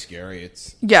really scary.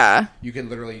 Yeah. You can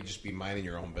literally just be minding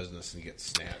your own business and get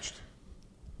snatched.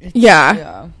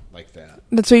 Yeah. Like that.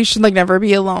 That's why you should like never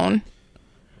be alone.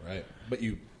 Right. But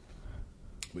you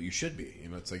should be. You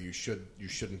know, it's like you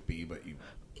shouldn't be, but you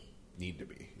need to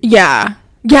be. Yeah.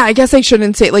 Yeah, I guess I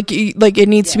shouldn't say like it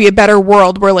needs to be a better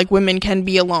world where like women can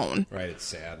be alone. Right, it's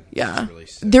sad. Yeah. It's really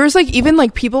sad. There's like even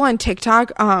like people on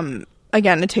TikTok,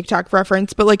 again, a TikTok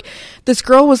reference, but like this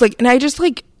girl was like, and I just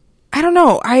like, I don't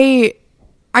know. I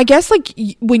guess like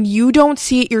when you don't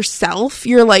see it yourself,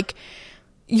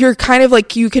 you're kind of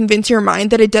like, you convince your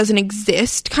mind that it doesn't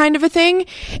exist kind of a thing.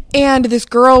 And this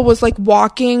girl was like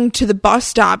walking to the bus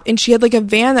stop, and she had like a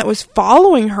van that was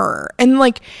following her, and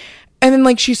then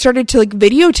like she started to like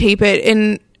videotape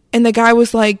it, and the guy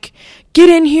was like, get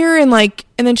in here, and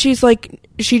then she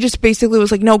just basically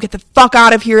was like, no, get the fuck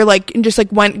out of here, like, and just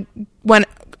like went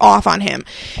off on him.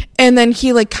 And then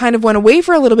he like kind of went away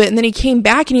for a little bit, and then he came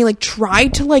back and he like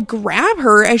tried to like grab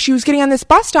her as she was getting on this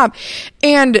bus stop.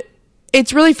 And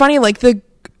it's really funny, like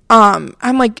I'm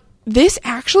like, this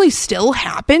actually still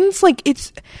happens. Like,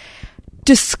 it's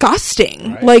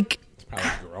disgusting. Right. Like, It's probably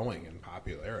growing in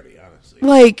popularity, honestly.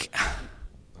 like,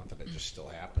 Not that it just still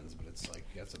happens, but it's like,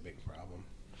 that's a big problem.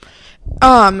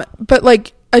 but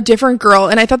like a different girl,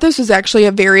 and I thought this was actually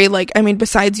a very, like, I mean,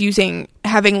 besides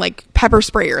having like pepper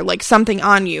spray or like something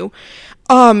on you,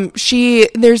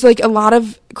 there's like a lot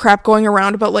of crap going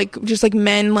around about like just like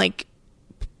men like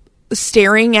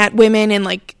staring at women and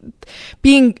like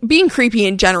being creepy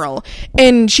in general.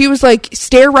 And she was like,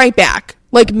 stare right back.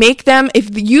 Like, make them,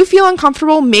 if you feel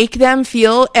uncomfortable, make them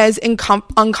feel as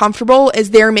uncomfortable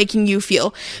as they're making you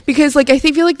feel. Because like,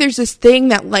 feel like there's this thing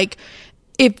that like,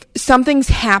 if something's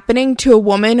happening to a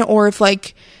woman, or if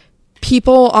like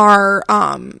people are,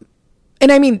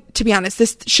 and I mean, to be honest,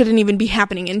 this shouldn't even be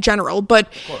happening in general, but,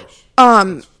 Of course.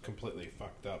 It's completely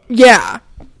fucked up. yeah.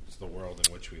 It's the world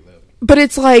in which we live. But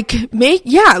it's like, make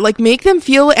them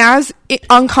feel as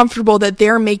uncomfortable that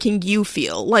they're making you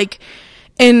feel. Like,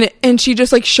 and she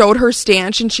just like showed her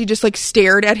stance, and she just like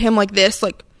stared at him like this,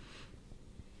 like,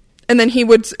 and then he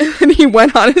went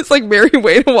on his like merry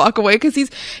way to walk away. Cause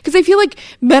I feel like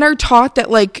men are taught that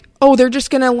like, oh, they're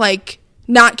just gonna like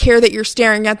not care that you're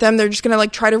staring at them. They're just gonna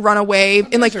like try to run away.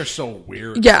 Sometimes and like, they're so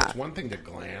weird. Yeah. It's one thing to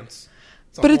glance.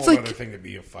 It's a But whole it's like- other thing to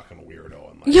be a fucking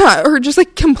weirdo. And like, yeah, or just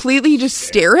like completely just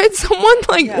stare at someone.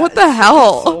 Like, Yeah, what the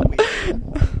hell? so weird.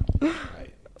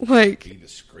 right. Like, Be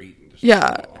discreet and just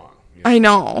Yeah. go along, I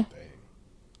know.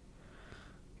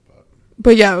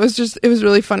 But yeah, it was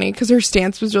really funny because her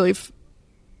stance was really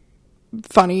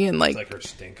funny, and like, It's like her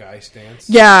stink eye stance.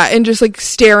 yeah, and just like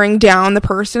staring down the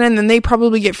person, and then they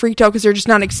probably get freaked out because they're just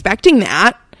not expecting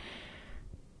that.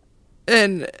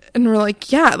 And we're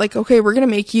like, yeah, like, okay, we're gonna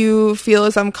make you feel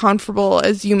as uncomfortable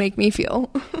as you make me feel.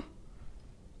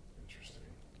 Interesting.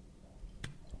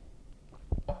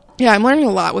 Yeah, I'm learning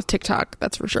a lot with TikTok,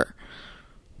 that's for sure.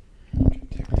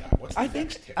 TikTok. What's the I next think.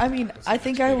 TikTok? I mean, What's the I next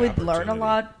think I big would learn a opportunity?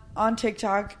 lot on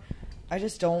TikTok. I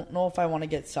just don't know if I want to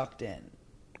get sucked in.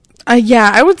 Yeah,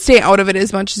 I would stay out of it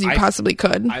as much as you I- possibly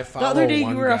could. I The follow other day,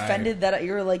 one you were guy- offended that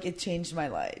you were like, "It changed my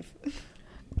life."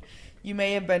 You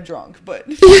may have been drunk, but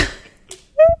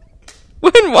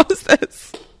When was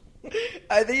this?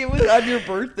 I think it was on your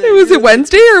birthday. Was You it were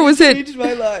Wednesday, or was like, it changed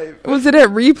my life? was it at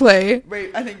replay?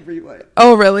 Wait, I think replay.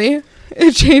 Oh, really?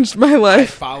 It changed my I life.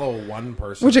 follow one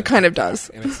person, Which it on kind of TikTok, does.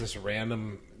 and it's this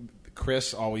random.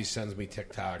 Chris always sends me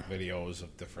TikTok videos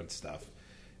of different stuff,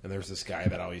 and there's this guy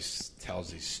that always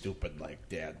tells these stupid like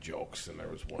dad jokes, and there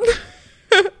was one.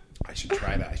 I should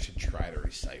try to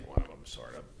recite one of them.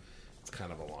 Sort of. It's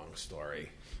kind of a long story.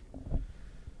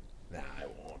 Nah, I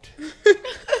won't.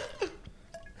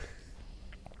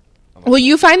 Well,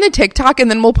 you find the TikTok, and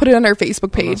then we'll put it on our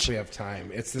Facebook Unless page. we have time.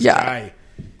 It's this Yeah. guy.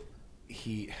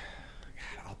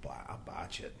 I'll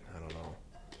botch it. I don't know.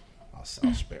 I'll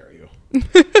spare you.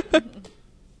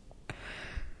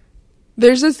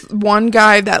 There's this one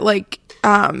guy that like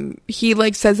he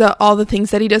like says all the things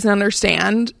that he doesn't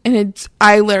understand, and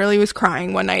I literally was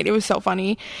crying one night. It was so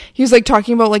funny. He was like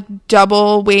talking about like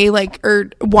double way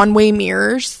or one way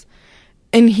mirrors,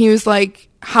 and he was like,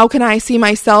 how can I see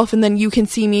myself and then you can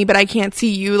see me but I can't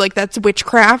see you? Like, that's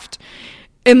witchcraft.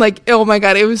 And like, oh my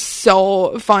god, it was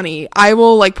so funny. I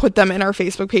will like put them in our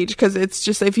Facebook page because it's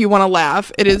just, if you want to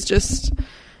laugh, it's just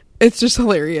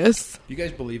hilarious. You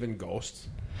guys believe in ghosts?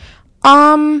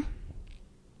 I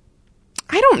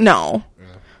don't know. Yeah.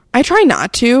 I try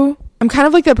not to. I'm kind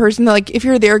of like that person that like, if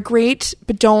you're there, great,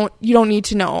 but you don't need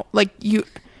to know. Like, you.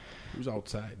 Who's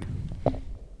outside?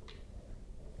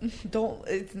 Don't.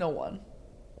 It's no one.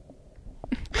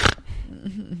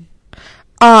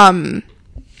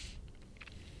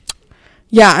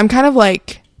 Yeah, I'm kind of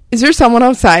like, is there someone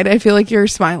outside? I feel like you're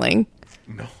smiling.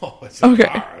 No, it's a Okay.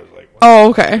 car. I was like, what? Oh,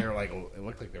 okay. They were like, it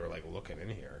looked like they were like looking in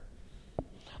here.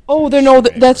 Oh,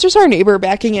 that's just our neighbor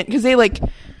backing it, because they like,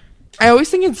 I always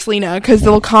think it's Selena, because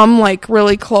they'll come like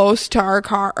really close to our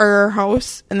car or our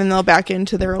house, and then they'll back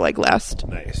into their like last.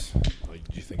 Nice. Like,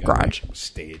 do you think Garage. I like,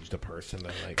 staged a person?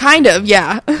 That, like, Kind of,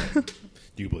 yeah.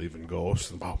 Do you believe in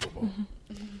ghosts? Blah, blah,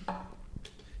 blah.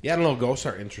 Yeah, I don't know. Ghosts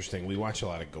are interesting. We watch a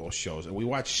lot of ghost shows, and we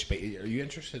watch space. Are you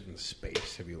interested in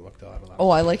space? Have you looked at a lot? Oh,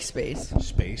 I like space.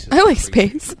 Space. Is I like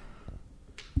crazy. space.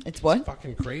 It's what?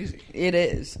 Fucking crazy. It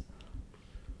is.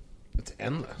 It's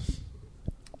endless.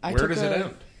 I Where took does it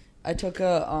end? I took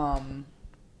a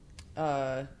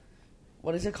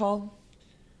what is it called?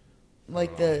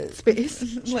 Like the Space.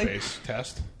 like Space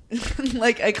test.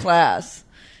 like a class,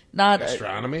 not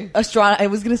Astronomy. I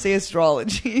was gonna say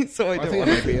astrology, so I I don't. think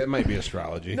want it might be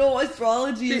astrology. No,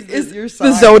 astrology is your The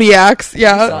sign. zodiacs,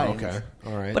 yeah. Oh, Signs. okay.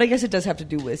 All right. But I guess it does have to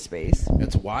do with space.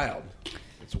 It's wild.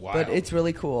 It's wild. But it's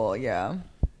really cool, yeah.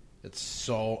 It's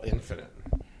so infinite.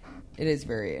 It is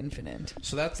very infinite.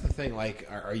 So that's the thing. Like,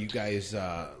 are you guys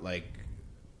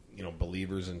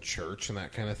believers in church and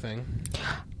that kind of thing?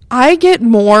 I get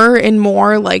more and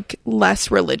more like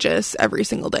less religious every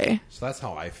single day. So that's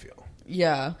how I feel.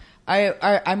 Yeah.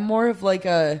 I'm more of like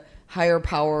a higher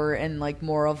power and like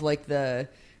more of like the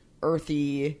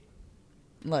earthy,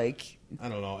 like, I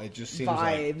don't know. It just seems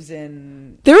vibes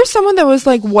and There was someone that was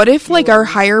like, what if like our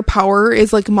higher power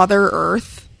is like Mother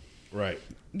Earth? right.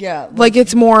 yeah, Like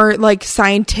it's more like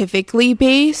scientifically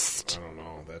based. I don't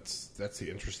know. That's the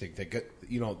interesting thing.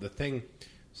 The thing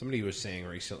somebody was saying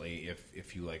recently,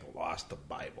 if you like lost the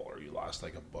Bible or you lost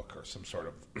like a book or some sort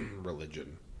of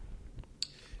religion,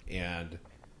 and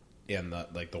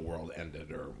the world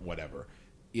ended or whatever,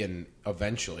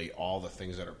 eventually all the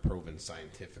things that are proven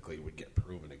scientifically would get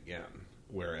proven again.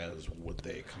 Whereas, would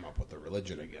they come up with a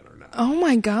religion again or not? Oh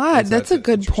my God, that's a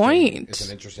good point. It's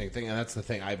an interesting thing, and that's the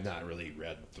thing. I've not really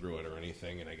read through it or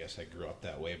anything, and I guess I grew up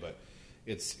that way. But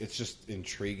it's just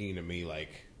intriguing to me. Like,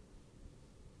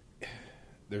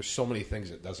 there's so many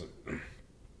things it doesn't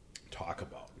talk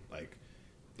about. Like,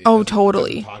 it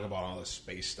totally. doesn't talk about all this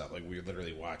space stuff. Like, we're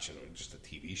literally watching just a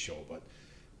TV show, but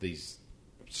these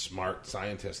smart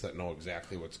scientists that know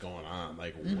exactly what's going on,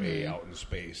 like way out in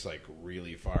space, like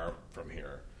really far from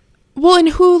here. Well, and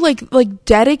who like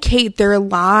dedicate their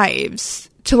lives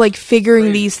to like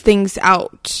figuring these things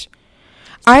out.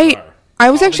 I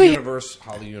was actually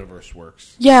how the universe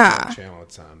works. Yeah. What channel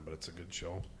it's on, but it's a good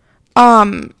show.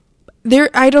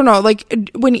 I don't know, like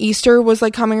when Easter was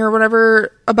like coming or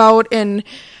whatever about, and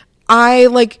I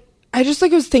just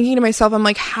like was thinking to myself, I'm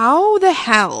like, how the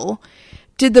hell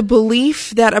did the belief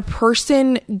that a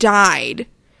person died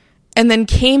and then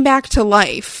came back to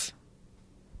life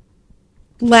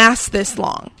last this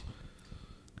long?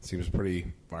 Seems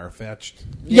pretty far-fetched.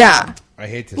 Yeah. I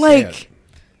hate to say it.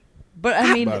 But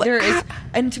I mean, there is,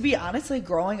 and to be honest, like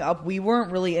growing up, we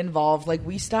weren't really involved. Like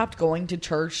we stopped going to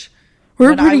church. We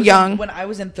were pretty young. When I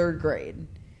was in third grade.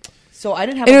 So I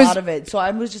didn't have a lot of it. So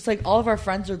I was just like, all of our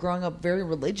friends are growing up very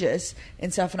religious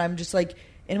and stuff. And I'm just like,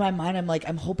 in my mind, I'm like,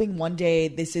 I'm hoping one day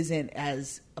this isn't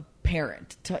as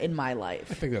apparent in my life.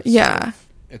 I think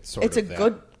that's it's a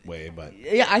good way, but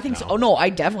yeah, I think so. Oh no, I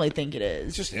definitely think it is.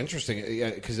 It's just interesting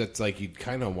because it's like you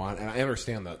kind of want, and I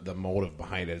understand the motive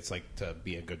behind it. It's like to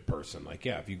be a good person. Like,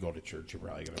 yeah, if you go to church, you're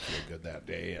probably going to feel good that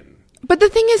day. But the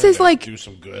thing is like do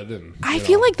some good. And I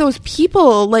feel like those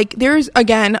people, like there's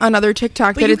again another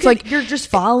TikTok that it's like you're just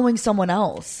following someone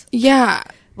else. Yeah,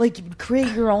 like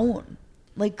create your own.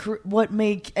 Like what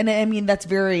make, and I mean that's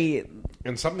very,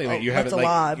 and something that you haven't like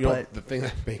lot, you know, but the thing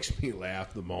that makes me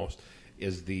laugh the most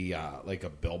is the like a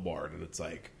billboard, and it's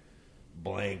like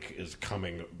blank is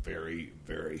coming very,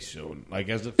 very soon. Like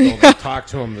as if they talked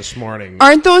to him this morning.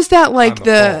 Aren't those that like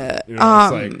the it's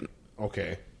like,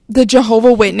 okay, the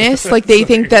Jehovah Witness? Like they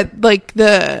think that like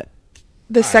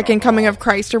the second coming of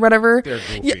Christ or whatever.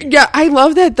 Yeah, I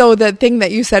love that though. That thing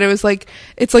that you said, it was like,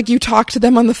 it's like you talk to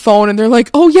them on the phone and they're like,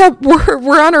 oh yeah,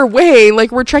 we're on our way.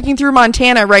 Like we're trekking through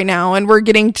Montana right now and we're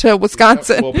getting to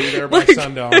Wisconsin. Yep, we'll be there by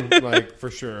sundown, like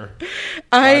for sure.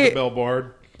 By the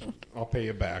billboard, I'll pay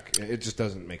you back. It just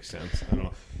doesn't make sense. I don't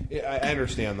know. I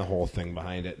understand the whole thing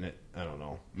behind it, and I don't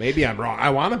know. Maybe I'm wrong.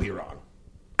 I want to be wrong.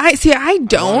 I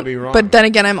don't. But then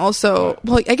again, I'm also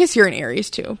I guess you're an Aries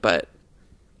too, but.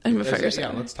 I'm a fire sign.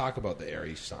 Yeah, let's talk about the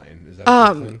Aries sign. Is that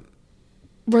a good thing?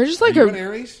 We're just like Are you an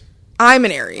Aries? I'm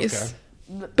an Aries.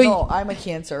 Okay. But no, I'm a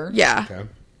Cancer. Yeah.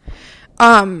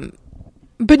 Okay.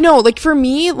 But no, like for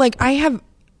me, like I have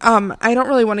I don't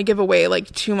really want to give away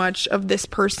like too much of this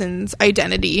person's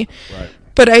identity. Right.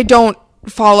 But I don't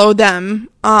follow them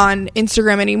on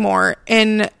Instagram anymore,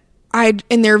 and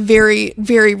they're very,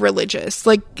 very religious,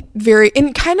 like very,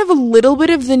 and kind of a little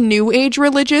bit of the new age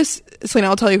religious. Selena,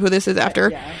 I'll tell you who this is after.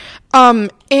 Yeah.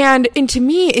 And to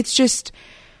me, it's just,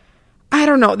 I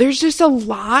don't know. There's just a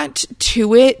lot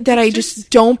to it that I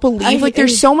just don't believe. Like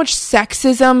there's so much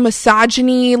sexism,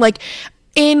 misogyny, like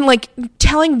in like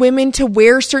telling women to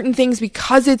wear certain things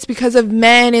because it's because of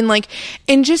men,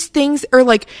 and just things, or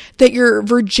like that your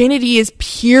virginity is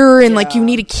pure and like you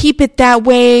need to keep it that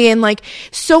way, and like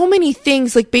so many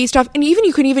things like based off, and even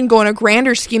you could even go in a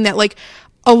grander scheme that like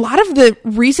a lot of the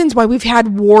reasons why we've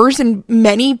had wars and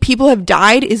many people have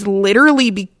died is literally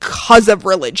because of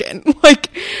religion. Like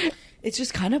it's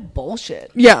just kind of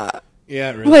bullshit. Yeah.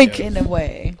 Yeah, it really like is. In a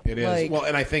way. It is. Like, well,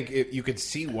 and I think you could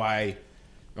see why.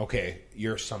 Okay,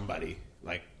 you're somebody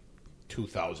like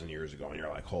 2,000 years ago, and you're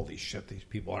like, holy shit, these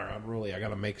people are unruly. I got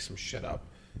to make some shit up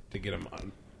to get them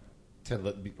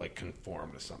be, like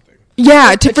conform to something.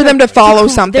 Yeah, for them to follow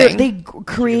something. They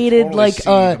created totally like see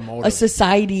the motive. a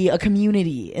society, a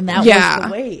community, and that Yeah. was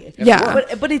the way. Yeah.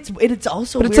 but it's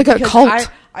also But it's weird like a because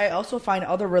cult. I also find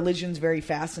other religions very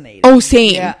fascinating. Oh,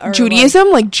 same. Yeah, or, Judaism,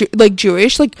 like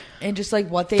Jewish, like and just like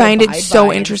what they find it abide so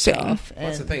by and interesting. stuff.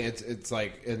 That's the And- thing. It's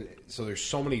like, and so there's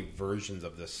so many versions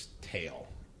of this tale,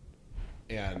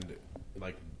 and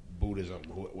like Buddhism,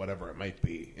 whatever it might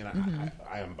be. And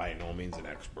I am by no means an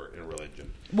expert in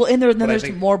religion. Well, and then But I there's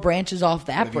think more branches off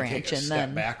that if you branch, take a and step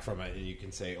then back from it, and you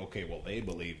can say, okay, well, they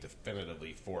believe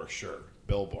definitively for sure.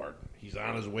 Billboard, he's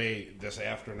on his way this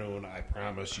afternoon. I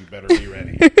promise you better be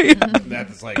ready.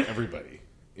 That's like everybody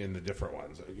in the different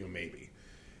ones, maybe.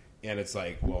 And it's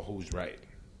like, well, who's right?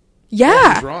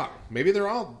 yeah. Who's wrong? Maybe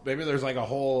there's like a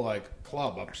whole like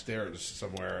club upstairs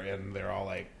somewhere, and they're all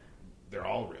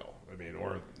real. I mean,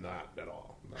 or not at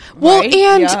all. Well, Right?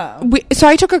 and Yeah. so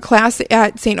I took a class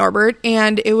at St. Norbert,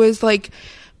 and it was like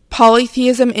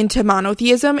polytheism into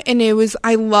monotheism, and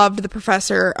I loved the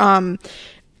professor.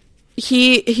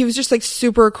 He was just like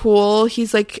super cool.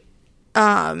 He's like,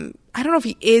 I don't know if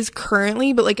he is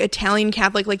currently, but like Italian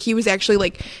Catholic. Like he was actually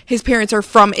like, his parents are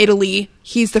from Italy.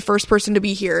 He's the first person to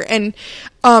be here, and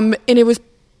it was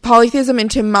polytheism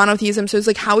into monotheism. So it's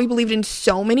like how we believed in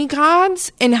so many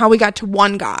gods and how we got to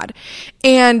one God.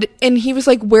 And he was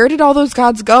like, where did all those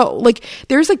gods go? Like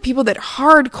there's like people that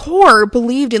hardcore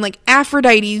believed in like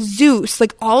Aphrodite, Zeus,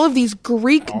 like all of these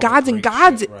Greek gods and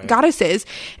goddesses.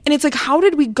 And it's like, how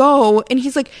did we go? And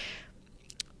he's like,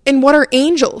 and what are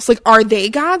angels? Like, are they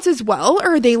gods as well?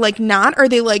 Or are they like not? Are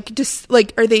they like just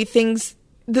like, are they things?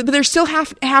 But there still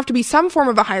have to be some form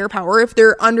of a higher power if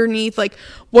they're underneath like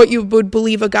what you would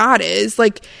believe a god is.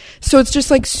 Like, so it's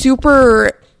just like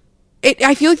super.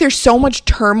 I feel like there's so much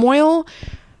turmoil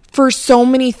for so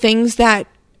many things that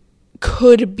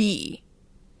could be.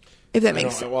 If that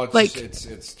makes sense. Well, it's like just,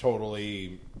 it's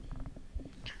totally.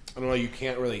 I don't know. You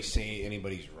can't really say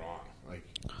anybody's wrong. Like,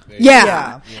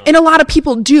 yeah. And a lot of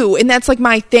people do, and that's like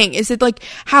my thing. Is it like,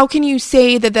 how can you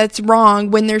say that that's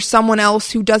wrong when there's someone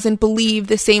else who doesn't believe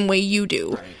the same way you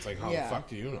do? Right. It's like, how the fuck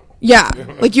do you know? Yeah,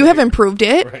 like you haven't proved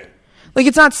it. Right. Like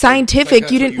it's not scientific.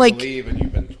 Like, you didn't like. believe and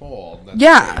you've been told. That's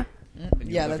Yeah. great. And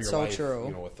you Yeah, live that's your so life,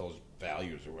 true. with those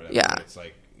values or whatever. Yeah. But it's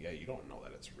like, you don't know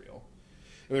that it's real.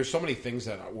 And there's so many things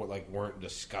that weren't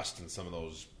discussed in some of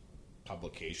those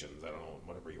publications. I don't know,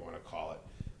 whatever you want to call it,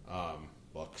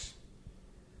 books.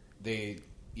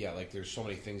 Like there's so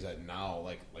many things that now,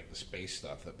 like the space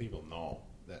stuff that people know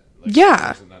that. Like,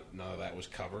 none of that was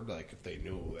covered. Like if they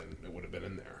knew, then it would have been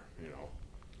in there.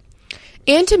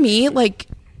 And to me, like,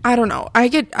 I don't know.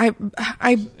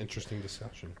 Interesting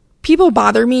discussion. People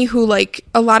bother me who like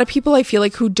a lot of people I feel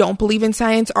like who don't believe in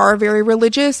science are very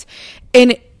religious,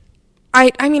 and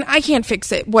I mean I can't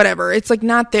fix it. Whatever. It's like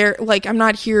not there. Like I'm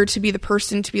not here to be the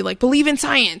person to be like believe in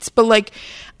science, but like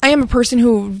I am a person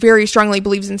who very strongly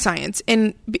believes in science, but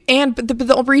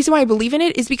the reason why I believe in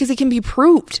it is because it can be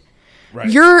proved.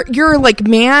 Right. Your like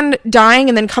man dying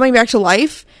and then coming back to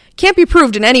life can't be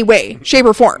proved in any way, shape,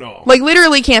 or form. No. Like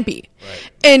literally can't be.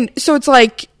 Right. And so it's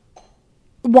like,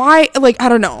 why? Like I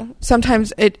don't know.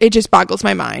 Sometimes it just boggles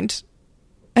my mind,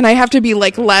 and I have to be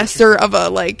like lesser of a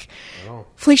like.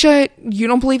 Felicia, you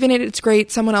don't believe in it. It's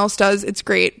great. Someone else does. It's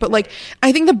great. But like,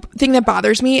 I think the thing that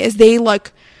bothers me is they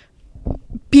like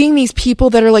being these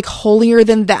people that are like holier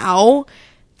than thou,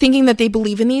 thinking that they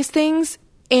believe in these things,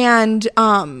 and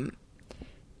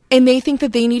they think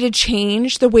that they need to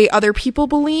change the way other people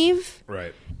believe.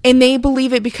 Right. And they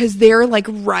believe it because they're like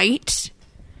right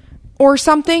or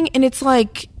something. And it's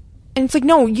like,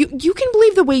 no, you can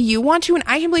believe the way you want to. And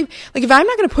I can believe, like, if I'm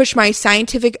not going to push my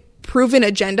scientific proven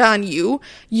agenda on you,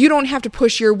 you don't have to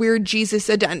push your weird Jesus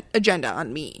agenda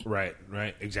on me. Right.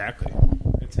 Exactly.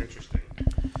 It's interesting.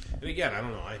 And again, I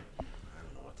don't know. I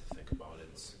don't know what to think about it.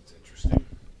 It's interesting.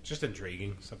 It's just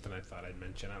intriguing. Something I thought I'd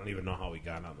mention. I don't even know how we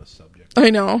got on this subject. I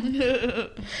know.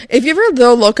 If you ever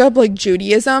though look up like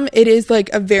Judaism, it is like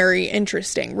a very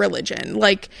interesting religion.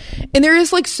 Like, and there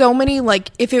is like so many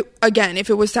like if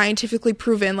it was scientifically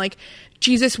proven, like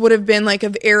Jesus would have been like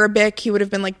of Arabic, he would have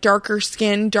been like darker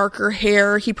skin, darker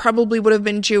hair, he probably would have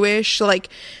been Jewish, like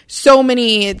so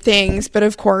many things, but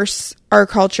of course our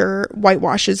culture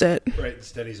whitewashes it. Right,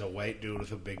 instead he's a white dude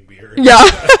with a big beard. Yeah.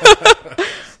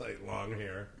 It's like long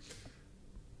hair.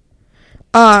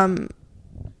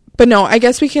 But no, I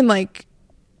guess we can like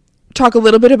talk a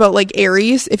little bit about like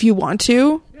Aries if you want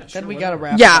to. Yeah, sure, Then we whatever.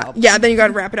 gotta wrap it up. Yeah, then you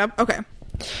gotta wrap it up. Okay.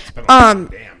 It's been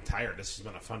damn tired. This has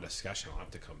been a fun discussion. I'll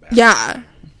have to come back. Yeah.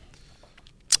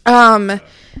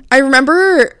 I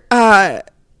remember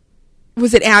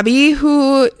was it Abby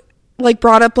who like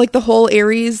brought up like the whole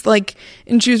Aries, like,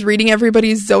 and she was reading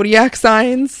everybody's zodiac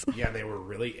signs. Yeah, they were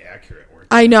really accurate. Weren't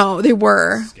I know they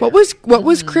were. Scary. What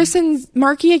was Chris and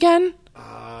Marky again?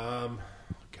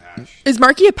 Gosh, Is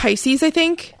Marky a Pisces? I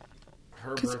think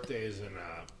her birthday is in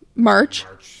March.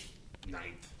 March 9th.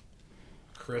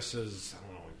 Chris is, I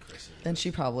don't know when Chris is. Then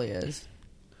she probably is.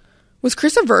 Was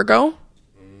Chris a Virgo?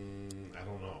 I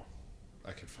don't know.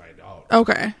 I could find out.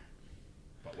 Okay.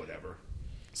 But whatever.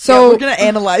 Yeah, So we're gonna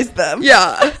analyze them.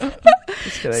 yeah.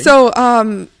 Just kidding.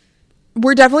 So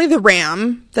we're definitely the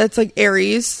Ram. That's like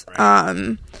Aries.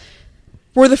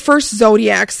 We're the first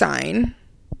zodiac sign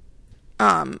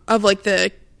of like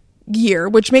the year,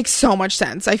 which makes so much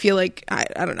sense. I feel like I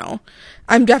don't know.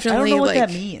 I'm I definitely don't know what like that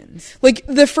means. like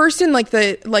the first in like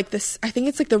this. I think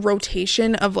it's like the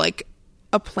rotation of like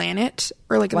a planet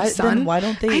or like Why, the sun. then why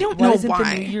don't they? I don't why know isn't why.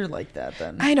 the new year like that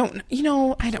then? I don't. You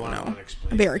know. I don't There's a lot of know.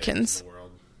 unexplained Americans. things in the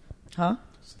world. Huh?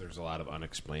 So there's a lot of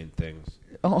unexplained things.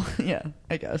 Oh yeah,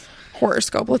 I guess.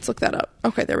 Horoscope. Let's look that up.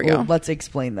 Okay, there we Well, go. let's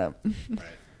explain them. Right.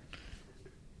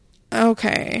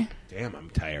 Okay, Damn, I'm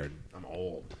tired. I'm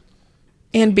old.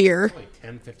 and beer. It's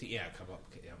only 10:50. Yeah,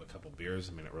 have a couple beers.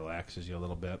 I mean, it relaxes you a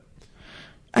little bit.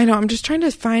 I know. I'm just trying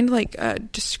to find like a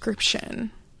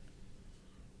description.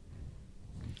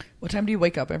 What time do you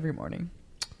wake up every morning?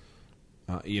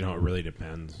 It really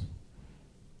depends.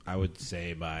 I would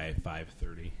say by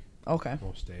 5:30 Okay,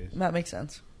 most days. that makes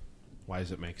sense. Why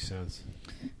does it make sense?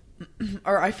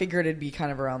 Or I figured it'd be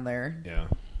kind of around there. Yeah,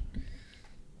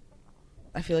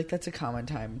 I feel like that's a common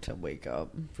time to wake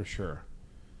up. for sure.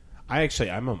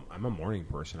 I'm a morning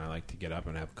person. I like to get up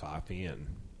and have coffee and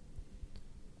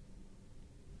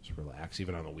just relax.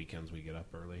 Even on the weekends, we get up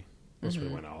early. Unless we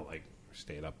went out, like,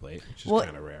 stayed up late, which is Well-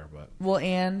 kind of rare. But Well,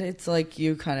 and it's like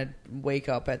you kind of wake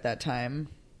up at that time.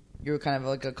 You're kind of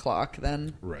like a clock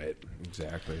then. right,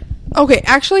 exactly. Okay,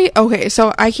 actually, okay.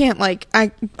 So I can't like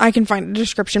I can find a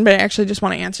description, but I actually just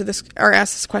want to answer this or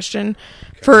ask this question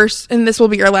first, and this will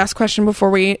be our last question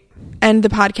before we end the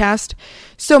podcast.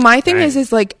 So my thing Nice.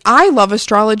 is like I love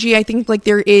astrology. I think like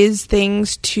there is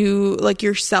things to like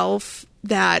yourself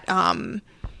that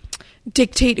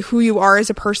dictate who you are as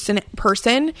a person,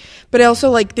 but also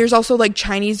like there's also like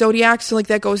Chinese zodiac, so like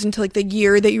that goes into like the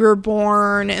year that you were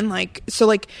born, and like so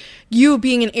like you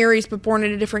being an Aries but born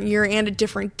in a different year and a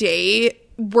different day,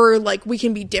 we're like we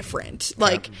can be different,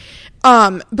 like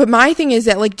but my thing is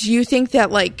that like do you think that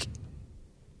like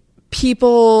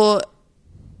people,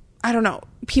 I don't know,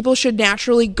 people should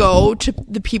naturally go to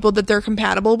the people that they're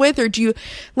compatible with, or do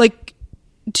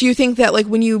you think that like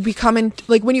when you come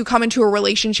into a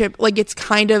relationship, like it's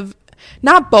kind of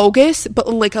not bogus, but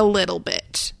like a little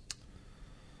bit?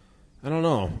 I don't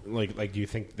know. Like, do you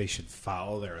think they should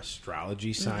follow their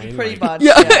astrology sign? Pretty like, much.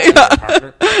 Yeah. their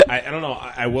partner? I don't know.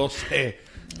 I will say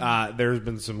there's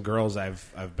been some girls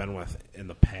I've been with in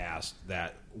the past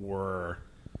that were.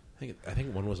 I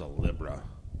think one was a Libra.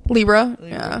 Libra.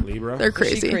 Yeah. Libra? They're Is Is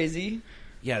she crazy. crazy?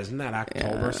 Yeah, isn't that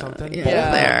October or something?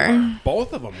 Yeah.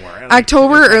 Both of them were. And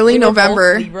October, early They were both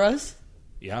November. Libras.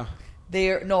 Yeah.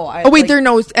 They're no. I, Oh wait, like, they're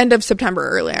no end of September,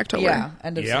 early October. Yeah,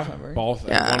 end of Yeah, September. both.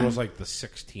 Yeah. One was like the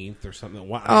 16th or something.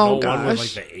 I Oh, know one was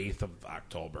gosh. like the 8th of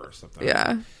October or something.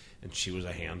 Yeah. And she was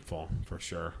a handful for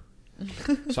sure.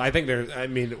 So I think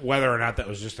whether or not that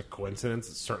was just a coincidence,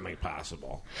 it's certainly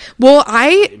possible. Well,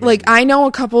 I know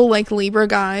a couple like Libra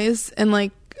guys, and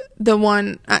like the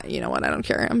one, you know what? I don't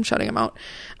care. I'm shutting him out.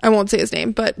 I won't say his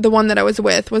name, but the one that I was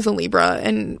with was a Libra,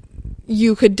 and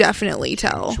you could definitely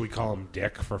tell. Should we call him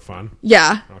Dick for fun?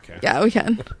 Yeah. Okay. Yeah, we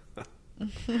can.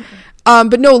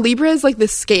 But no, Libra is like the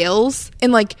scales,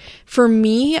 and like for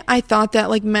me, I thought that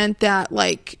like meant that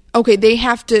like okay,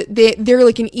 they're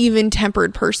like an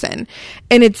even-tempered person,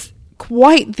 and it's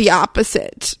quite the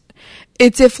opposite.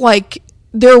 It's if like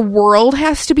their world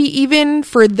has to be even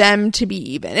for them to be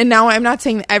even. And now I'm not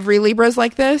saying that every Libra is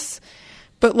like this,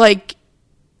 but like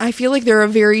I feel like they're a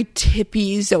very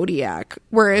tippy zodiac,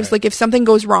 whereas Right. like if something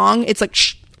goes wrong, it's like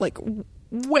like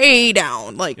way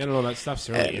down, like You know, that stuff's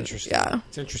really interesting. yeah.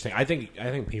 It's interesting. I think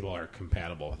people are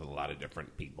compatible with a lot of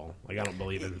different people. Like, I don't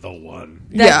believe in the one.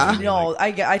 Yeah. No,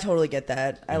 I totally get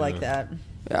that. I like that.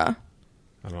 yeah.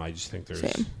 I don't know. I just think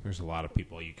Same. there's a lot of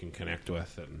people you can connect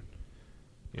with, and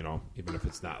you know, even if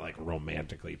it's not like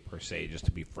romantically per se, just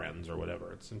to be friends or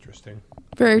whatever. It's interesting.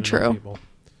 Very to know true. people.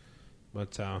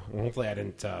 But well, hopefully, I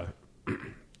didn't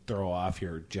throw off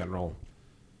your general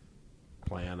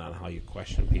plan on how you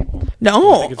question people.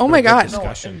 No. I think it's Oh been my a good God.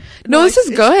 discussion. No, this is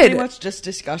it's good. Pretty much just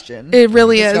discussion. It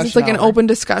really is. It's Discussion like an hour. open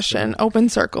discussion, open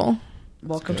circle.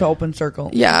 Welcome to Open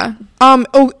Circle. Yeah.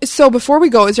 So before we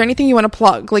go, is there anything you want to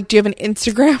plug? Like, do you have an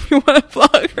Instagram you want to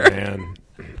plug? Or? Man,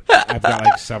 I've got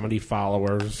like 70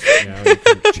 followers. You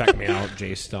can check me out,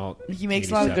 Jay Stelt. He makes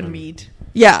a lot of good 87. meat.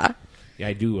 Yeah. Yeah,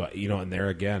 I do. And there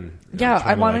again. Yeah,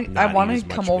 I want to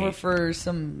come over for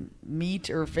some meat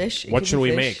or fish. It What could should be we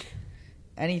fish. make?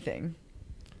 Anything.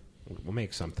 We'll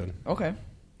make something. Okay.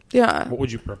 Yeah. What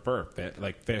would you prefer?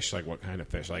 Like fish? Like what kind of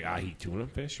fish? Like ahi tuna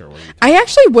fish, or what? Are you I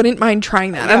actually wouldn't mind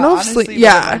trying that. I don't know if honestly,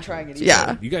 yeah. wouldn't mind trying it either.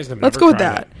 Yeah. You guys have Let's never go with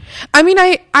tried that. it. I mean,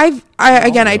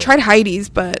 I tried Heidi's,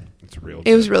 but It's real.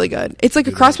 it was really good. It's like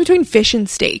a cross between fish and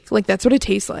steak. Like that's what it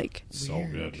tastes like. so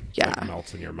good. Yeah. Like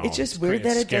melts in your mouth. It's just weird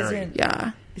that it scary. doesn't.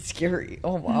 Yeah. It's scary.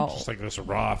 Oh wow. Just like this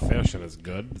raw fish, and it's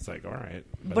good. It's like all right,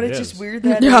 But it it's is. just weird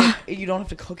that Yeah. you don't have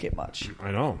to cook it much.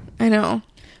 I know. I know.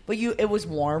 But it was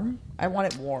warm. I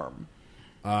want it warm.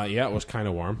 Yeah, it was kind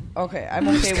of warm. Okay, I'm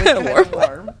okay with kind of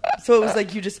warm. So it was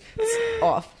like you just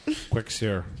off. Quick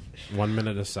sear, 1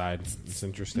 minute aside. It's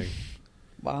interesting.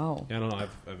 Wow. Yeah, I don't know.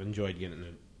 I've enjoyed getting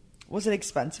it. Was it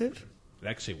expensive? It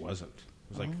actually wasn't.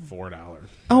 It was like $4.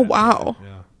 Oh, wow.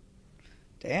 Yeah,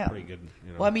 Damn. pretty good.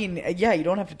 Well, I mean, yeah, you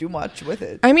don't have to do much with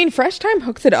it. I mean, Fresh Time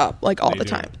hooks it up like all They the do.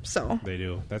 time. So They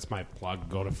do. That's my plug.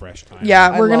 Go to Fresh Time. yeah,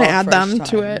 I we're gonna love add Fresh them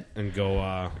to Time. it. and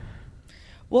go.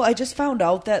 Well, I just found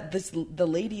out that the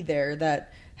lady there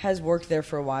that has worked there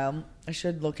for a while. I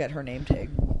should look at her name tag.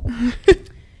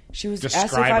 She was asked if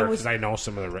Describe I her was. because I know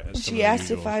some of the. She asked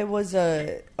if I was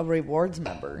a rewards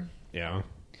member, Yeah.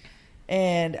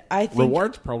 and I think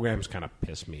Rewards programs kind of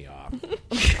piss me off.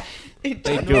 in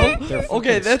They general- do. They're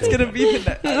Okay, freaking that's gonna stupid. be the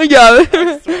next. Yeah.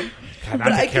 God, not But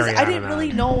to I, carry I on didn't and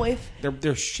really on. know if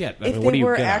They're shit. I if mean, what do they you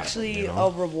were get out of it, actually you know?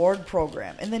 a reward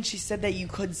program. And then she said that you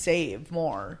could save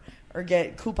more or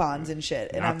get coupons and shit.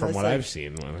 And Not I'm from just what like, I've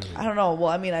seen. I don't know. Well,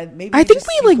 I mean, maybe I think just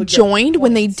we you like could get joined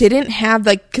when they points. didn't have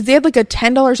like because they had like a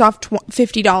 $10 off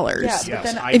 $50. Yeah. Yes, But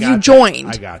then I if got you that. joined.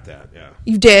 I got that. Yeah.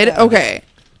 You did? Yeah. Okay.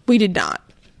 We did not.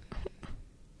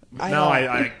 I No, know.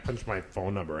 I punch my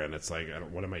phone number and it's like,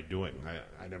 what am I doing?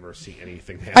 I never see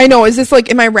anything happen. I know. Is this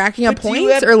like, am I racking up But do you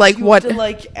points have- or like do you what? Have to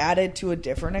like add it to a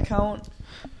different account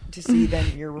to see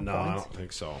then your No, I points. don't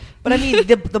think so. But I mean,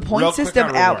 the point Real quick system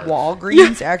on at rewards.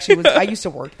 Walgreens actually was. I used to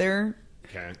work there.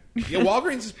 Okay. Yeah,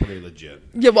 Walgreens is pretty legit.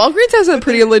 Yeah, Walgreens has a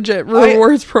pretty legit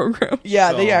rewards program.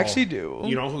 Yeah, they So, actually do.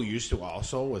 You know who used to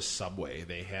also was Subway.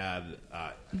 They had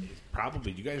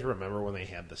probably. Do you guys remember when they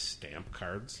had the stamp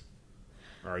cards?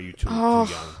 Or are you too young?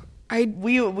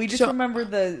 We just So- remember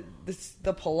the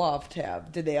pull off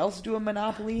tab. Did they also do a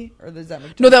Monopoly or is that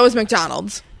McDonald's? No, that was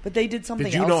McDonald's. But they did something.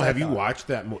 Did you else, know? I Have you thought. watched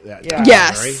that? That Yeah. documentary?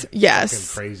 Yes,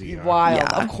 yes. Fucking crazy. Huh? Wild,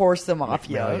 Yeah. of course, the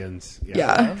mafia. Millions.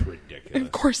 Yeah. It's ridiculous.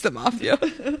 Of course, the mafia.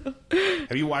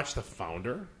 Have you watched The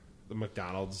Founder, the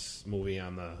McDonald's movie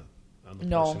on the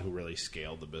No. person who really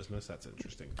scaled the business? That's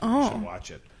interesting. Too. Oh. You should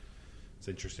watch it. It's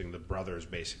interesting. The brothers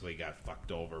basically got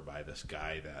fucked over by this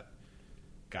guy that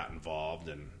got involved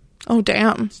and Oh,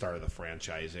 damn. started the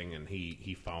franchising, and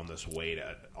he found this way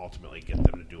to ultimately get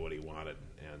them to do what he wanted,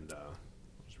 and it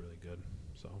was really good.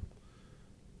 So,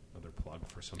 another plug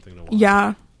for something to watch.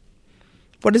 Yeah.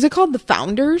 What is it called? The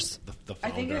Founders? The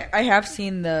I think Founder. I have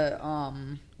seen the.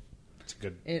 It's a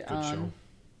good It, show.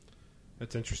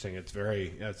 It's interesting. It's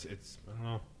very. It's. I don't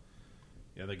know.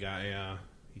 Yeah, the guy.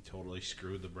 He totally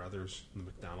screwed the brothers, the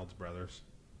McDonald's brothers.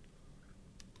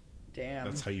 Damn.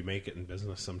 That's how you make it in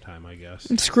business. Sometime, I guess.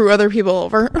 Screw other people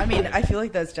over. I mean, I feel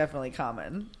like that's definitely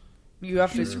common. You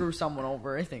have to screw someone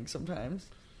over. I think sometimes.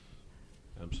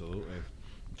 Absolutely.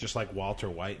 Just like Walter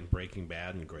White in Breaking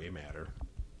Bad and Gray Matter.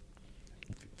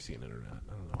 If you've seen it or not,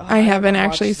 I don't know. I haven't haven't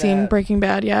actually watched seen that. Breaking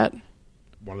Bad yet.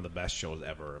 One of the best shows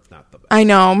ever, if not the best. I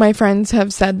know. My friends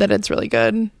have said that it's really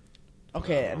good.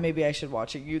 Okay, maybe I should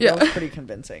watch it. Yeah. That was pretty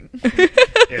conving.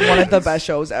 It One of the is. best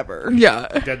shows ever. Yeah.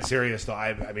 Dead serious though.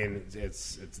 I mean,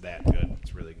 it's that good.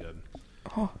 It's really good.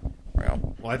 Oh,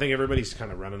 real. Well, I think everybody's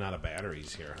kind of running out of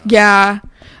batteries here. Huh? Yeah.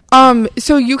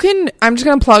 So you can, I'm just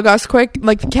going to plug us quick,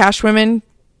 like the Cash Women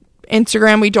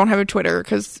Instagram. We don't have a Twitter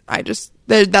because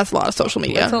that's a lot of social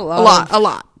media. That's a A lot.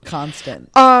 lot. Constant.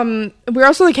 We're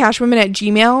also the Cash Women at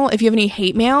Gmail. If you have any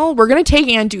hate mail, we're going to take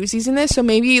Ann Doozies in this. So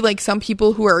maybe like some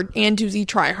people who are Ann Doozy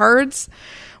tryhards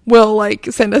will like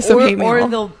send us some hate mail. Or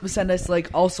they'll send us like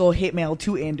also hate mail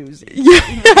to Anduzi.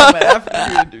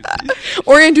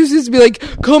 Or Ann Doozies will be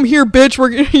like, come here, bitch.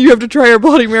 You have to try our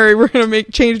Bloody Mary. We're going to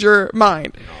change your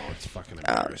mind. No, it's fucking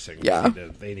embarrassing. yeah.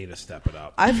 They need to step it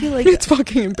up. I feel like It's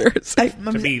fucking embarrassing.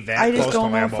 To be that I just close to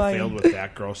don't know if Lambeau Field I. with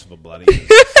that gross of a bloody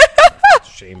it's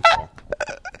shameful.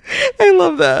 I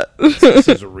love that. This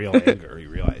is a real anger. You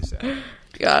realize that?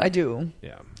 Yeah. I do.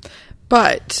 Yeah.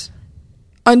 But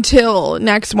until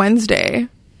next Wednesday,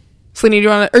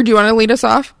 Selena, do you want to lead us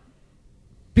off?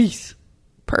 Peace.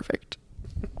 Perfect.